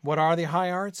 What are the high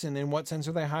arts, and in what sense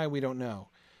are they high? We don't know.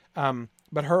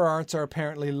 But her arts are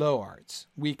apparently low arts,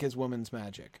 weak as woman's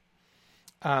magic.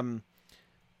 But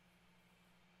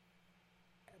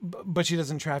she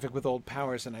doesn't traffic with old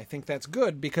powers, and I think that's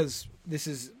good, because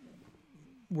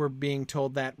we're being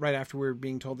told that right after we're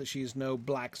being told that she is no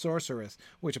black sorceress,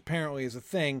 which apparently is a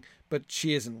thing, but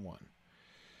she isn't one.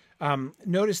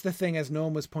 Notice the thing, as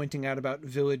Noam was pointing out, about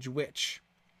village witch,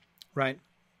 right?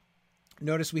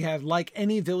 Notice we have, like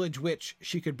any village witch,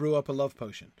 she could brew up a love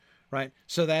potion, right?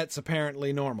 So that's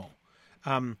apparently normal.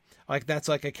 That's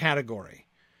like a category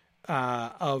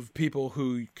of people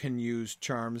who can use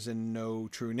charms and know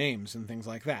true names and things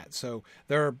like that. So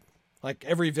there are, like,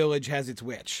 every village has its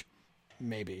witch,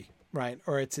 maybe, right?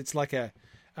 Or it's like a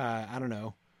I don't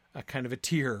know, a kind of a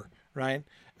tier, right?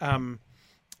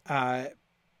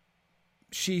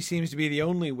 She seems to be the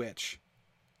only witch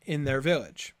in their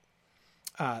village.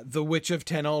 The Witch of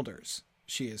 10 Alders,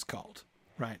 she is called,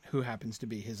 right? Who happens to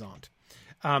be his aunt.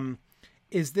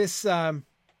 Is this a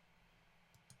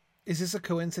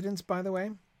coincidence, by the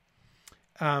way?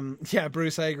 Yeah,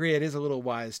 Bruce, I agree. It is a little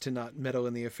wise to not meddle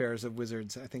in the affairs of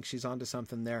wizards. I think she's onto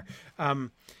something there. But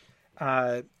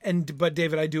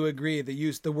David, I do agree.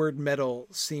 The word meddle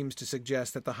seems to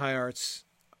suggest that the high arts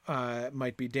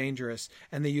might be dangerous,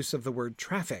 and the use of the word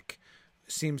traffic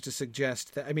seems to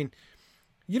suggest that. I mean,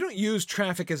 you don't use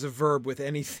traffic as a verb with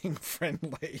anything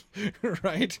friendly,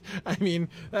 right? I mean,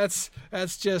 that's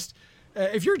just,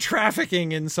 if you're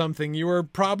trafficking in something, you are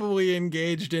probably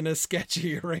engaged in a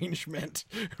sketchy arrangement,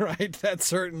 right? That's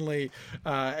certainly,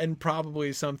 and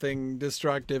probably something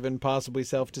destructive and possibly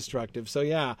self-destructive. So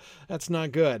yeah, that's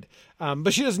not good.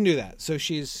 But she doesn't do that. So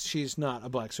she's not a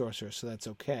black sorceress, so that's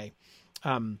okay.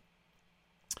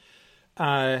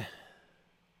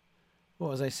 What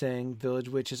was I saying? Village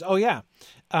witches. Oh yeah.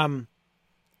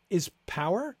 Is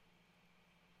power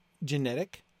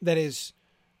genetic? That is,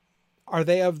 are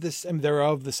they of this? I mean, they're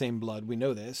of the same blood. We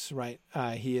know this, right?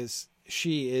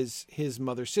 She is his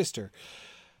mother's sister.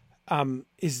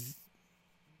 Is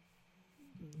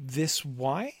this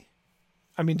why?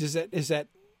 I mean, is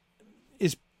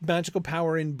magical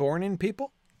power inborn in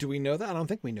people? Do we know that? I don't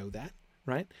think we know that,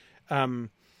 right?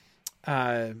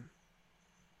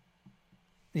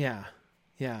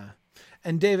 Yeah.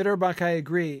 And David Urbach, I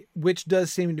agree, which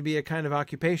does seem to be a kind of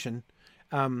occupation.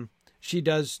 She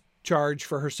does charge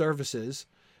for her services.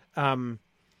 Yeah,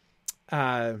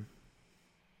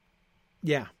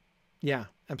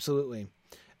 absolutely.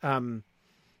 And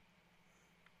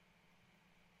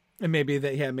maybe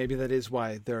that is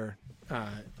why there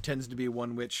tends to be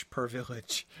one witch per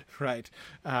village, right?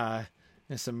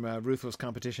 There's some ruthless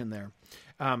competition there.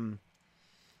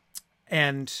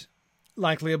 And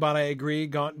like Leobot, I agree,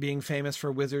 Gaunt being famous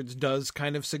for wizards does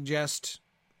kind of suggest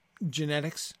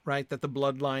genetics, right? That the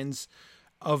bloodlines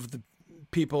of the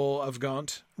people of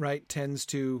Gaunt, right, tends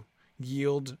to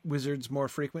yield wizards more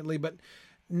frequently. But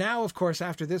now, of course,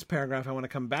 after this paragraph, I want to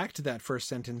come back to that first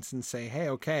sentence and say, hey,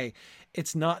 okay,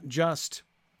 it's not just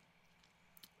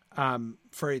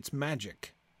for its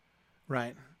magic,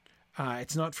 right?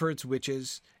 It's not for its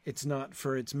witches. It's not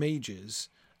for its mages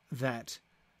that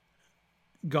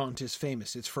Gaunt is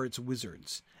famous. It's for its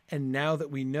wizards. And now that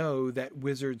we know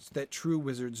that true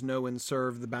wizards know and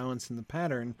serve the balance and the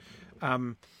pattern,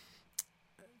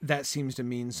 that seems to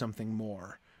mean something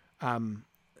more.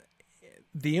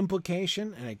 The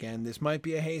implication, and again, this might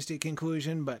be a hasty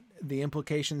conclusion, but the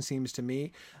implication seems to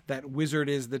me that wizard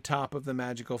is the top of the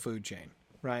magical food chain,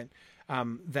 right?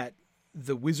 That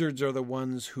the wizards are the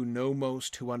ones who know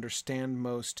most, who understand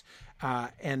most,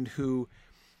 and who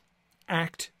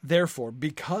act, therefore,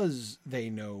 because they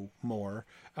know more,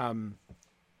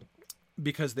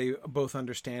 because they both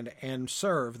understand and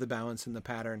serve the balance in the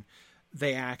pattern,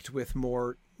 they act with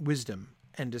more wisdom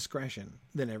and discretion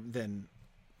than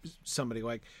somebody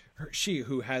like she,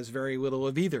 who has very little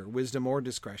of either wisdom or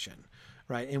discretion,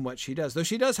 right, in what she does. Though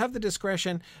she does have the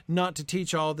discretion not to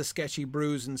teach all the sketchy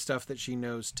brews and stuff that she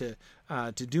knows to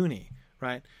Dooney,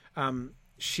 right?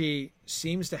 She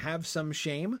seems to have some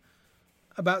shame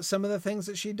about some of the things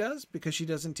that she does because she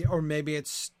doesn't, or maybe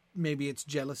it's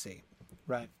jealousy,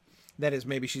 right? That is,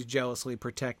 maybe she's jealously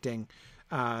protecting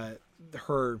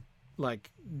her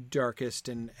like darkest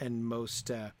and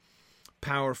most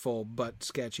powerful but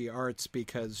sketchy arts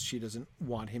because she doesn't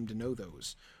want him to know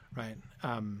those, right?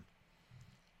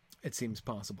 It seems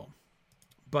possible,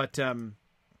 but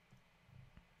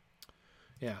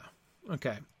yeah,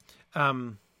 okay.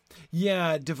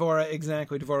 Yeah, Devora,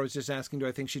 exactly. Devora was just asking, do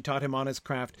I think she taught him on his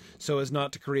craft so as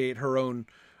not to create her own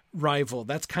rival?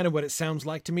 That's kind of what it sounds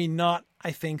like to me. Not,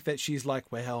 I think that she's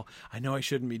like, well, I know I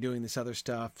shouldn't be doing this other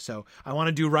stuff, so I want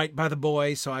to do right by the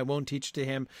boy, so I won't teach to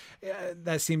him.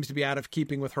 That seems to be out of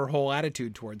keeping with her whole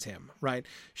attitude towards him, right?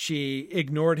 She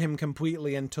ignored him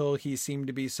completely until he seemed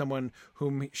to be someone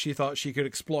whom she thought she could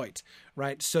exploit,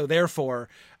 right? So therefore,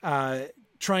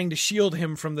 trying to shield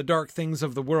him from the dark things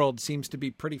of the world seems to be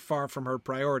pretty far from her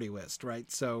priority list,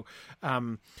 right? So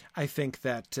I think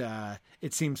that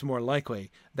it seems more likely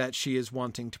that she is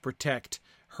wanting to protect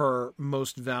her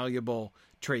most valuable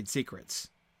trade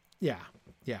secrets. Yeah,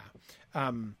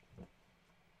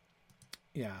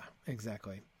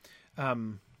 exactly.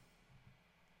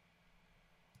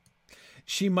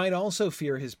 She might also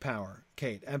fear his power,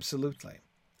 Kate. Absolutely.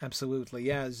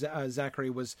 Yeah, Zachary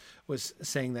was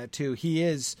saying that too. He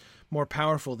is more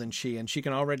powerful than she, and she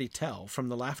can already tell from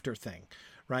the laughter thing,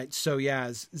 right? So yeah,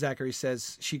 as Zachary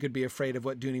says, she could be afraid of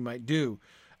what Dooney might do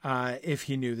if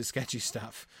he knew the sketchy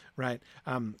stuff, right?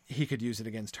 He could use it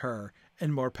against her,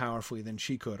 and more powerfully than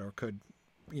she could, or could,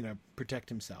 protect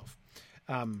himself.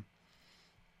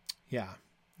 Yeah.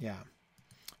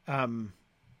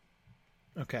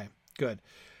 Okay, good.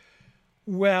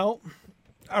 Well,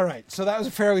 all right, so that was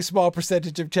a fairly small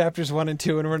percentage of chapters 1 and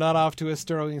 2, and we're not off to a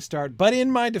sterling start. But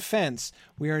in my defense,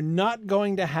 we are not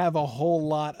going to have a whole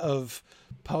lot of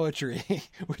poetry.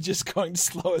 We're just going to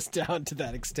slow us down to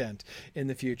that extent in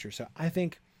the future. So I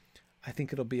think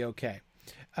it'll be okay.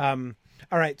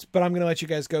 All right, but I'm going to let you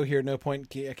guys go here. No point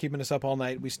keeping us up all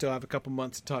night. We still have a couple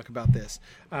months to talk about this.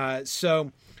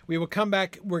 So we will come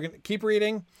back. We're going to keep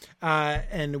reading,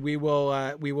 and we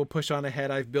will push on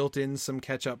ahead. I've built in some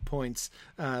catch-up points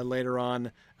later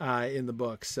on in the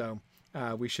book, so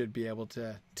we should be able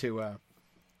to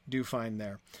do fine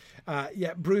there.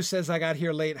 Yeah, Bruce says, I got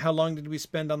here late. How long did we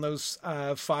spend on those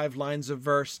 5 lines of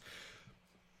verse?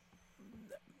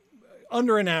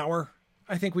 Under an hour.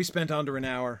 I think we spent under an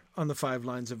hour on the 5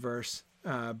 lines of verse,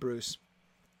 Bruce.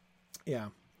 Yeah.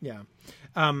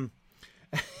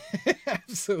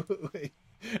 Absolutely.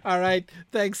 All right.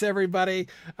 Thanks, everybody.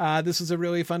 This was a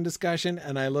really fun discussion,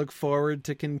 and I look forward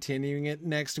to continuing it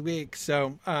next week.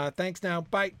 So thanks now.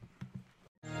 Bye.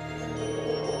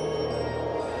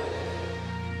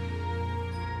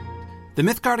 The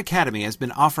Mythgard Academy has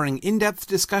been offering in-depth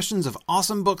discussions of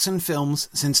awesome books and films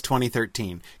since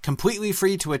 2013, completely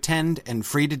free to attend and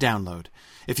free to download.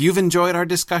 If you've enjoyed our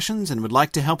discussions and would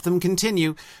like to help them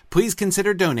continue, please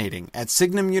consider donating at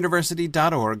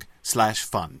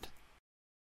signumuniversity.org/fund.